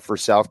drive for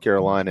South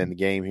Carolina in the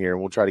game here, and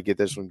we'll try to get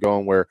this one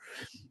going where,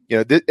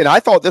 and I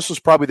thought this was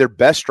probably their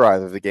best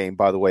drive of the game,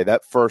 by the way.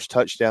 That first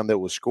touchdown that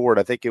was scored,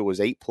 I think it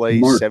was 8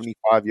 plays,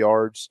 75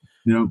 yards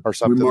or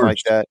something like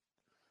that.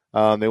 They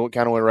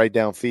kind of went right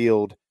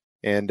downfield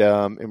and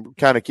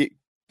kind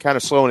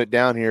of slowing it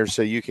down here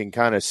so you can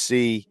kind of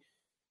see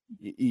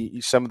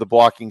some of the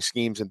blocking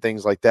schemes and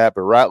things like that.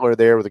 But Rattler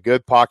there with a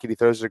good pocket, he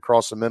throws it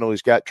across the middle.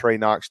 He's got Trey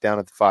Knox down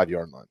at the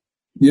 5-yard line.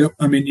 Yep.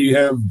 I mean, you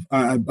have,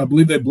 I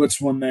believe they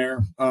blitzed one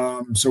there.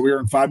 So we were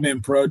in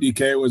 5-man pro.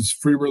 DK was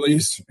free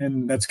release,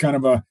 and that's kind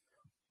of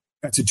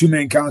that's a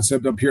 2-man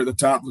concept up here at the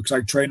top. Looks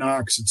like Trey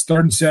Knox. It's 3rd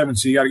and 7,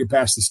 so you got to get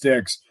past the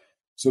sticks.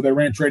 So they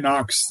ran Trey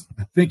Knox.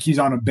 I think he's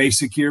on a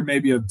basic here,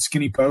 maybe a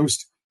skinny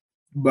post,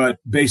 but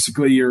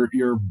basically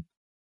you're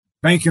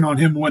banking on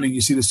him winning.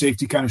 You see the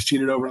safety kind of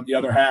cheated over on the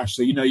other hash.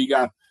 So, you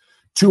got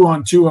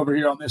 2-on-2 over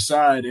here on this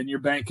side, and you're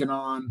banking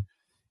on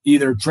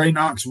either Trey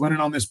Knox winning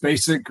on this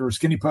basic or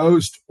skinny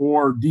post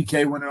or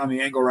DK winning on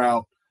the angle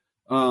route.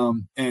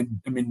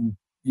 And, I mean,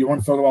 you want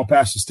to throw the ball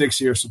past the sticks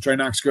here. So Trey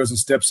Knox goes and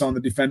steps on the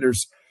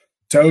defender's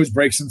toes,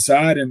 breaks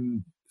inside,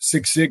 and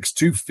 6'6",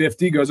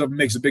 250, goes up and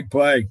makes a big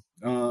play.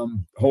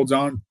 Holds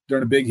on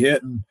during a big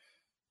hit, and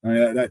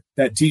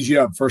that tees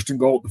you up 1st and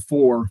goal at the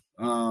 4.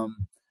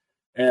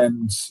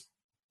 And,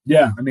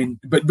 yeah, I mean,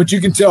 but you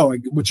can tell,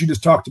 like what you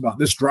just talked about,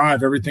 this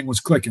drive, everything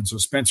was clicking. So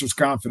Spencer's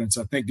confidence,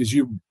 I think, is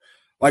you –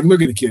 like,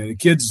 look at the kid. The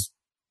kid's,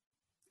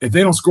 if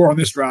they don't score on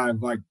this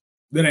drive, like,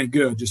 that ain't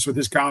good, just with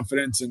his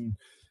confidence and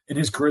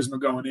his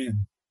charisma going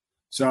in.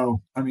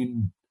 So, I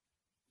mean,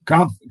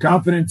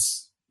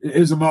 confidence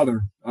is a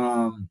mother.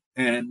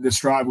 And this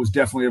drive was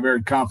definitely a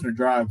very confident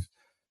drive.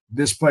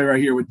 This play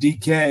right here with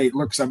DK, it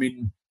looks, I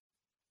mean,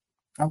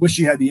 I wish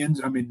you had the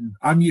ends. I mean,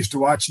 I'm used to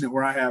watching it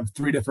where I have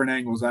 3 different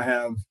angles. I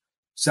have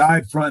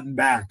side, front, and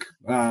back.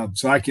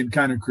 So I can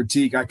kind of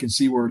critique. I can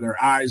see where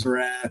their eyes are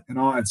at and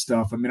all that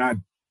stuff. I mean,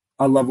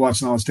 I love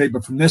watching all this tape,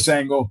 but from this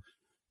angle,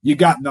 you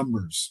got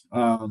numbers.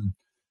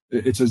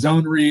 It's a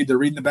zone read. They're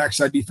reading the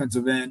backside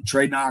defensive end.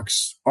 Trey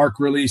Knox arc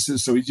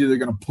releases, so he's either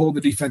going to pull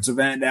the defensive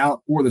end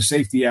out or the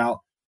safety out,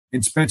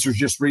 and Spencer's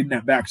just reading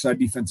that backside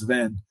defensive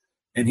end,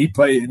 and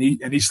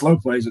he slow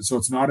plays it, so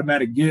it's an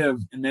automatic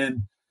give. And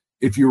then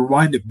if you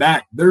rewind it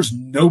back, there's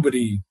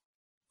nobody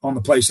on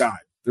the play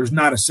side. There's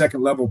not a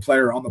second level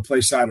player on the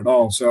play side at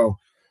all. So,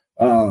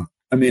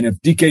 I mean,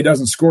 if DK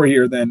doesn't score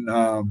here, then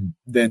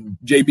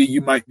JB,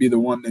 you might be the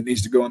one that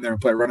needs to go in there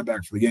and play running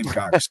back for the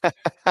Gamecocks.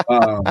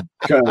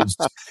 Because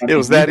it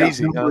was that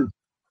easy.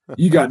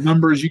 You got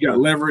numbers, you got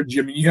leverage.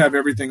 I mean, you have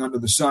everything under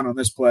the sun on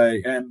this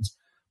play.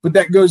 But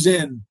that goes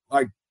in,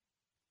 like,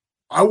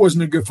 I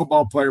wasn't a good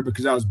football player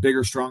because I was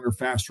bigger, stronger,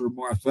 faster,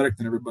 more athletic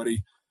than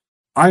everybody.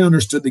 I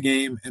understood the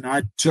game, and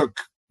I took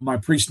my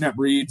pre-snap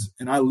reads,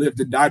 and I lived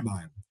and died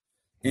by them.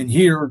 And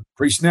here,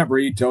 pre-snap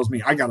read tells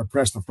me I got to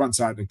press the front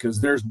side because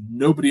there's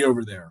nobody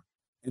over there.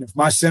 And if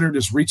my center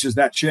just reaches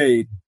that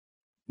shade,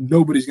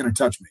 nobody's going to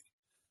touch me.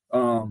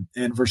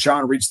 And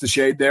Vershawn reached the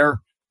shade there,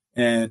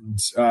 and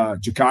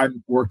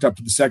Ja'Kai worked up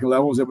to the second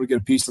level, was able to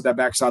get a piece of that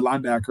backside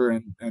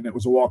linebacker, and it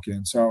was a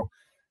walk-in. So,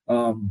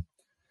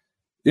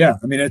 yeah,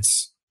 I mean,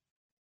 it's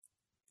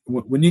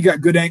when you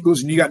got good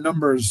angles and you got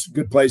numbers,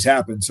 good plays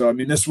happen. So, I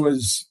mean, this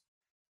was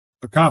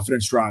a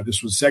confidence drive.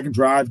 This was second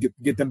drive,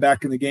 get them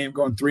back in the game.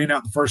 Going 3 and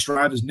out the first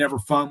drive is never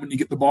fun when you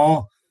get the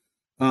ball.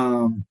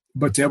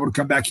 But to be able to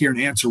come back here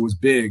and answer was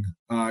big,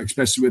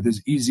 especially with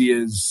as easy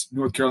as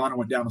North Carolina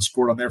went down and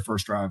scored on their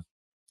first drive.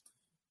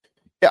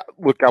 Yeah,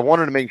 look, I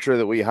wanted to make sure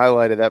that we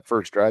highlighted that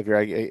first drive here.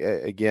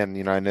 Again,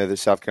 you know, I know that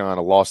South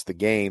Carolina lost the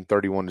game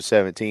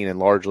 31-17, and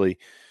largely,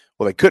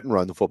 well, they couldn't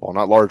run the football.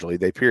 Not largely,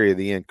 they period at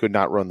the end could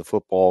not run the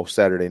football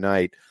Saturday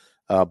night.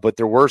 But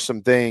there were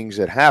some things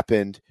that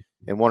happened,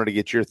 and wanted to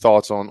get your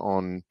thoughts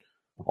on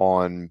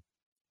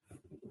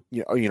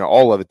you know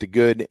all of it, the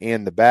good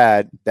and the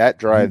bad. That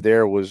drive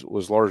there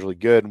was largely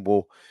good, and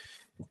we'll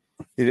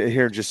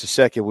here in just a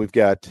second. We've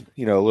got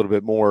a little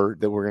bit more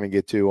that we're going to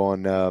get to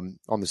on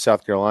the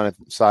South Carolina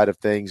side of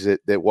things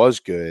that was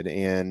good,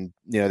 and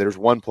there's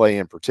one play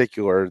in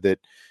particular that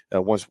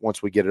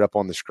once we get it up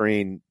on the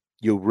screen,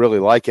 you'll really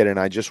like it, and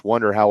I just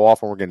wonder how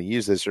often we're going to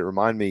use this. It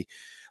reminded me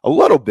a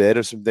little bit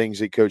of some things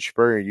that Coach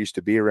Spurrier used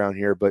to be around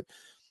here, but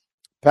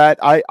Pat,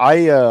 I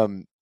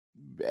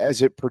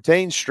as it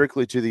pertains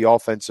strictly to the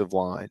offensive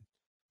line,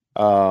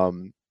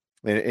 and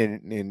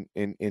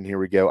here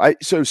we go.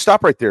 So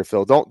stop right there,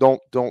 Phil.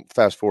 Don't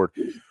fast forward.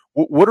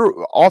 What are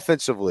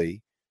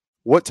offensively?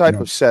 What type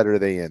of set are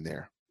they in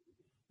there?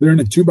 They're in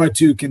a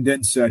 2x2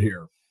 condensed set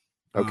here.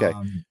 Okay.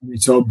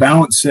 So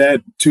balanced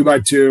set,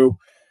 2x2.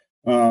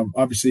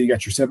 Obviously, you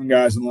got your 7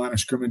 guys in the line of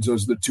scrimmage.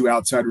 Those are the 2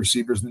 outside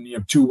receivers. And then you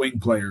have 2 wing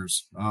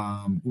players.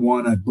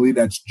 One, I believe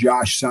that's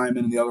Josh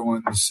Simon, and the other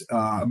one is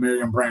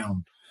Marion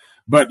Brown.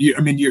 But you're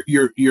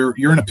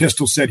in a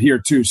pistol set here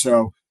too,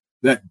 so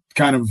that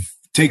kind of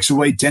takes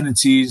away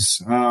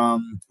tendencies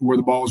where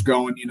the ball is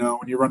going.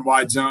 When you run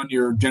wide zone,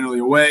 you're generally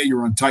away. You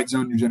run tight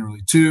zone, you're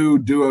generally 2.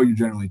 Duo, you're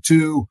generally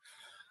 2.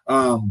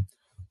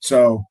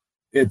 So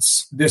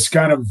it's this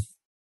kind of,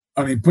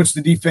 puts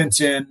the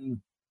defense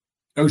in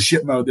oh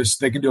shit mode.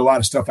 They can do a lot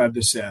of stuff out of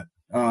this set.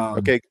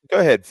 Okay, go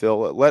ahead,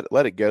 Phil.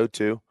 Let it go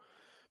too,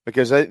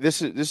 because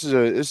this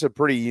is a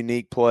pretty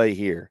unique play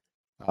here,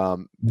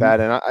 Pat.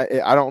 And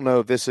I don't know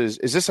if this is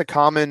this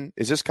common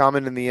in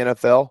the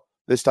NFL,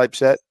 this type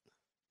set?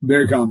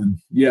 Very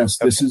common. Yes,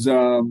 okay. This is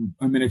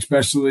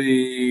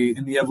especially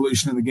in the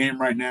evolution of the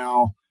game right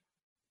now,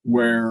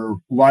 where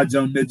wide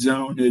zone, mid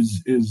zone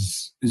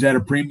is at a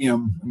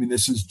premium.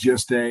 This is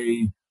just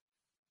a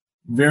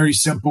very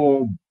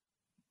simple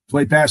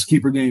play pass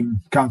keeper game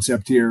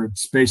concept here.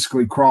 It's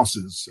basically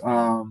crosses. We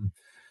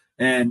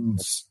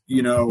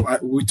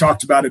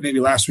talked about it maybe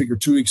last week or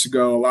 2 weeks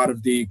ago, a lot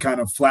of the kind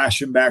of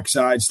flashing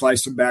backside,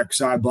 slicing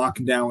backside,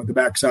 blocking down with the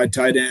backside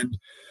tight end.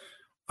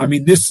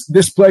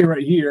 This play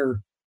right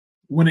here,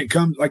 when it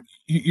comes, like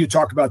you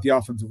talk about the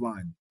offensive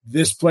line,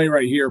 this play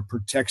right here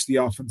protects the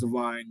offensive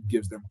line,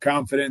 gives them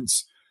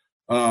confidence.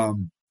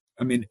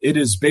 It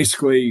is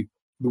basically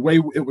the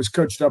way it was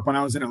coached up when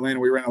I was in Atlanta.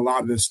 We ran a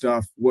lot of this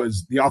stuff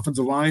was the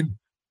offensive line,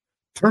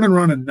 turn and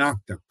run and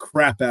knock the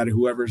crap out of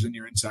whoever's in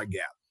your inside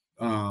gap.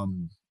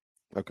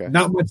 Okay.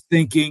 Not much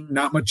thinking,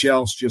 not much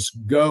else.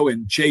 Just go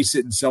and chase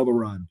it and sell the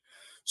run.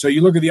 So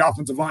you look at the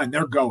offensive line,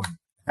 they're going.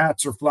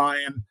 Hats are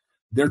flying.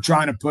 They're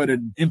trying to put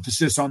an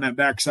emphasis on that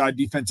backside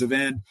defensive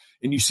end.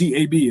 And you see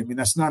AB.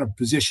 That's not a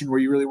position where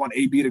you really want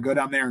AB to go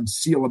down there and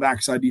seal a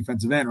backside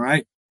defensive end,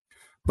 right?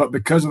 But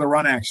because of the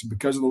run action,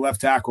 because of the left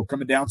tackle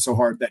coming down so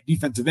hard, that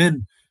defensive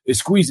end is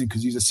squeezing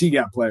because he's a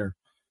C-gap player.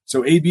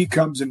 So AB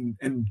comes and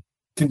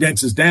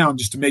condenses down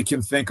just to make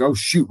him think, oh,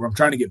 shoot, I'm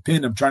trying to get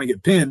pinned.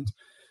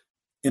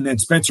 And then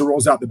Spencer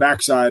rolls out the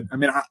backside.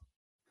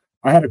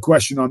 I had a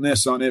question on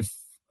this,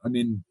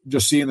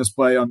 just seeing this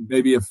play on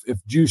maybe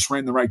if Juice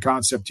ran the right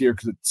concept here,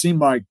 because it seemed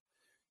like,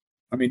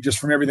 just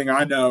from everything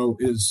I know,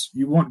 is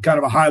you want kind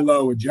of a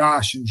high-low with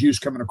Josh and Juice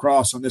coming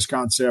across on this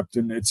concept.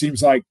 And it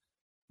seems like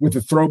with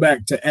the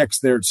throwback to X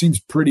there, it seems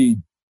pretty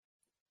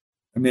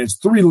 –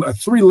 it's a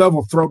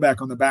 3-level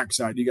throwback on the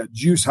backside. You got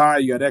Juice high,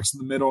 you got X in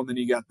the middle, and then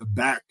you got the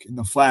back in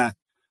the flat.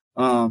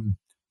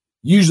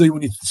 Usually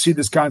when you see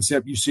this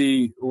concept, you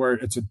see where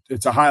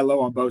it's a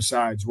high-low on both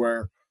sides,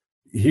 where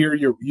here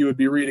you would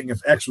be reading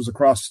if X was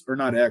across, or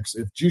not X,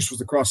 if Juice was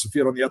across the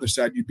field on the other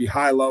side, you'd be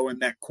high-low in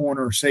that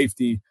corner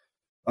safety.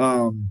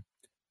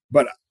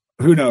 But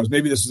who knows?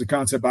 Maybe this is a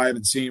concept I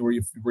haven't seen where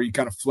you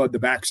kind of flood the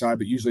backside,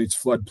 but usually it's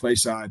flood play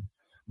side.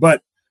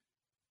 But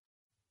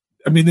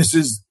I mean, this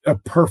is a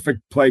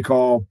perfect play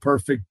call,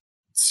 perfect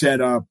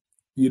setup,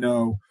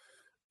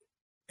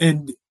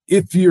 and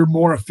if you're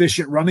more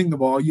efficient running the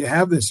ball, you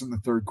have this in the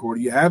third quarter,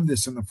 you have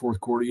this in the fourth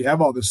quarter, you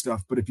have all this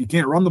stuff. But if you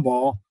can't run the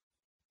ball,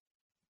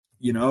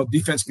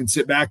 defense can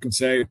sit back and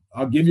say,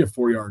 I'll give you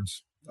 4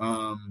 yards,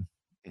 and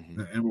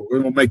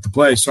we'll make the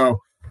play. So,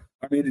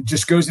 I mean, it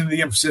just goes into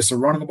the emphasis of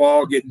running the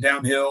ball, getting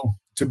downhill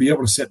to be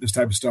able to set this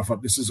type of stuff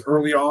up. This is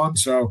early on,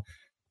 so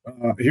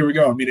here we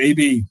go. I mean,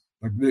 AB,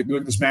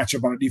 look at this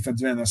matchup on a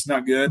defensive end. That's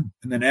not good.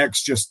 And then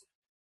X just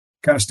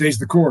kind of stays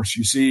the course.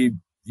 You see,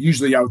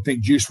 usually I would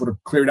think Juice would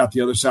have cleared out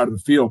the other side of the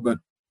field, but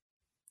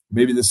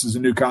maybe this is a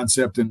new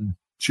concept, and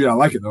shoot, I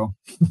like it, though.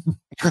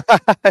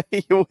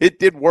 It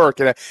did work,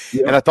 and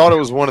I thought it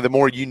was one of the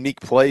more unique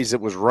plays that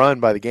was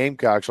run by the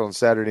Gamecocks on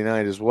Saturday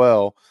night as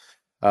well.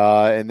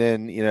 And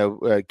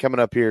then coming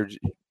up here,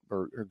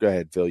 or go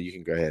ahead, Phil. You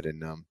can go ahead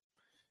and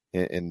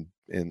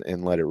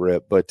let it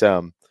rip. But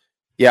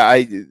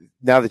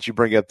now that you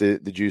bring up the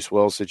Juice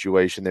Wells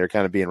situation, they're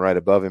kind of being right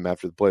above him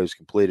after the play was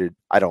completed.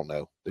 I don't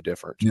know the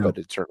difference, but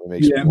it certainly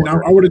makes. Yeah,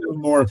 I would have done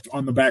more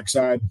on the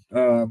backside,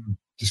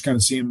 just kind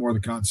of seeing more of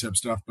the concept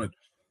stuff, but.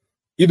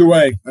 Either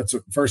way, that's a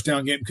first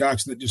down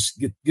Gamecocks that just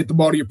get the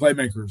ball to your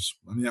playmakers.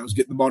 I mean, that was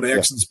getting the ball to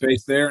X in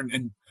space there.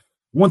 And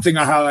one thing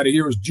I highlighted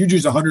here was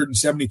Juju's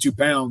 172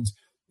 pounds,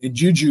 and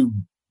Juju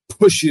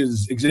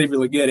pushes Xavier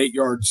Legette 8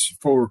 yards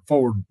more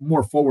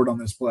forward on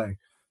this play.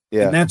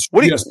 Yeah. And that's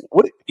what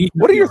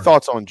are your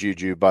thoughts on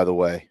Juju, by the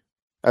way,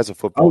 as a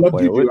football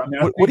player?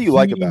 What do you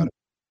like about it?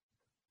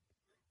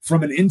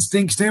 From an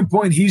instinct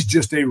standpoint, he's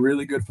just a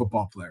really good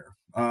football player.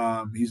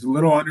 He's a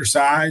little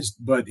undersized,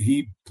 but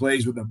he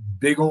plays with a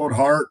big old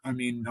heart. I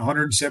mean,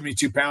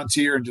 172 pounds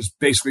here, and just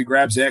basically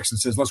grabs X and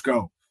says, "Let's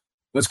go.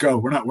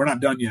 We're not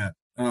done yet."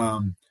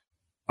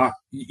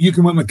 You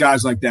can win with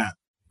guys like that.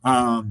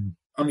 I'm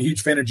a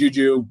huge fan of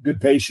Juju. Good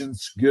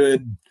patience,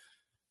 good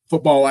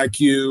football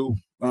IQ.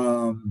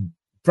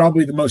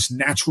 Probably the most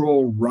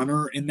natural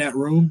runner in that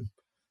room,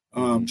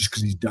 just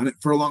because he's done it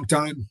for a long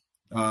time.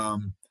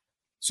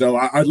 So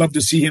I'd love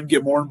to see him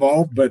get more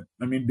involved. But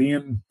I mean,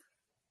 being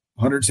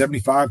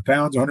 175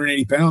 pounds,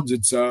 180 pounds,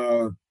 it's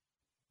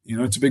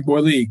it's a big boy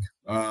league.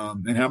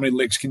 And how many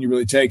licks can you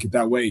really take at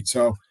that weight?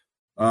 So,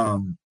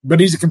 but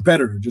he's a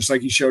competitor, just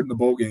like he showed in the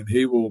bowl game.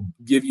 He will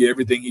give you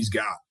everything he's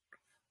got.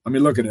 I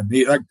mean, look at him.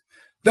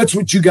 That's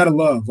what you got to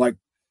love. Like,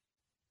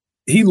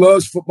 he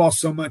loves football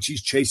so much.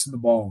 He's chasing the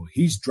ball.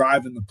 He's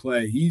driving the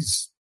play.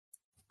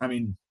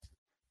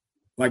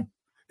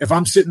 If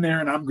I'm sitting there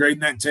and I'm grading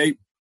that tape,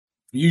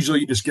 usually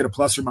you just get a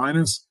plus or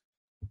minus.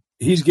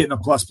 He's getting a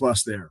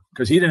plus there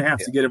because he didn't have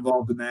to get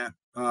involved in that.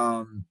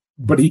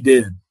 But he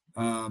did.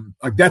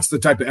 That's the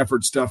type of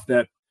effort stuff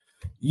that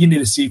you need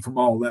to see from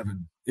all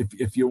 11.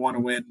 If you want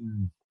to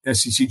win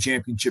SEC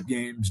championship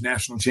games,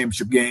 national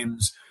championship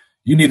games,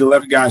 you need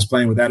 11 guys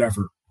playing with that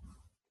effort.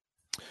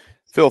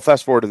 Phil,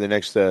 fast forward to the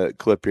next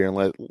clip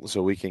here,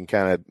 so we can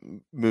kind of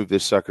move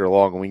this sucker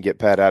along and we can get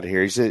Pat out of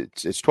here. It's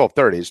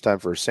 12:30. It's time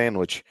for a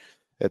sandwich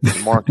at the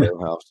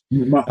DeMarco house.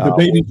 The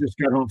baby just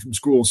got home from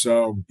school,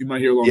 so you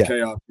might hear a little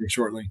chaos here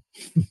shortly.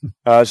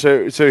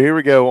 So here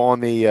we go on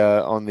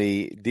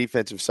the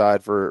defensive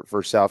side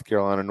for South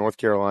Carolina, North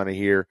Carolina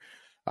here,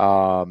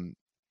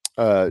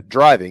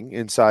 driving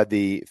inside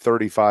the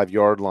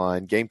 35-yard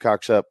line.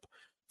 Gamecocks up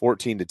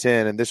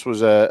 14-10, and this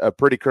was a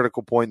pretty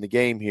critical point in the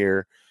game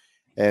here,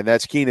 and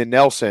that's Keenan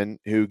Nelson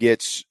who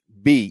gets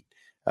beat,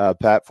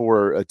 Pat,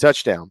 for a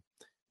touchdown.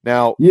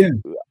 Now,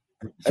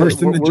 first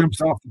thing that jumps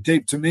off the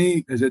tape to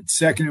me is it's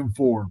 2nd and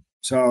 4.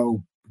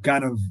 So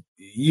kind of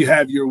you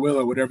have your will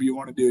at whatever you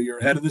want to do. You're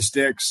ahead of the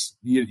sticks.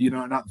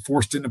 You're not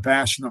forced into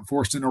pass. You're not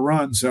forced into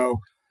run.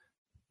 So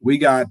we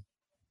got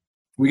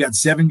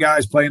 7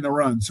 guys playing the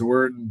run. So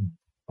we're in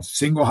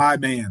single high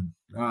man.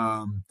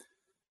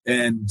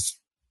 And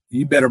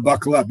you better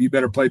buckle up. You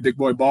better play big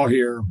boy ball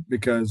here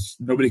because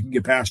nobody can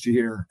get past you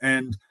here.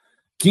 And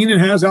Keenan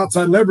has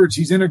outside leverage.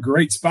 He's in a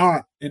great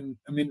spot. And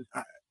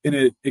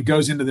it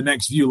goes into the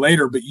next view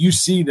later, but you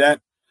see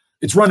that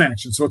it's run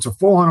action. So it's a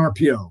full on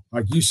RPO.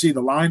 Like, you see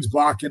the lines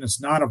blocking.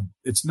 It's not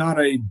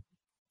a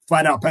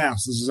flat out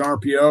pass. This is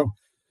RPO.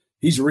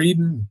 He's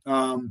reading.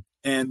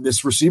 And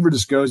this receiver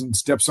just goes and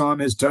steps on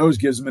his toes,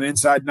 gives him an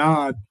inside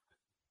nod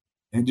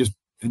and just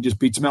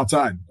beats him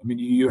outside. I mean,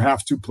 you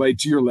have to play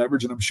to your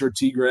leverage. And I'm sure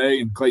T. Gray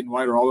and Clayton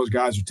White, or all those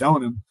guys are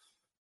telling him,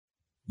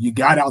 you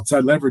got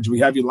outside leverage. We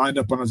have you lined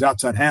up on his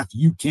outside half.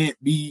 You can't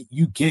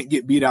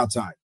get beat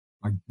outside.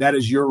 Like, that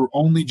is your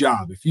only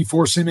job. If you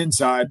force him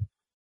inside,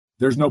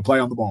 there's no play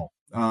on the ball.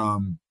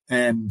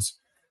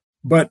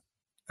 But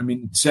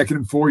 2nd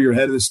and 4, you're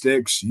ahead of the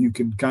sticks. You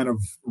can kind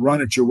of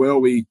run at your will.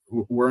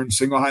 We're in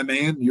single high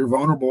man. You're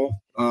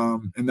vulnerable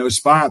in those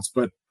spots,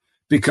 but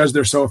because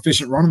they're so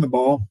efficient running the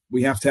ball,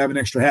 we have to have an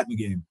extra hat in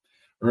the game.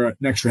 or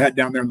an extra hat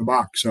down there in the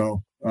box.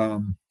 So,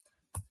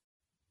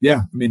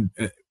 yeah, I mean,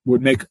 it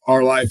would make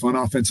our life on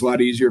offense a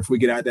lot easier if we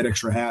could add that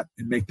extra hat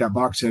and make that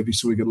box heavy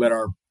so we could let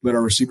our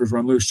receivers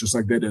run loose just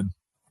like they did.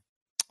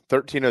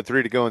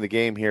 13:03 to go in the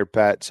game here,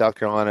 Pat. South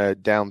Carolina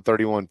down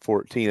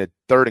 31-14. A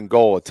third and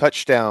goal. A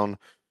touchdown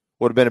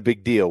would have been a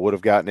big deal. Would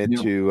have gotten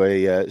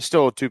into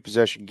still a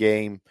two-possession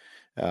game,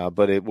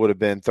 but it would have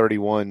been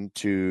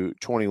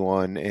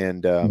 31-21.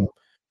 And,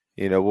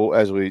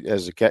 as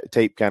the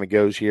tape kind of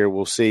goes here,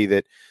 we'll see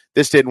that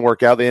this didn't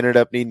work out. They ended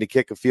up needing to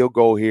kick a field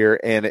goal here.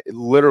 And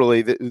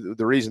literally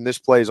the reason this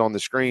play is on the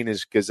screen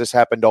is because this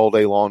happened all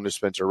day long to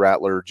Spencer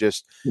Rattler.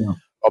 Just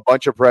a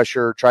bunch of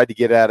pressure, tried to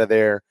get out of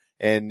there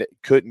and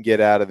couldn't get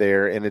out of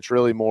there. And it's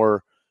really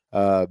more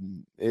about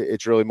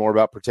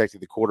protecting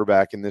the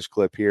quarterback in this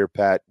clip here,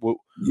 Pat. What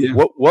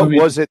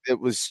was it that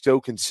was so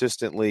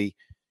consistently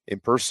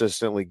and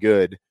persistently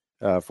good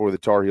for the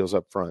Tar Heels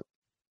up front?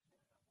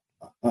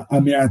 I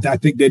mean, I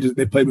think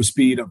they played with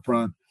speed up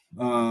front.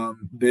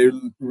 They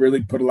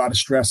really put a lot of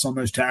stress on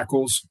those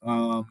tackles.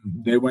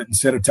 They went and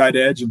set a tight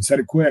edge and set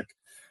it quick.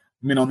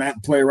 I mean, on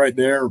that play right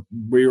there,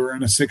 we were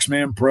in a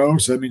 6-man pro,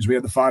 so that means we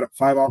had the five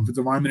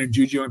offensive linemen and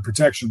Juju in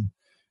protection.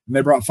 And they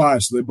brought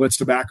 5, so they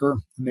blitzed a backer,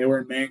 and they were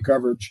in man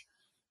coverage.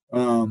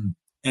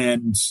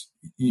 And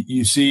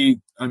you see,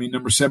 I mean,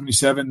 number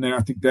 77 there,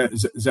 I think that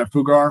is that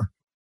Fugar?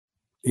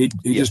 He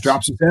just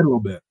drops his head a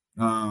little bit.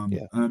 I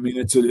mean,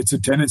 it's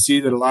a tendency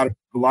that a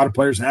lot of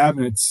players have,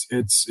 and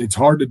it's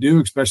hard to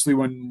do, especially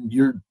when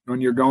you're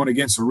going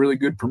against a really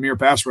good premier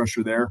pass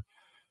rusher there.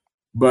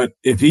 But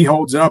if he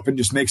holds up and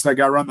just makes that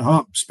guy run the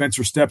hump,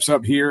 Spencer steps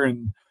up here,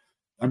 and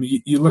I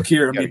mean, you look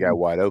here. I mean, got a guy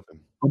wide open.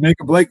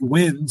 Omega Blake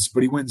wins,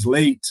 but he wins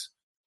late.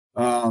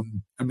 I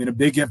mean, a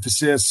big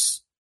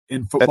emphasis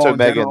in football. That's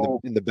Omega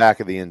in the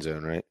back of the end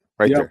zone, right?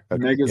 Right there.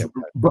 Okay.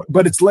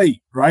 But it's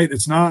late, right?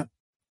 It's not.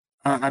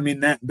 I mean,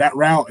 that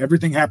route,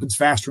 everything happens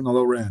faster in the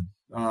low end.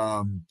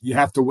 You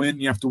have to win.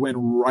 You have to win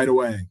right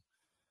away.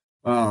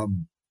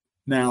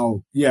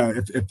 Now,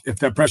 if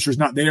that pressure is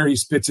not there, he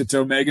spits it to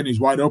Omega and he's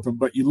wide open.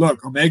 But you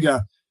look,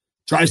 Omega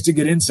tries to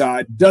get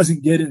inside,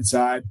 doesn't get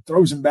inside,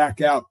 throws him back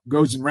out,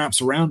 goes and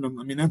wraps around him.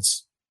 I mean,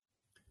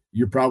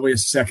 you're probably a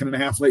second and a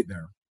half late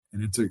there,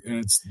 and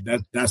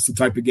that's the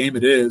type of game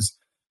it is,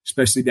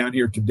 especially down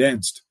here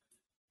condensed.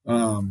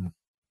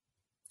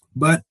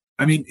 But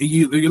I mean,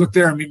 you look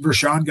there. I mean,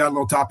 Vershawn got a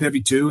little top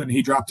heavy too, and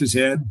he dropped his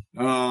head.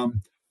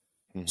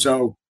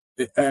 So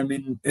I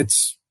mean,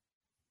 it's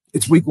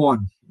week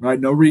 1, right?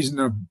 No reason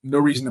to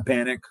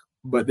panic.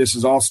 But this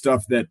is all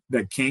stuff that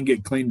can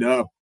get cleaned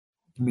up.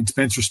 I mean,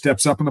 Spencer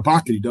steps up in the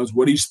pocket. He does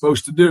what he's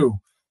supposed to do.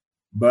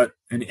 But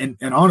and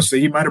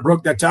honestly, he might have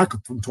broke that tackle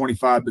from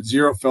 25, but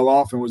 0 fell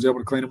off and was able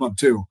to clean him up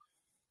too.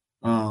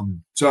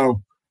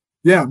 So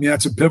yeah, I mean,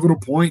 that's a pivotal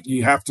point.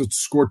 You have to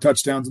score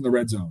touchdowns in the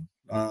red zone.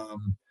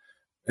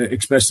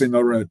 Especially in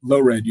low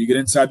red. You get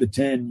inside the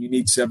 10, you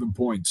need 7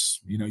 points.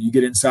 You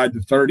get inside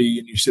the 30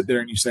 and you sit there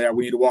and you say,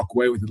 we need to walk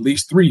away with at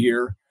least 3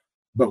 here.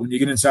 But when you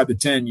get inside the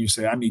 10, you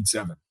say, I need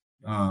 7.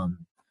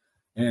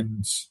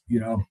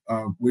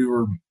 We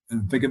were, I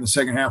think in the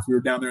second half, we were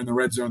down there in the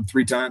red zone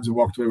 3 times and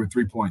walked away with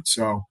 3 points.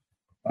 So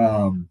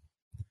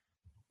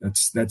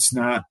that's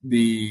not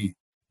winning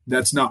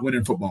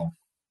football.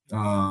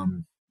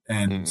 And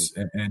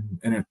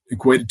it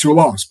equated to a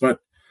loss. But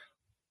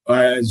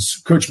as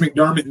Coach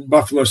McDermott in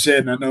Buffalo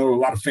said, and I know a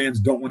lot of fans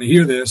don't want to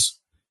hear this,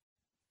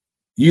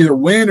 you either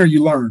win or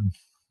you learn.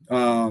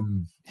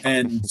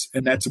 And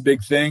that's a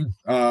big thing.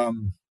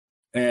 Sitting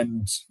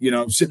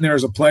there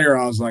as a player,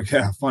 I was like,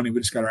 yeah, funny, we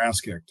just got our ass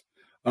kicked.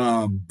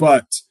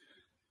 But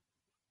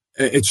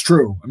it's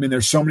true. I mean,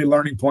 there's so many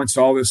learning points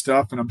to all this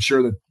stuff, and I'm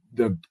sure that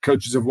the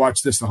coaches have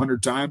watched this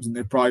 100 times, and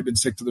they've probably been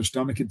sick to their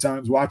stomach at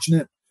times watching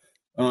it.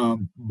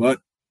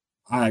 But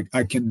I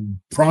can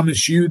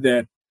promise you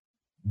that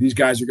these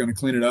guys are going to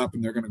clean it up,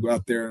 and they're going to go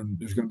out there, and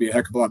there's going to be a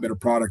heck of a lot better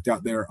product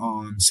out there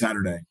on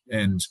Saturday.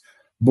 And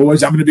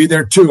boys, I'm going to be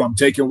there too. I'm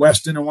taking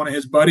Weston and one of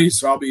his buddies,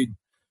 so I'll be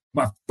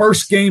my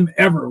first game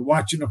ever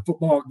watching a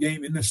football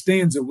game in the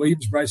stands at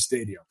Williams-Brice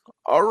Stadium.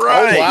 All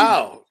right. Oh,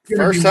 wow.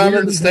 First time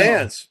in the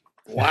stands.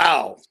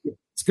 Wow.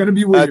 It's going to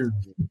be weird.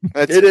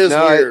 It is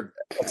weird.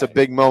 It's a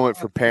big moment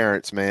for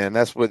parents, man.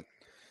 That's what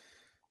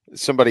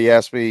somebody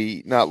asked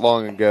me not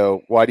long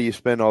ago. Why do you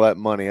spend all that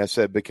money? I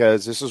said,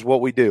 because this is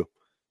what we do.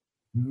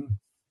 Mm-hmm.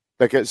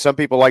 Because some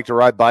people like to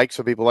ride bikes.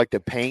 Some people like to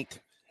paint.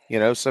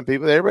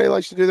 Everybody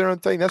likes to do their own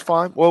thing. That's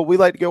fine. Well, we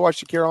like to go watch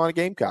the Carolina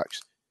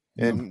Gamecocks.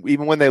 And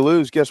even when they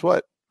lose, guess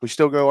what? We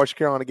still go watch the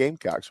Carolina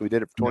Gamecocks. We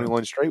did it for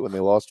 21 straight when they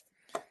lost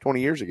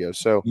 20 years ago.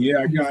 So yeah,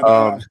 I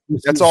got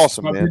that's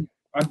awesome, man.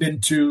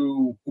 Went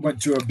to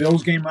a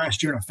Bills game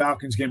last year and a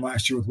Falcons game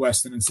last year with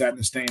Weston and sat in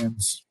the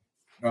stands.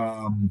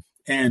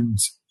 And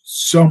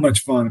so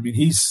much fun. I mean,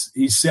 he's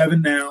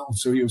 7 now,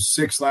 so he was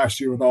 6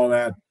 last year with all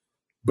that.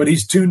 But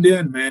he's tuned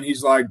in, man.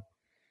 He's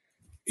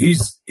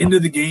into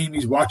the game.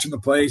 He's watching the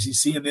plays. He's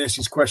seeing this.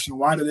 He's questioning,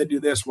 why do they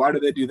do this? Why do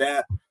they do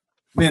that?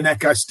 man, that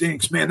guy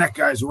stinks. Man, that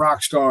guy's a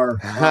rock star.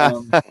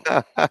 And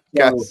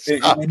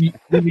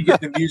then you get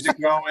the music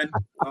going.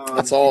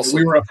 That's awesome.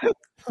 We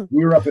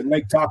were up at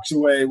Lake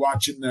Toxaway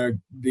watching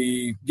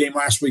the game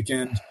last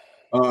weekend.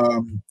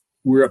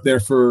 We were up there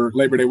for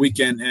Labor Day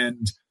weekend,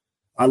 and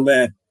I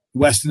let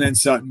Weston and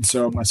Sutton,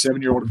 so my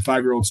 7-year-old and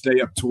 5-year-old, stay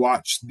up to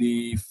watch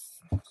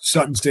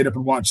Sutton stayed up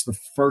and watched the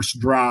first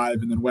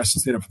drive, and then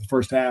Weston stayed up for the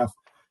first half.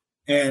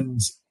 And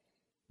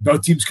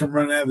both teams come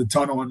running out of the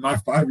tunnel, and my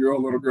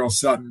 5-year-old little girl,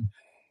 Sutton,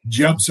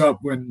 jumps up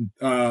when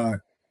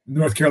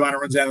North Carolina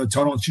runs out of the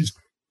tunnel, and she's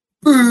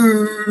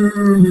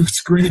boo,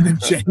 screaming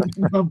and chanting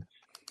them.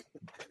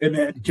 And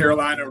then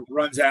Carolina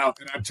runs out,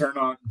 and I turn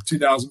on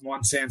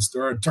 2001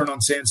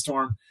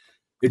 Sandstorm,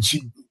 and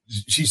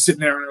she's sitting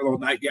there in her little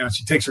nightgown.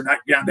 She takes her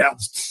nightgown down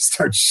and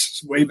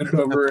starts waving it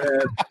over her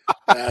head.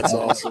 That's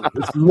awesome.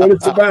 That's what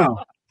it's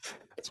about.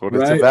 That's what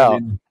it's about. I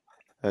mean,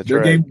 That's they're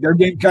right. They're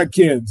Gamecock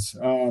kids.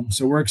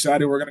 So we're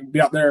excited. We're going to be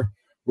out there.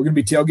 We're going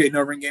to be tailgating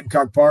over in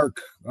Gamecock Park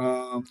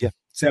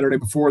Saturday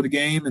before the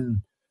game,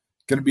 and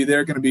going to be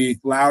there. Going to be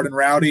loud and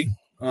rowdy,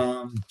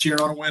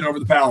 cheering on a win over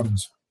the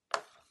Paladins.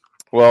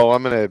 Well,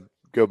 I'm going to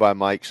go by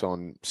Mike's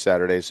on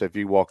Saturday, so if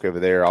you walk over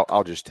there,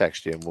 I'll just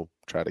text you, and we'll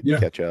try to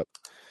catch up.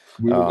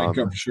 We will link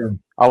up for sure.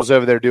 I was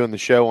over there doing the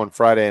show on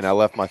Friday, and I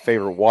left my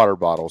favorite water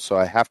bottle, so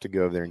I have to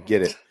go over there and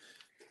get it.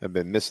 I've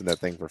been missing that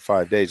thing for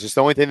 5 days. It's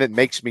the only thing that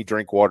makes me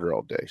drink water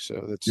all day.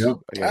 So that's I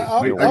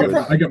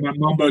got my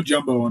Mumbo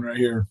Jumbo one right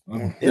here.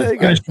 You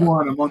finished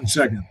one. I'm on the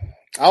second.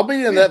 I'll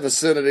be in that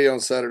vicinity on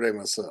Saturday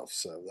myself.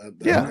 So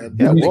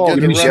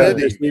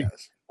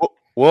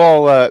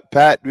Well,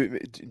 Pat,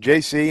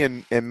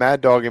 JC, and Mad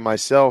Dog and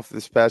myself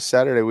this past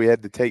Saturday, we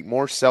had to take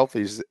more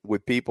selfies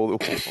with people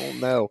that we don't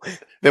know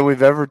than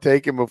we've ever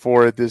taken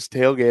before at this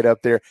tailgate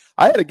up there.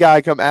 I had a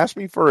guy come ask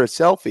me for a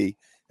selfie,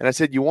 and I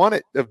said, "You want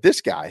it of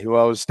this guy who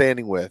I was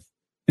standing with?"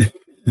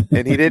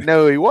 And he didn't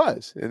know who he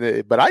was,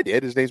 but I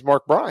did. His name's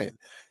Mark Bryan,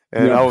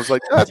 and I was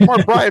like, "Oh, that's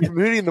Mark Bryan from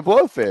Hootie and the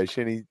Blowfish,"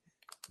 and he,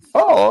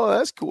 "Oh,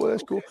 that's cool.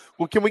 That's cool.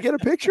 Well, can we get a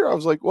picture?" I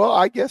was like, "Well,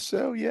 I guess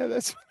so. Yeah,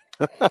 that's."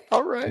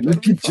 All right.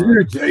 Look at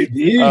you,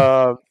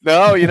 JD.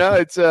 No,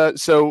 it's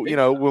so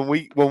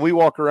when we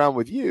walk around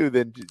with you,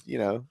 then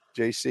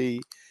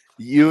JC,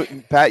 you,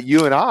 Pat,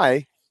 you and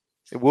I,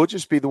 we'll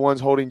just be the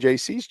ones holding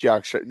JC's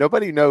jock shirt.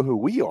 Nobody know who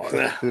we are.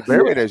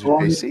 Everybody knows who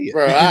JC is.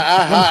 Bro,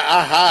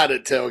 I hide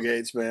at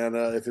tailgates, man.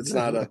 If it's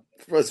not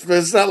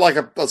like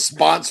a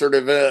sponsored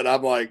event,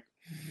 I'm like,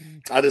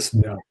 I just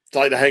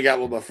like to hang out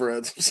with my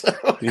friends. So.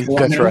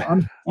 That's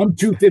right. I'm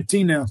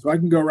 215 now, so I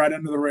can go right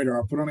under the radar.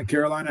 I'll put on a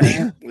Carolina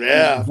hat.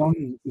 Yeah.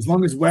 As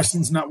long as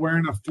Weston's not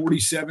wearing a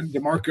 47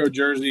 DeMarco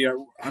jersey,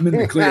 I'm in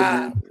the clear.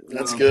 Man.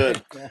 That's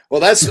good.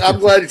 Well, I'm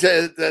glad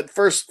that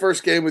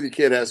first game with your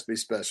kid has to be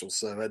special.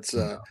 So that's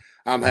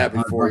I'm happy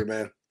for you,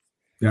 man.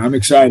 Yeah, I'm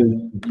excited.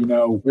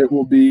 It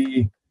will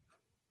be.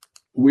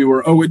 We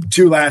were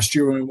 0-2 last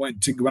year when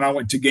I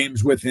went to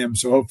games with him.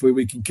 So hopefully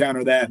we can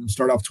counter that and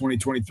start off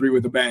 2023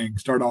 with a bang.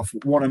 Start off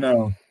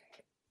 1-0.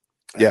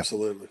 Yeah,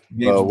 absolutely.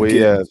 Well,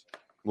 we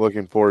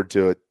looking forward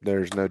to it.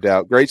 There's no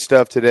doubt. Great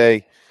stuff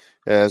today,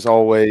 as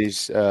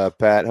always,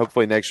 Pat.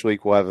 Hopefully next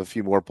week we'll have a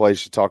few more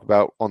plays to talk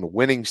about on the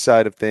winning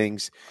side of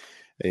things.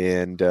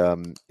 And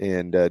Dow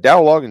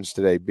Loggins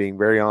today, being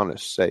very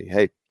honest, say,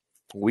 hey,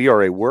 we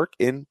are a work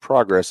in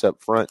progress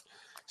up front.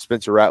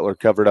 Spencer Rattler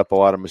covered up a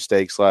lot of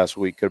mistakes last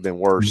week. Could have been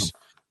worse,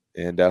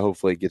 and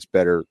hopefully it gets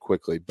better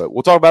quickly. But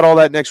we'll talk about all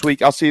that next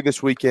week. I'll see you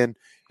this weekend.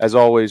 As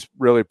always,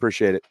 really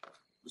appreciate it.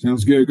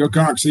 Sounds good. Go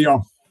Cox. See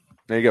y'all.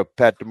 There you go.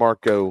 Pat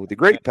DeMarco, the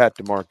great Pat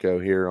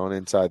DeMarco here on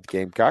Inside the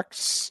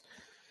Gamecocks,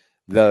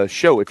 the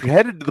show. If you're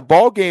headed to the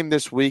ball game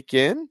this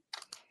weekend,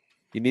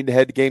 you need to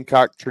head to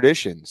Gamecock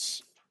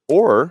Traditions,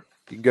 or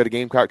you can go to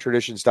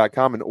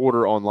GamecockTraditions.com and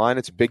order online.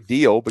 It's a big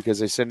deal because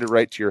they send it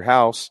right to your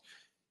house.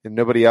 And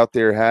nobody out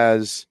there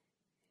has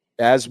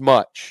as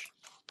much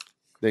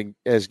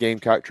as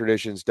Gamecock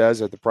Traditions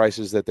does at the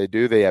prices that they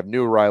do. They have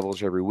new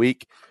arrivals every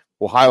week.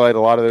 We'll highlight a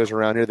lot of those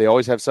around here. They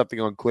always have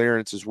something on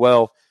clearance as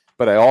well.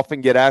 But I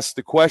often get asked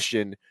the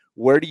question,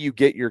 where do you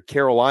get your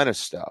Carolina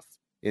stuff?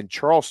 In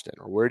Charleston?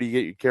 Or where do you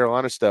get your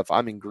Carolina stuff?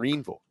 I'm in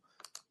Greenville.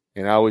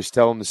 And I always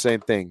tell them the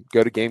same thing.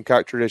 Go to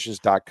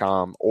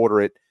GamecockTraditions.com, order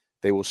it.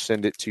 They will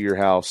send it to your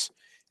house.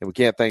 And we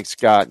can't thank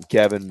Scott and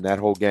Kevin and that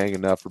whole gang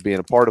enough for being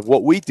a part of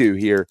what we do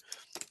here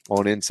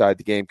on Inside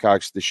the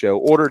Gamecocks, the show.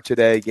 Order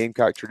today,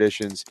 Gamecock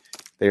Traditions.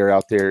 They are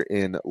out there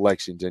in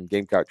Lexington,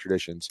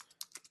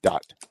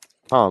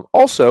 GamecockTraditions.com.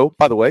 Also,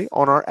 by the way,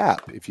 on our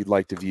app, if you'd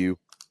like to view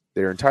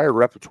their entire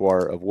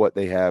repertoire of what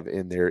they have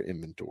in their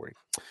inventory.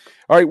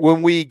 All right,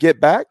 when we get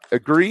back,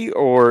 agree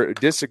or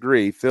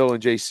disagree, Phil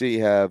and JC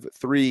have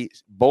 3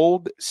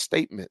 bold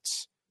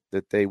statements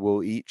that they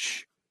will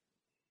each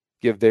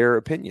give their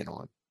opinion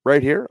on.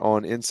 Right here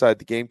on Inside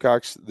the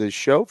Gamecocks, the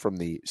show from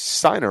the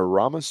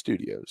Signorama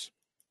Studios.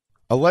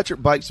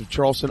 Electric Bikes of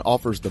Charleston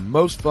offers the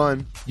most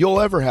fun you'll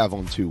ever have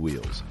on 2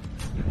 wheels.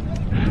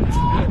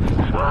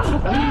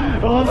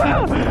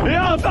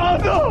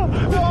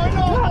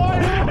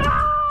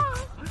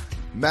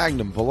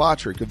 Magnum,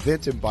 Velotric,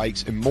 Aventon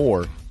bikes, and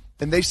more.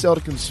 And they sell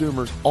to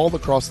consumers all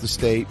across the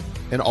state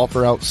and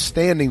offer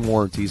outstanding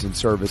warranties and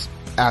service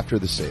after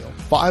the sale.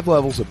 5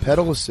 levels of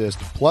pedal assist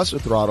plus a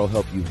throttle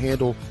help you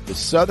handle the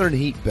southern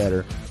heat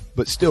better,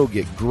 but still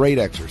get great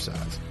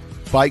exercise.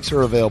 Bikes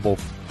are available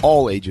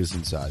all ages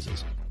and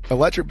sizes.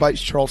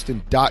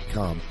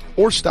 ElectricBikesCharleston.com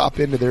or stop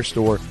into their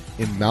store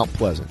in Mount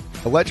Pleasant.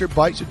 Electric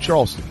Bikes of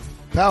Charleston,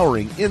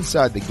 powering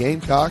Inside the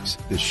Gamecocks,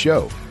 the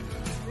show.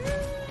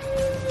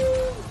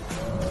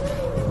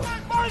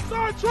 Bikes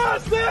are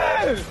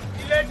Charleston!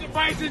 Electric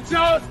Bikes in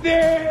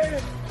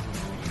Charleston!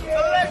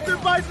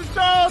 Electric Bikes in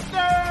Charleston!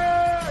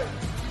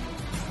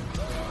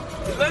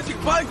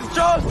 Electric Bikes in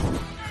Charleston!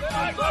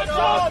 Electric Bikes in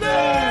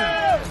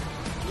Charleston!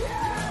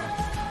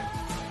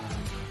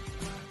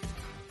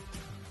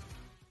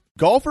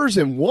 Golfers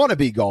and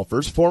wannabe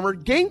golfers, former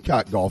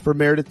Gamecock golfer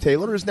Meredith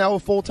Taylor is now a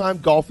full-time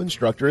golf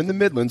instructor in the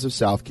Midlands of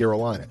South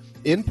Carolina.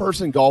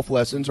 In-person golf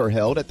lessons are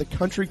held at the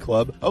Country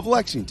Club of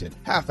Lexington.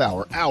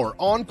 Half-hour, hour,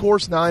 on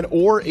course 9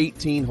 or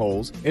 18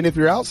 holes. And if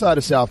you're outside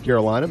of South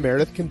Carolina,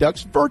 Meredith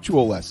conducts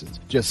virtual lessons.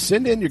 Just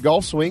send in your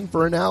golf swing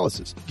for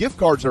analysis. Gift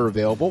cards are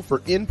available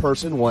for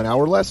in-person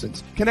 1-hour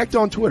lessons. Connect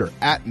on Twitter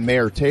at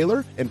Mayor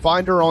Taylor and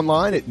find her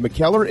online at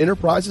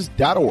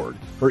McKellarEnterprises.org.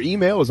 Her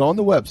email is on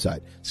the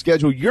website.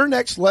 Schedule your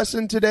next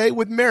lesson today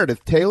with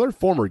Meredith Taylor,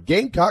 former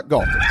Gamecock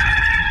golfer.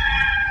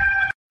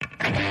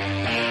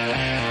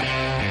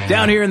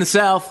 Down here in the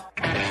South,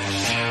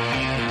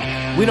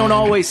 we don't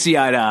always see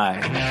eye to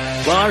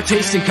eye. While our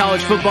taste in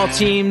college football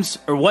teams,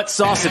 or what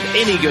sauce, if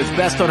any, goes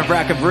best on a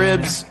rack of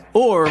ribs,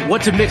 or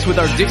what to mix with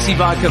our Dixie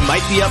vodka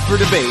might be up for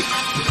debate,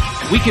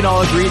 we can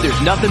all agree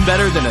there's nothing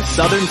better than a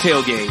Southern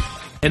tailgate.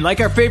 And like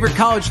our favorite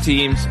college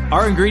teams,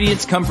 our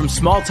ingredients come from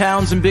small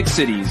towns and big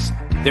cities.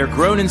 They're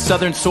grown in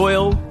Southern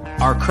soil,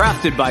 are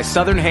crafted by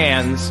Southern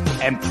hands,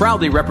 and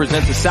proudly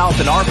represent the South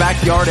in our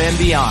backyard and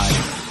beyond.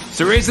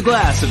 So raise a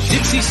glass of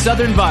Dixie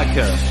Southern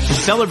Vodka to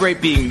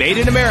celebrate being made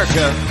in America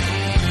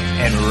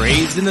and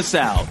raised in the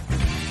South.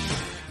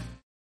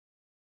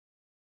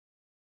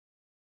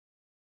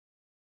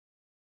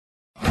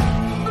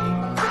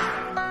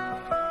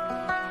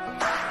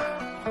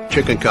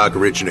 Chicken cock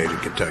originated in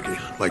Kentucky,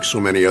 like so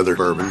many other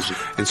bourbons.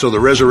 And so the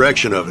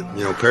resurrection of it,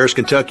 Paris,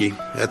 Kentucky,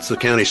 that's the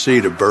county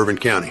seat of Bourbon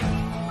County.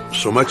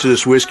 So much of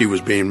this whiskey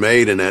was being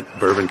made in that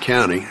Bourbon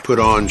County, put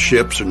on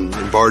ships and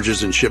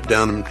barges and shipped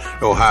down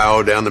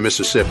Ohio, down the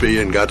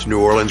Mississippi, and got to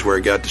New Orleans, where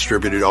it got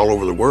distributed all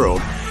over the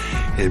world.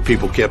 And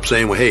people kept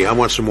saying, well, hey, I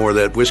want some more of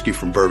that whiskey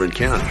from Bourbon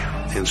County.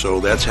 And so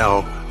that's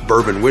how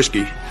bourbon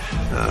whiskey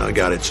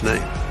got its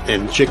name.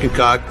 And chicken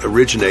cock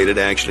originated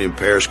actually in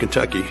Paris,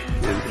 Kentucky,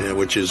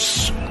 which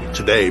is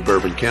today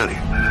Bourbon County.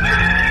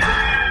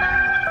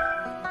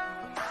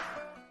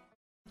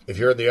 If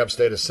you're in the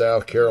upstate of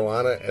South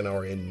Carolina and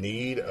are in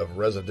need of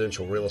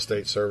residential real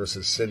estate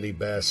services, Cindy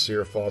Bass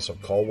Searfoss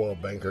of Caldwell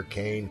Banker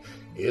Kane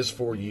is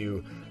for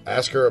you.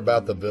 Ask her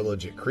about the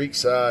village at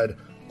Creekside,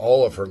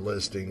 all of her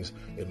listings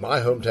in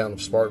my hometown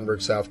of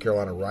Spartanburg, South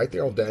Carolina, right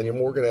there on Daniel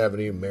Morgan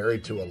Avenue,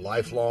 married to a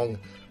lifelong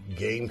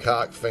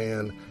Gamecock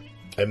fan.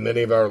 And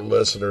many of our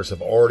listeners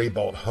have already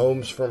bought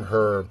homes from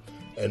her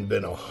and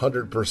been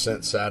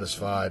 100%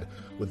 satisfied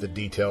with the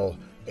detail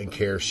and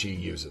care she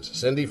uses.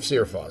 Cindy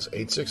Searfoss,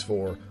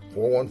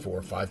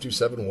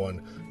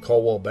 864-414-5271,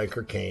 Caldwell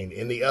Banker Kane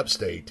in the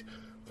upstate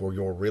for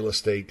your real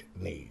estate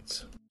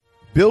needs.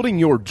 Building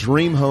your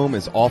dream home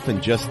is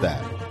often just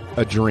that,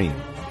 a dream,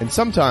 and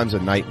sometimes a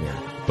nightmare.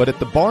 But at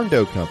the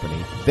Barndo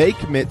Company, they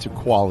commit to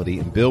quality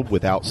and build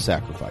without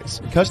sacrifice.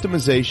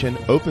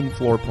 Customization, open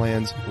floor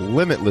plans,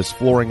 limitless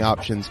flooring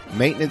options,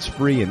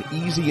 maintenance-free and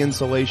easy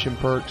installation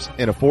perks,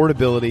 and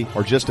affordability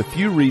are just a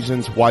few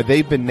reasons why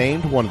they've been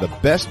named one of the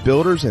best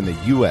builders in the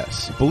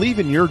U.S. Believe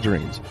in your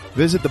dreams.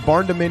 Visit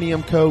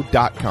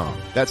thebarndominiumco.com.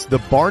 That's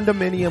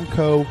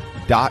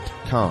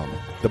thebarndominiumco.com.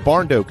 The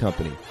Barndo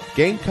Company.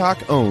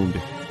 Gamecock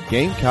owned.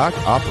 Gamecock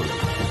operated.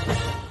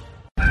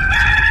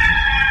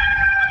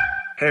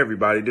 Hey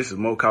everybody, this is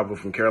Mo Copper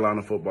from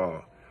Carolina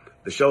Football.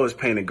 The show is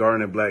painted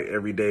garnet black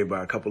every day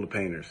by a couple of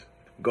painters.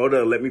 Go to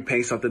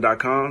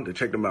letmepaintsomething.com to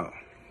check them out.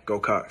 Go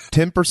Cox.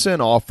 10%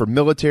 off for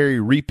military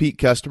repeat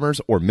customers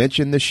or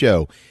mention the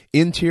show.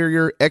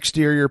 Interior,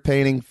 exterior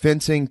painting,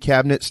 fencing,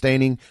 cabinet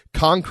staining,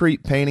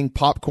 concrete painting,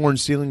 popcorn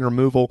ceiling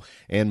removal,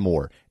 and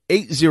more.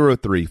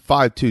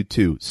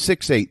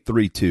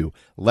 803-522-6832.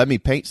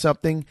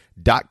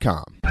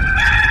 Letmepaintsomething.com.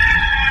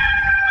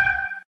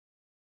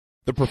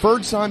 The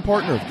preferred sign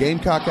partner of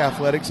Gamecock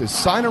Athletics is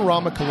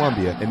Signorama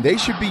Columbia, and they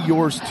should be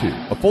yours too.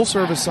 A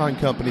full-service sign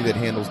company that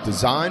handles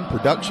design,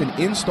 production,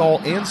 install,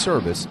 and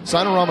service,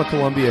 Signorama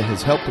Columbia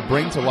has helped to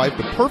bring to life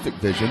the perfect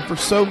vision for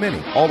so many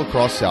all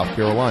across South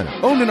Carolina.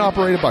 Owned and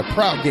operated by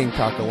proud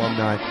Gamecock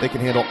alumni, they can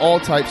handle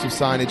all types of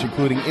signage,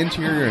 including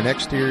interior and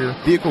exterior,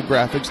 vehicle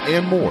graphics,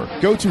 and more.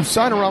 Go to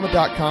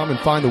Signorama.com and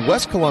find the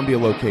West Columbia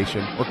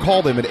location, or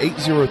call them at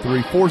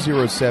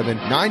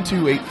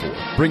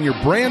 803-407-9284. Bring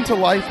your brand to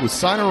life with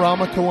Signorama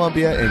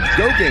Columbia, and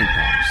go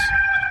Gamecocks!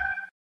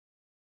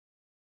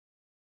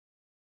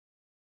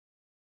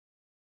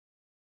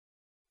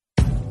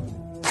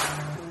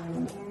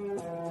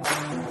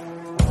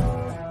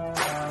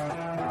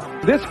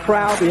 this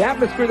crowd, the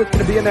atmosphere that's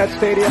going to be in that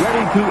stadium,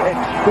 ready to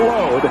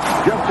explode,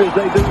 just as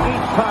they do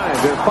each time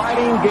their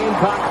fighting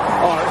Gamecocks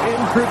are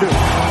introduced.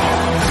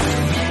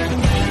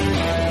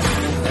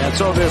 And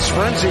so this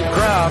frenzied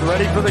crowd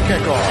ready for the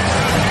kickoff.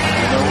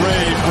 And the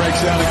rage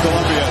breaks out in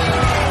Columbia.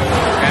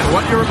 And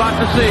what you're about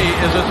to see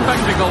is a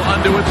spectacle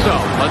unto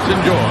itself. Let's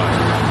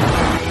enjoy.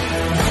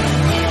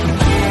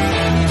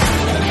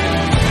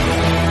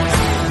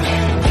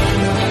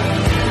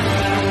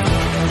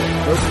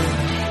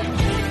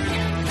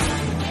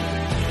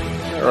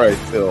 All right,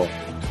 Phil.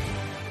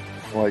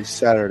 Like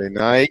Saturday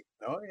night.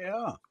 Oh,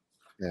 yeah.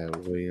 At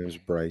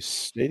Williams-Brice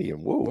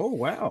Stadium. Whoa. Oh,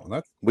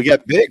 wow. We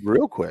got big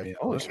real quick. Yeah,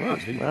 Holy that's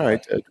smokes. right. All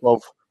right,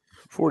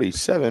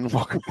 12:47.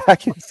 Welcome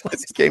back inside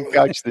the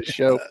Gamecocks, the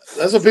show.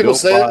 That's what people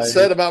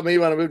said about me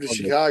when I moved to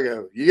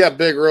Chicago. You got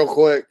big real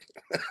quick.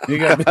 You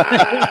got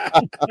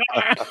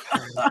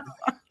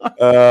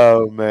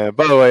Oh, man.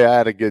 By the way, I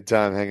had a good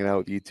time hanging out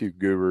with you two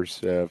goobers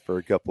for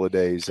a couple of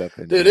days up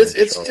in Dude,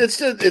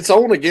 it's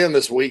on again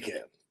this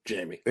weekend,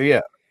 Jamie.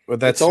 Yeah. But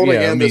that's it's on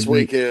again this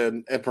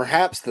weekend and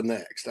perhaps the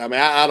next. I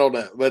mean, I don't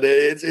know, but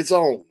it's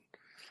on.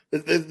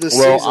 This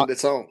season,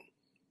 it's on.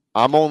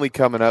 I'm only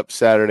coming up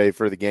Saturday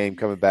for the game,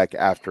 coming back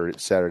after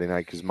it's Saturday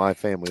night because my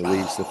family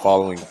leaves the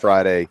following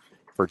Friday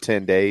for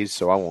 10 days,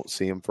 so I won't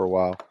see them for a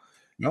while.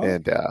 No.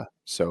 And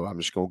so I'm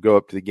just going to go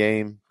up to the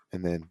game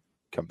and then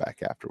come back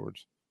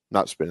afterwards.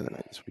 Not spending the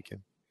night this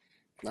weekend.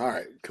 All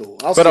right, cool.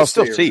 I'll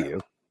still see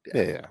you.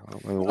 Yeah.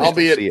 I'll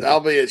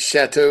be at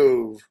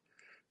Chateau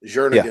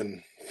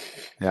Jernigan.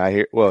 Yeah, I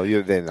hear. Well,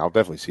 then I'll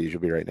definitely see you.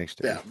 You'll be right next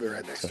to me. Yeah, I'll be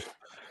right next to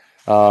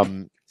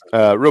you.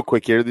 Real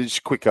quick here, just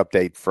a quick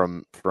update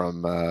from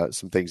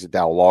some things that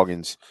Dow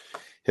Loggins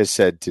has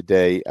said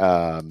today.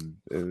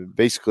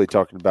 Basically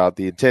talking about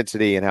the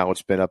intensity and how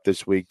it's been up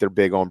this week. They're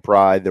big on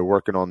pride. They're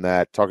working on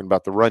that. Talking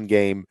about the run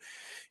game.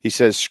 He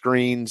says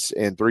screens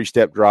and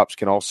 3-step drops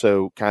can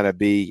also kind of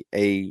be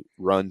a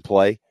run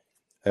play.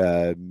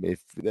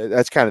 If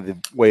that's kind of the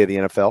way of the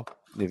NFL,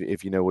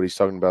 if you know what he's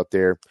talking about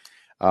there.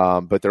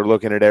 But they're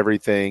looking at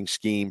everything,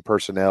 scheme,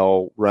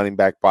 personnel, running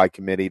back by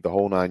committee, the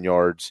whole 9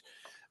 yards.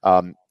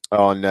 On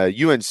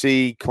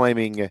UNC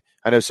claiming,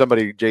 I know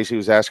somebody, JC,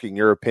 was asking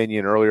your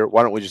opinion earlier.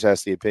 Why don't we just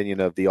ask the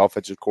opinion of the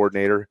offensive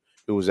coordinator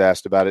who was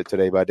asked about it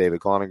today by David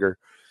Cloninger?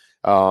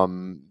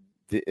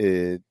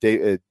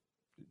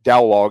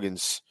 Dow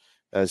Loggins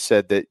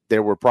said that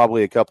there were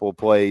probably a couple of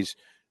plays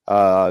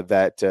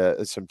that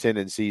some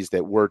tendencies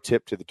that were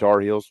tipped to the Tar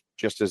Heels,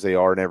 just as they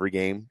are in every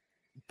game,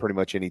 pretty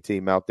much any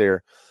team out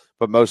there.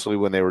 But mostly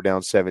when they were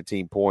down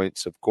 17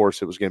 points, of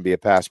course, it was going to be a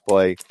pass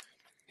play.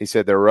 He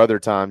said there were other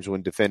times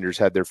when defenders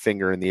had their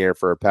finger in the air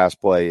for a pass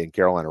play and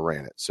Carolina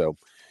ran it. So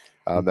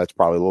that's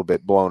probably a little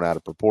bit blown out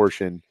of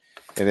proportion.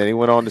 And then he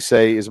went on to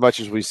say, as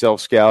much as we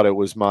self-scout, it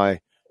was my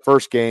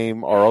first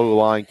game, our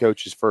O-line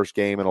coach's first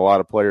game, and a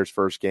lot of players'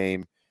 first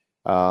game.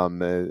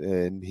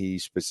 And he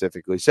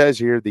specifically says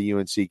here the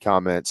UNC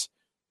comments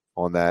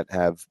on that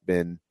have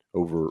been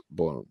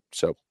overblown.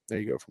 So there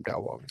you go from Dow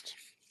Loggins.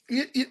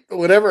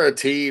 Whenever a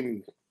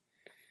team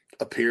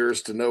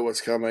appears to know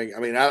what's coming, I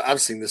mean, I've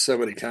seen this so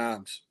many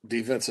times.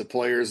 Defensive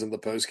players in the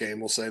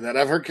postgame will say that.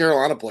 I've heard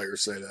Carolina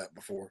players say that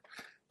before.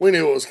 We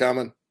knew it was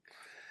coming.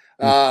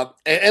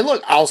 And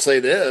look, I'll say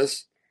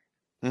this.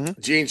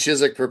 Gene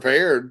Chizik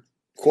prepared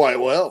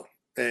quite well.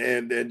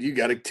 And you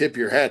got to tip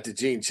your hat to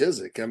Gene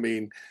Chizik. I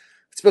mean,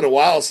 it's been a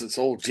while since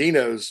old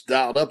Gino's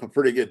dialed up a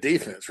pretty good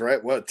defense,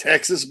 right? What,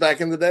 Texas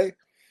back in the day?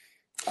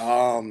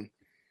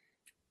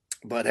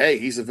 But, hey,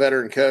 he's a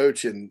veteran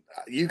coach, and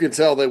you can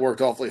tell they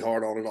worked awfully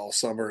hard on it all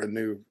summer and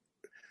knew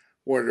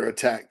where to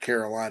attack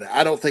Carolina.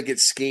 I don't think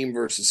it's scheme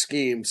versus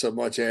scheme so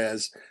much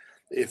as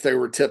if they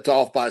were tipped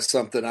off by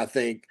something, I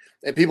think.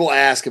 And people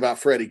ask about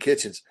Freddie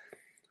Kitchens,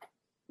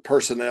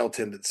 personnel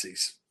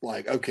tendencies.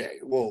 Like, okay,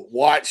 well,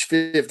 watch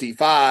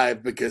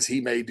 55 because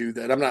he may do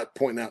that. I'm not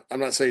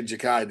saying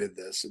Ja'Kai did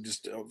this.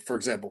 Just, for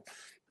example,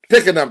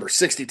 pick a number,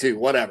 62,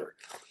 whatever.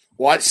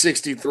 Watch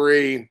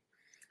 63.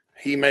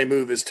 He may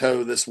move his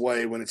toe this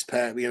way when it's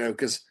pat,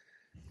 because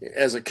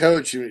as a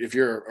coach, if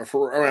you're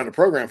around a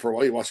program for a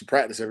while, you watch them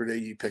practice every day,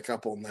 you pick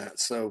up on that.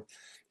 So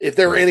if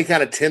there were any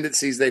kind of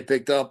tendencies they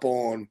picked up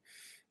on,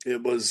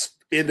 it was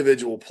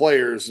individual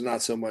players,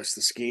 not so much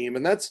the scheme.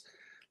 And that's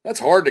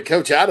hard to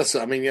coach out of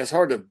some. I mean, it's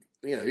hard to,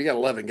 you got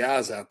 11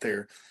 guys out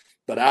there,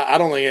 but I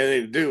don't think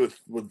anything to do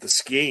with the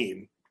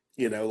scheme,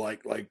 and a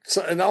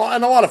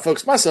lot of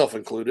folks, myself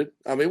included.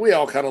 I mean, we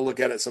all kind of look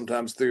at it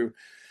sometimes through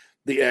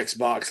the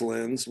Xbox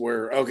lens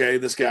where, okay,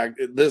 this guy,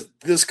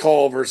 this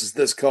call versus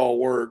this call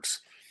works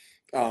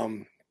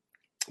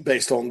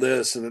based on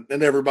this, and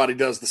everybody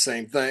does the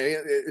same thing.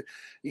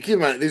 You keep in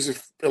mind, these are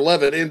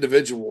 11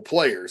 individual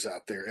players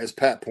out there, as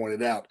Pat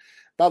pointed out.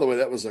 By the way,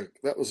 that was a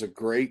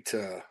great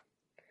segment,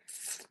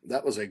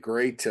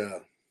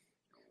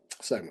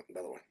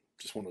 by the way.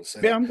 Just wanted to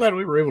say that. I'm glad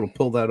we were able to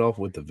pull that off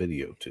with the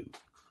video, too.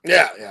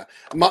 Yeah.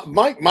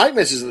 Mike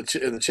mentions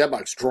in the chat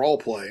box draw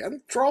play. I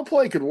think draw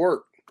play could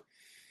work.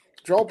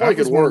 Draw play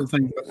could work. One of the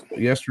things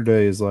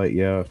yesterday is like,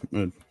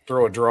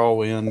 throw a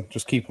draw in,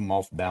 just keep them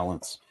off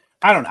balance.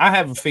 I don't know. I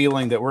have a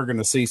feeling that we're going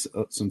to see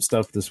some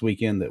stuff this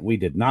weekend that we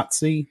did not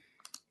see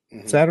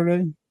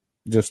Saturday,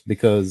 just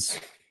because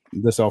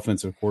this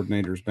offensive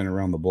coordinator has been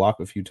around the block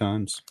a few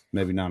times.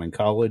 Maybe not in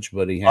college,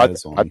 but he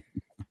has on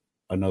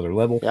another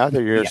level. Yeah, I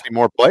think you're going to see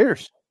more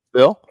players,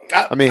 Bill.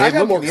 I mean, I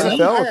got look more in the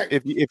NFL.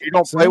 If you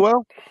don't play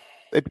well,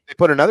 they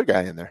put another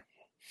guy in there.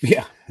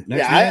 Yeah,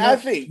 I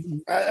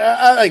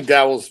think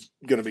Dowell's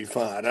going to be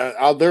fine.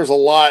 There's a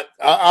lot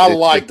I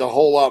liked a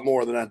whole lot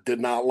more than I did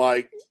not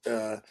like.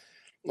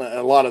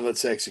 A lot of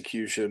it's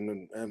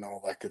execution and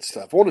all that good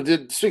stuff.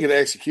 Speaking of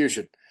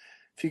execution,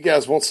 if you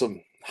guys want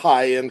some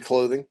high end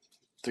clothing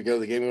to go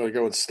to the game, you want to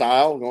go in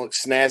style, you want to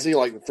look snazzy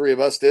like the three of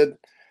us did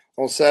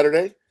on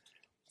Saturday,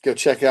 go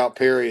check out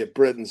Perry at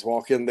Britain's.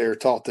 Walk in there,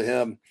 talk to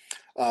him.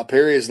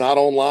 Perry is not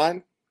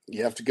online.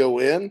 You have to go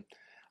in.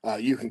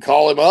 You can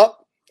call him up.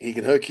 He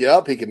can hook you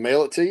up. He can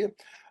mail it to you.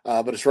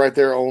 But it's right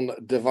there on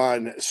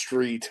Divine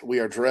Street. We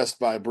are dressed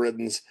by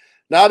Britain's.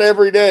 Not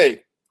every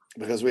day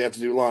because we have to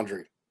do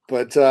laundry.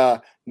 But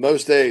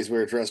most days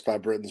we're dressed by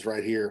Britain's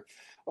right here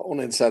on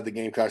Inside the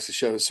Gamecocks the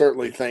show.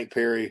 Certainly thank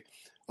Perry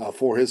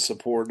for his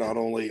support, not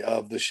only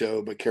of the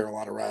show, but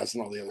Carolina Rise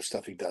and all the other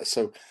stuff he does.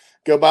 So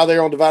go by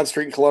there on Divine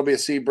Street in Columbia,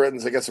 see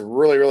Britain's. They got some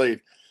really, really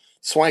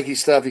swanky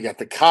stuff. You got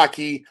the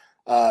cocky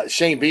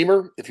Shane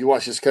Beamer. If you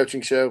watch his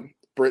coaching show,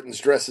 Britain's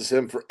dresses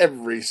him for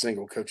every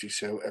single coaching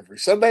show every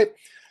Sunday.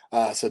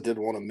 So I did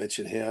want to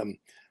mention him.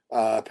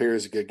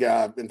 Perry's a good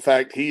guy. In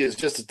fact, he is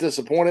just as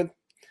disappointed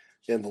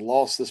in the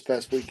loss this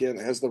past weekend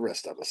as the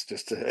rest of us.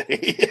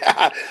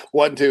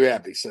 Wasn't too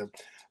happy. So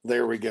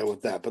there we go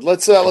with that. But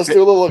let's do a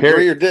little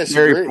agree or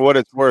disagree. Perry, for what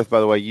it's worth, by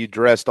the way, you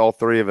dressed all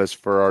three of us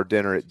for our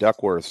dinner at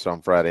Duckworth's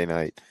on Friday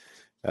night.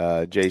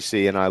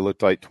 JC and I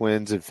looked like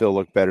twins, and Phil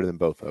looked better than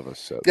both of us.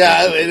 So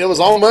yeah, it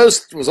was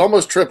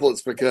almost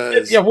triplets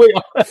because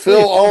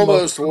Phil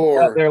almost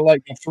wore. They're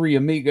like the three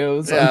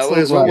amigos. Yeah,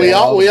 we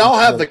all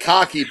have the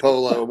cocky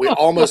polo. We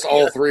almost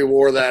all three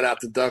wore that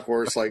out to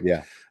Duckworth's.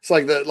 It's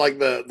like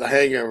the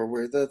Hangover.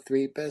 We're the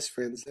three best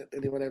friends that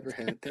anyone ever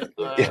had.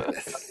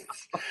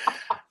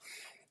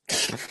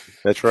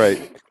 That's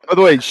right. By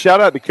the way,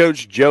 shout out to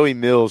Coach Joey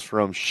Mills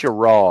from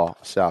Cheraw,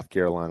 South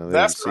Carolina.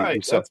 That's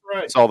right.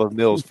 Saw the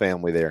Mills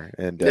family there,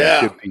 and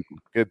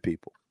good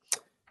people.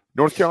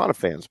 North Carolina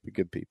fans, but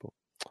good people.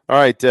 All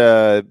right,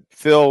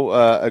 Phil,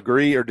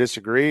 agree or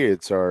disagree?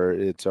 It's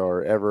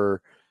our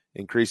ever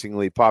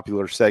increasingly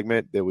popular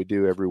segment that we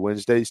do every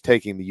Wednesdays,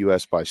 taking the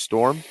U.S. by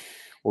storm.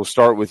 We'll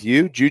start with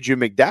you. Juju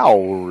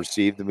McDowell will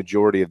receive the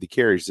majority of the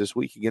carries this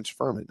week against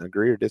Furman.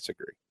 Agree or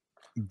disagree?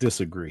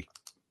 Disagree.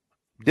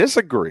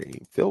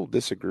 Phil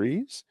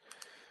disagrees.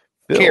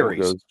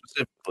 Carries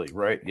specifically,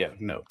 right? Yeah,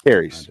 no.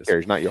 Carries,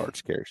 not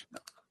yards, carries. No.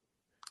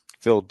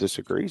 Phil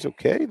disagrees.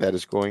 Okay, that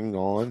is going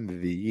on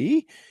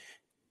the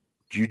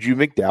Juju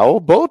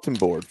McDowell bulletin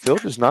board. Phil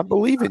does not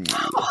believe in you.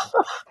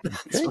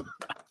 Okay.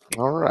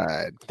 All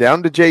right.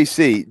 Down to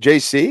JC.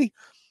 JC,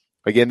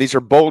 again, these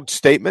are bold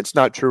statements,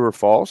 not true or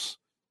false.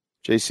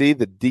 JC,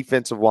 the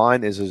defensive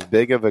line is as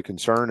big of a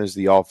concern as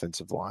the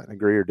offensive line.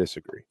 Agree or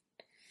disagree?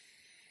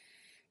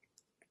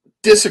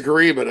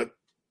 Disagree, but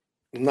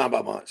not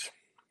by much.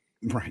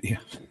 Right, yeah.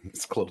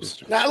 It's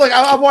close. Now, look,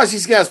 I've watched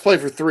these guys play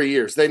for 3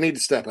 years. They need to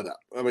step it up.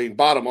 I mean,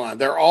 bottom line,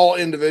 they're all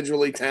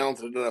individually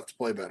talented enough to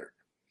play better.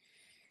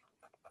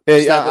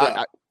 Hey,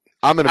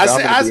 I'm going to be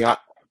honest.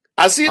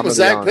 I see it with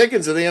Zach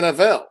Pickens in the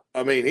NFL.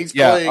 I mean, he's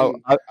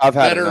playing I've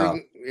had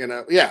better.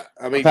 Enough.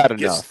 I mean, I've had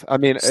enough. I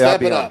mean,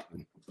 step it up.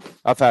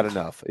 I've had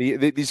enough.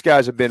 These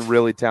guys have been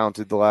really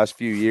talented the last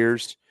few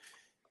years.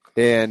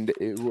 And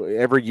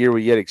every year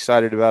we get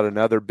excited about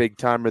another big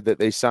timer that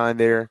they sign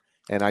there.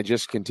 And I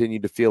just continue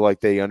to feel like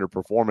they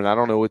underperform. And I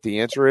don't know what the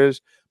answer is,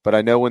 but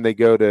I know when they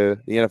go to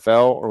the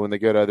NFL or when they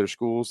go to other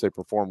schools, they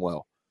perform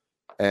well.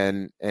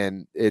 And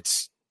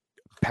it's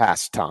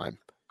past time.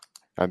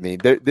 I mean,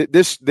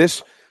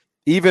 this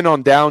even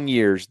on down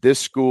years, this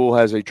school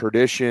has a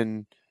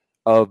tradition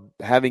of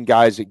having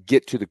guys that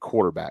get to the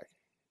quarterback.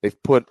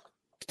 They've put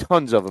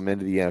tons of them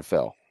into the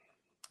NFL.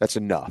 That's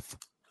enough.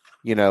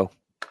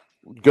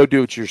 Go do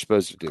what you're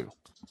supposed to do.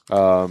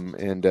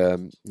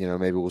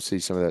 Maybe we'll see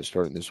some of that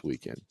starting this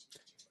weekend.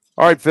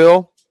 All right,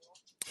 Phil.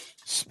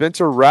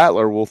 Spencer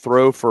Rattler will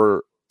throw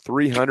for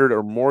 300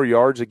 or more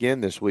yards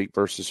again this week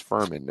versus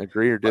Furman.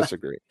 Agree or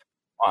disagree?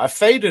 I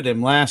faded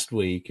him last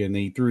week, and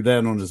he threw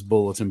that on his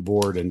bulletin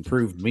board and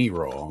proved me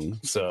wrong.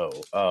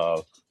 So,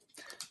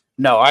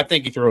 no, I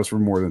think he throws for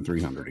more than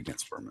 300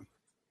 against Furman.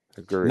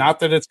 Agree. Not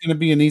that it's going to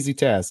be an easy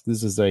task.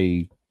 This is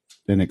an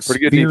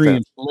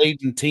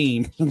experience-laden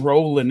team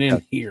rolling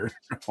in here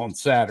on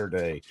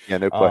Saturday. Yeah,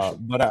 no question.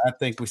 But I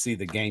think we see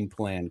the game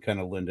plan kind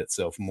of lend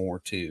itself more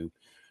to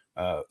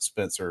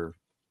Spencer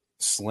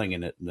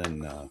slinging it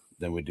than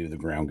we do the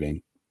ground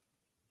game.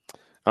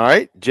 All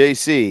right,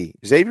 JC.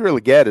 Xavier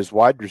Legette is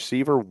wide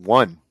receiver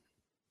 1.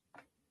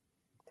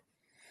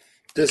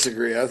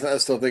 Disagree. I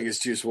still think it's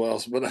Juice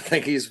Wells, but I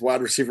think he's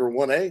wide receiver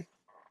 1A.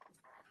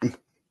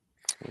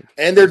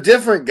 And they're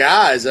different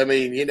guys. I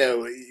mean, you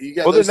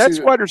got. Well, then that's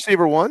wide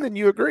receiver 1, and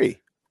you agree.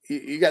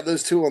 you got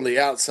those two on the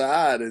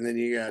outside, and then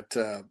you got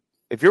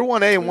if you're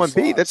 1A and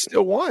 1B, that's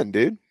still 1,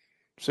 dude.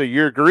 So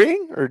you're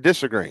agreeing or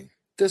disagreeing?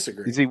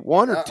 Disagree. Is he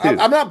 1 or 2?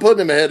 I'm not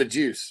putting him ahead of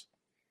Juice.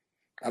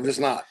 I'm just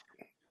not.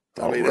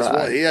 I mean,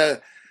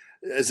 that's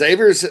one.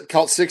 Xavier's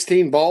caught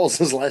 16 balls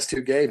his last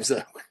 2 games,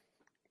 though.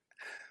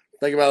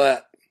 Think about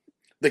that.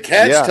 The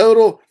catch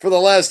total for the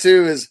last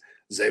 2 is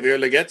Xavier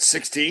Leggett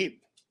 16.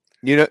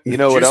 You know Juice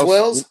what else?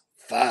 Wells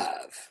 5.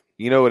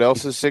 You know what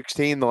else is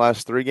 16 the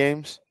last 3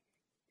 games?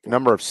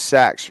 Number of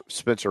sacks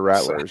Spencer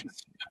Rattler has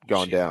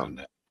gone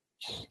down.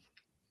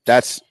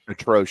 That's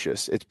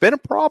atrocious. It's been a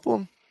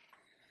problem.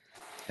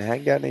 It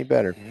hasn't gotten any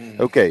better.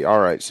 Okay, all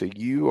right. So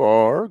you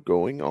are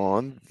going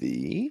on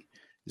the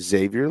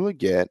Xavier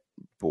Leggett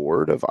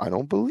board of I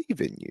don't believe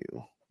in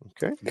you.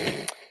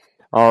 Okay.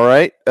 All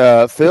right.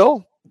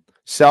 Phil,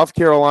 South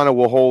Carolina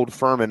will hold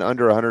Furman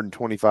under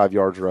 125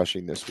 yards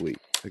rushing this week.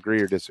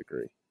 Agree or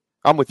disagree?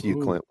 I'm with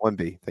you, Clint.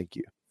 1B. Thank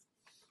you.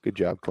 Good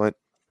job, Clint.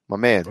 My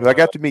man, who I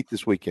got to meet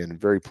this weekend. I'm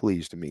very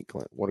pleased to meet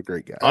Clint. What a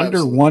great guy.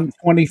 Under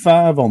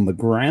 125 on the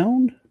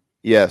ground?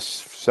 Yes.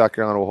 South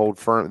Carolina will hold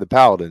Furman. The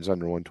Paladins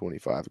under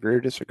 125. Agree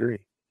or disagree?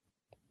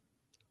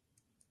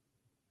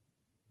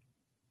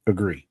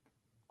 Agree.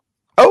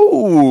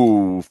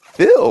 Oh,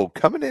 Phil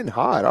coming in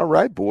hot. All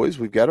right, boys.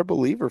 We've got a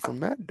believer from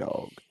Mad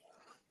Dog.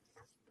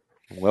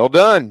 Well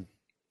done.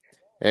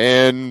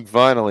 And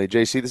finally,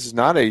 JC, this is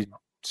not a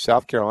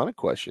South Carolina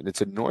question.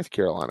 It's a North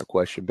Carolina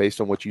question based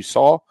on what you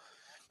saw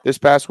this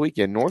past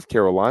weekend. North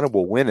Carolina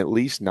will win at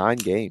least 9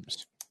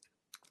 games.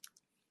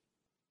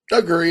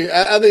 Agree.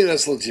 I think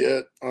that's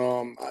legit.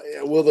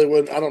 Will they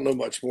win? I don't know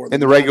much more than in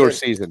the regular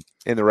season.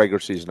 In the regular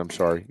season, I'm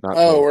sorry.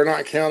 We're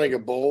not counting a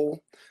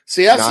bowl.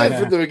 See, I said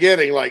from the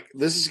beginning, like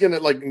this is gonna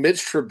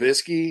Mitch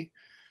Trubisky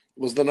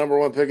was the number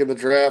 1 pick in the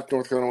draft.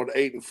 North Carolina went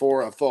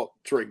 8-4. I thought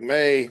Drake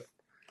May,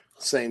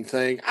 same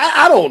thing.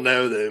 I don't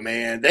know though,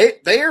 man.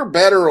 They are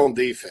better on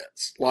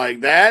defense.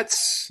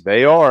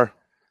 They are.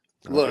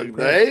 Look,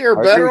 they are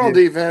better on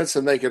defense,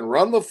 and they can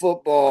run the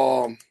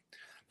football.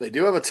 They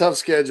do have a tough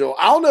schedule.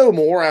 I'll know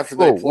more after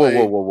they play.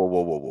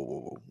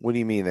 Whoa. What do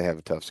you mean they have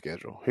a tough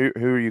schedule? Who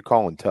are you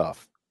calling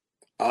tough?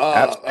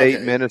 App State,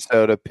 okay.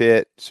 Minnesota,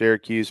 Pitt,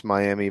 Syracuse,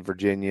 Miami,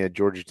 Virginia,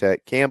 Georgia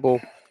Tech, Campbell,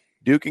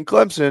 Duke, and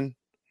Clemson,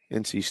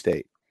 NC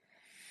State.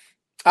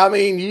 I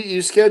mean,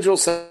 you schedule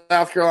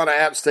South Carolina,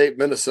 App State,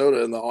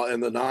 Minnesota in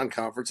the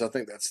non-conference. I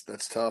think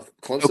that's tough.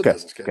 Clemson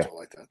doesn't schedule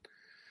like that.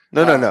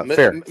 No.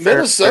 Fair.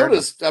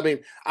 Minnesota's. I mean,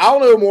 I'll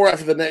know more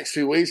after the next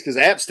few weeks because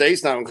App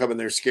State's not going to come in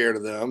there scared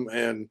of them,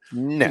 and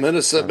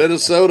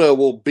Minnesota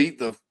will beat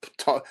the.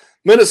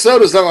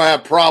 Minnesota's not going to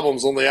have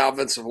problems on the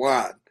offensive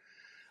line,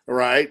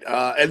 right?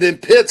 And then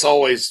Pitt's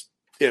always,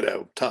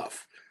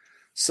 tough.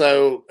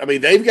 So I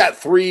mean, they've got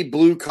 3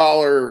 blue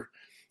collar.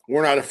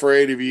 We're not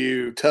afraid of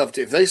you. Tough.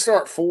 If they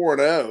start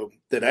 4-0,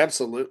 then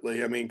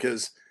absolutely. I mean,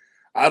 because.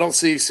 I don't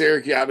see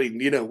Syracuse. I mean,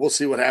 we'll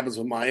see what happens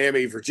with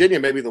Miami. Virginia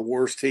may be the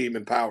worst team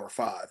in Power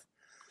 5.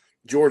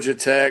 Georgia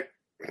Tech,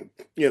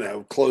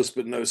 close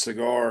but no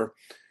cigar.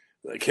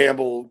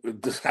 Campbell,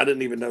 I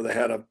didn't even know they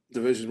had a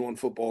Division I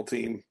football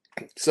team.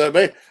 So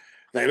they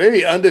may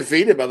be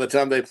undefeated by the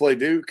time they play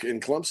Duke and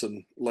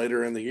Clemson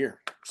later in the year.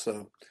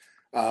 So,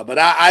 but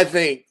I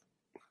think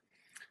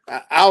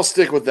I'll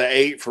stick with the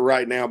 8 for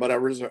right now, but I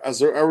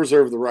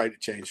reserve the right to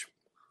change.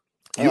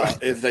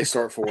 If they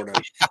start 4-0.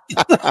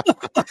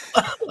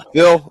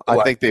 Bill,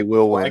 I think they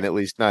will win at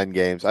least 9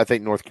 games. I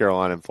think North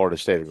Carolina and Florida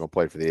State are going to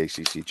play for the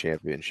ACC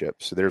championship.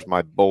 So there's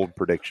my bold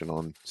prediction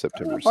on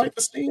September 6th.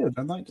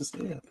 I'd like to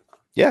see it.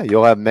 Yeah,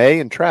 you'll have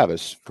May and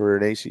Travis for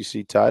an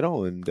ACC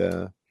title, and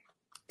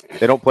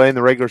they don't play in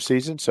the regular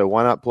season, so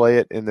why not play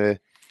it in the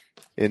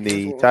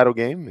title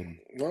game?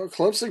 Well,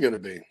 Clemson going to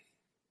be.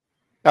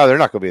 No, they're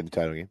not going to be in the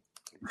title game.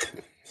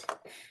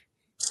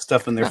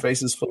 Stuffing their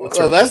faces full of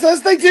turkey.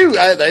 That's they do.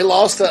 They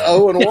lost to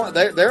 0-1.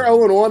 They're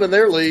 0-1 in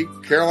their league.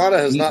 Carolina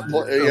has not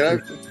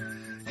played.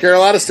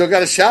 Carolina still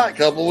got a shot a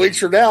couple of weeks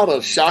from now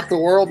to shock the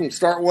world and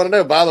start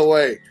 1-0. By the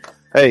way,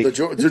 hey,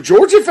 the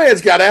Georgia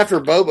fans got after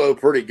Bobo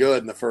pretty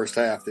good in the first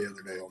half the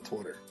other day on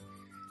Twitter.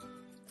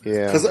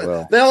 Yeah, because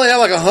they only had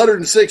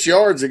 106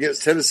 yards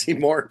against Tennessee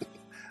Martin.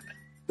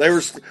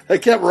 They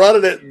kept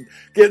running it and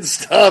getting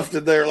stuffed,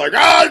 and they're like,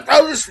 I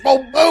just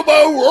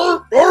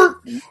Bobo.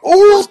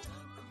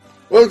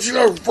 Well,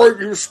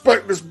 you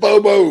respect this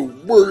Bobo.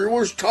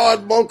 Where's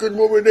Todd Monken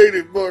when we need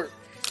him?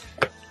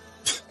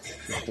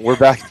 We're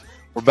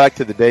back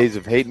to the days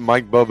of hating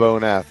Mike Bobo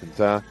in Athens,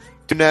 huh?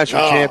 2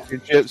 national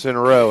championships in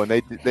a row, and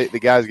the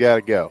guys got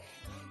to go.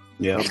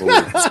 Yeah,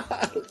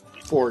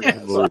 poor guys.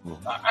 Unbelievable.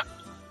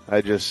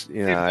 I just,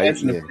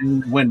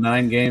 win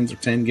 9 games or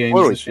 10 games.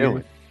 What are we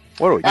doing?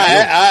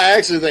 I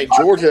actually think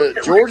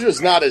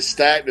Georgia's not as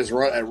stacked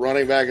at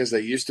running back as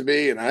they used to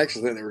be, and I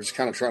actually think they were just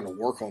kind of trying to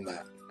work on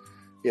that.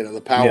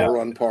 The power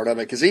run part of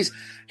it. Because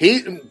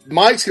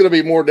Mike's going to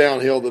be more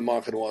downhill than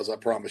Monken was, I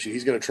promise you.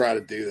 He's going to try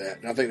to do that.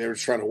 And I think they were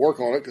just trying to work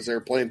on it because they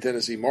were playing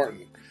Tennessee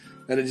Martin.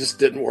 And it just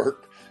didn't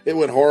work. It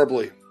went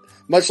horribly.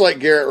 Much like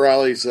Garrett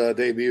Riley's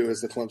debut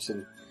as the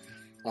Clemson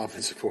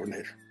offensive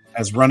coordinator.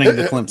 as running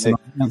the Clemson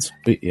offense.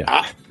 But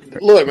yeah,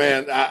 look,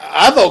 man,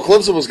 I thought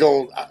Clemson was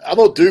going. I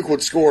thought Duke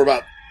would score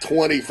about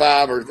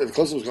 25, or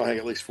Clemson was going to hang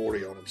at least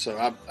 40 on them.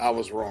 So I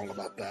was wrong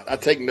about that. I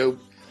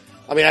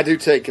do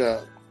take.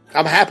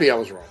 I'm happy I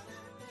was wrong.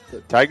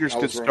 The Tigers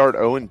could start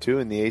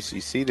 0-2 in the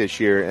ACC this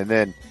year, and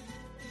then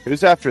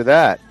who's after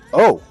that?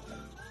 Oh,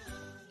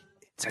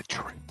 it's a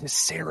trip to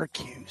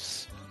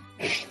Syracuse.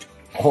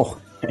 Oh,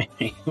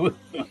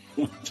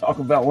 talk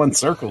about one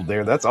circled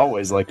there. That's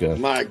always like a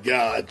my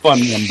God fun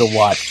one to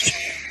watch.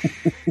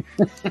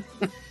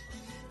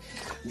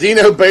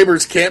 Dino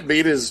Babers can't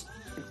beat his,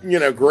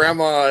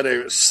 grandma in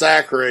a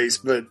sack race,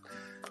 but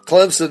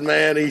Clemson,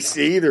 man, he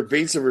either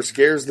beats him or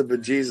scares the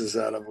bejesus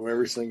out of him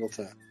every single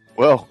time.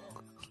 Well,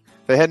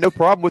 they had no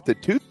problem with the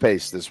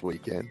toothpaste this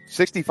weekend.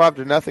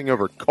 65-0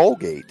 over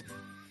Colgate.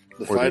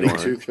 The Fighting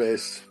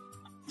Toothpaste.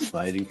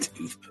 Fighting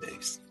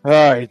Toothpaste. All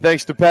right.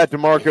 Thanks to Pat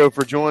DeMarco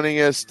for joining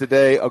us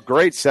today. A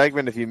great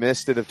segment if you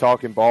missed it of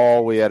Talking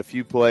Ball. We had a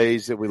few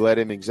plays that we let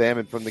him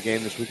examine from the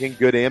game this weekend,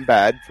 good and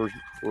bad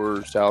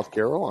for South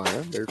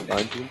Carolina. They're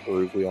trying to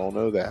improve. We all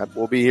know that.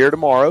 We'll be here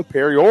tomorrow.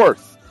 Perry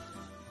Orth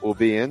will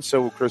be in.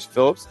 So will Chris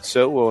Phillips.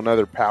 So will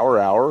another Power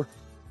Hour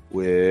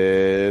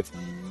with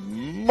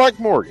Mike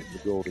Morgan, the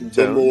Golden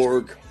The Tones.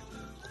 Morgue.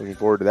 Looking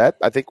forward to that.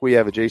 I think we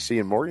have a JC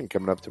and Morgan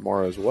coming up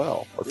tomorrow as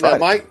well. Yeah,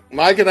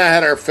 Mike and I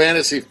had our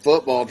fantasy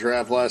football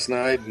draft last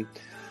night, and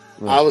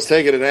I was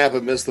taking a nap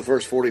and missed the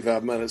first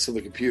 45 minutes, so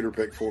the computer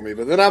picked for me.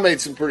 But then I made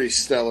some pretty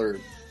stellar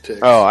picks.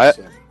 Oh, I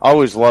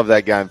always love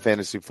that guy in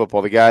fantasy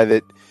football. The guy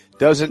that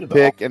doesn't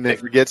pick and then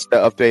forgets to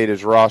update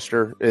his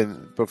roster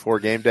before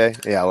game day.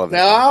 Yeah, I love it.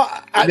 No,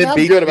 I'm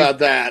good about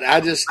that.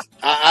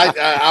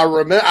 I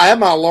remember I had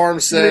my alarm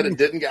set. It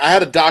didn't. I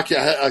had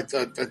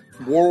a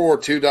World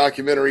War II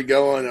documentary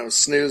going. I was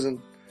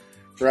snoozing.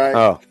 Right.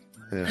 Oh,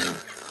 yeah.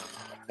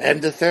 And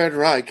the Third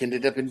Reich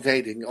ended up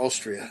invading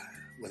Austria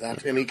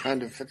without any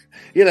kind of,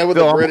 with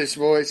a British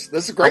voice.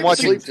 That's great to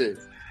sleep to.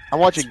 I'm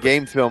watching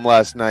game film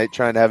last night,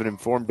 trying to have an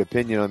informed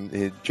opinion on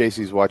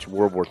JC's watching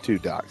World War II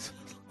docs.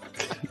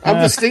 I'm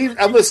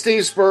the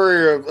Steve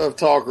Spurrier of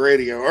talk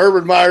radio.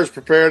 Urban Meyer's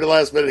prepared at the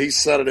last minute. He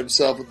sunted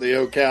himself at the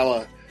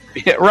Ocala.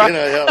 Yeah,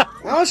 right.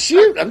 Oh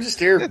shoot! I'm just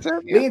here.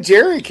 Me and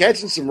Jerry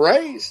catching some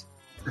rays.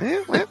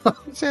 Yeah,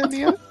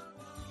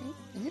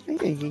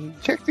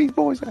 check these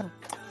boys out. All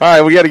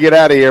right, we got to get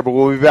out of here, but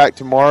we'll be back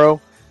tomorrow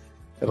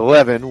at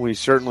 11. We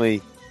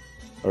certainly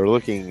are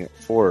looking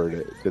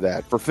forward to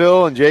that. For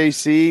Phil and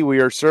JC, we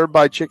are served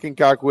by Chicken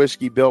Cock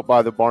Whiskey, built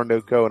by the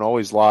Barno Co., and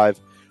always live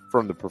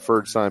from the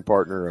preferred sign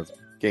partner of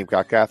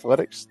Gamecock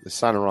Athletics, the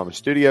Sinorama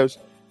Studios.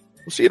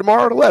 We'll see you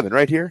tomorrow at 11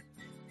 right here.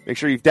 Make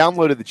sure you've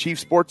downloaded the Chief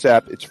Sports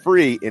app. It's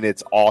free, and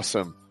it's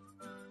awesome.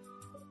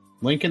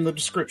 Link in the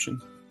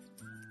description.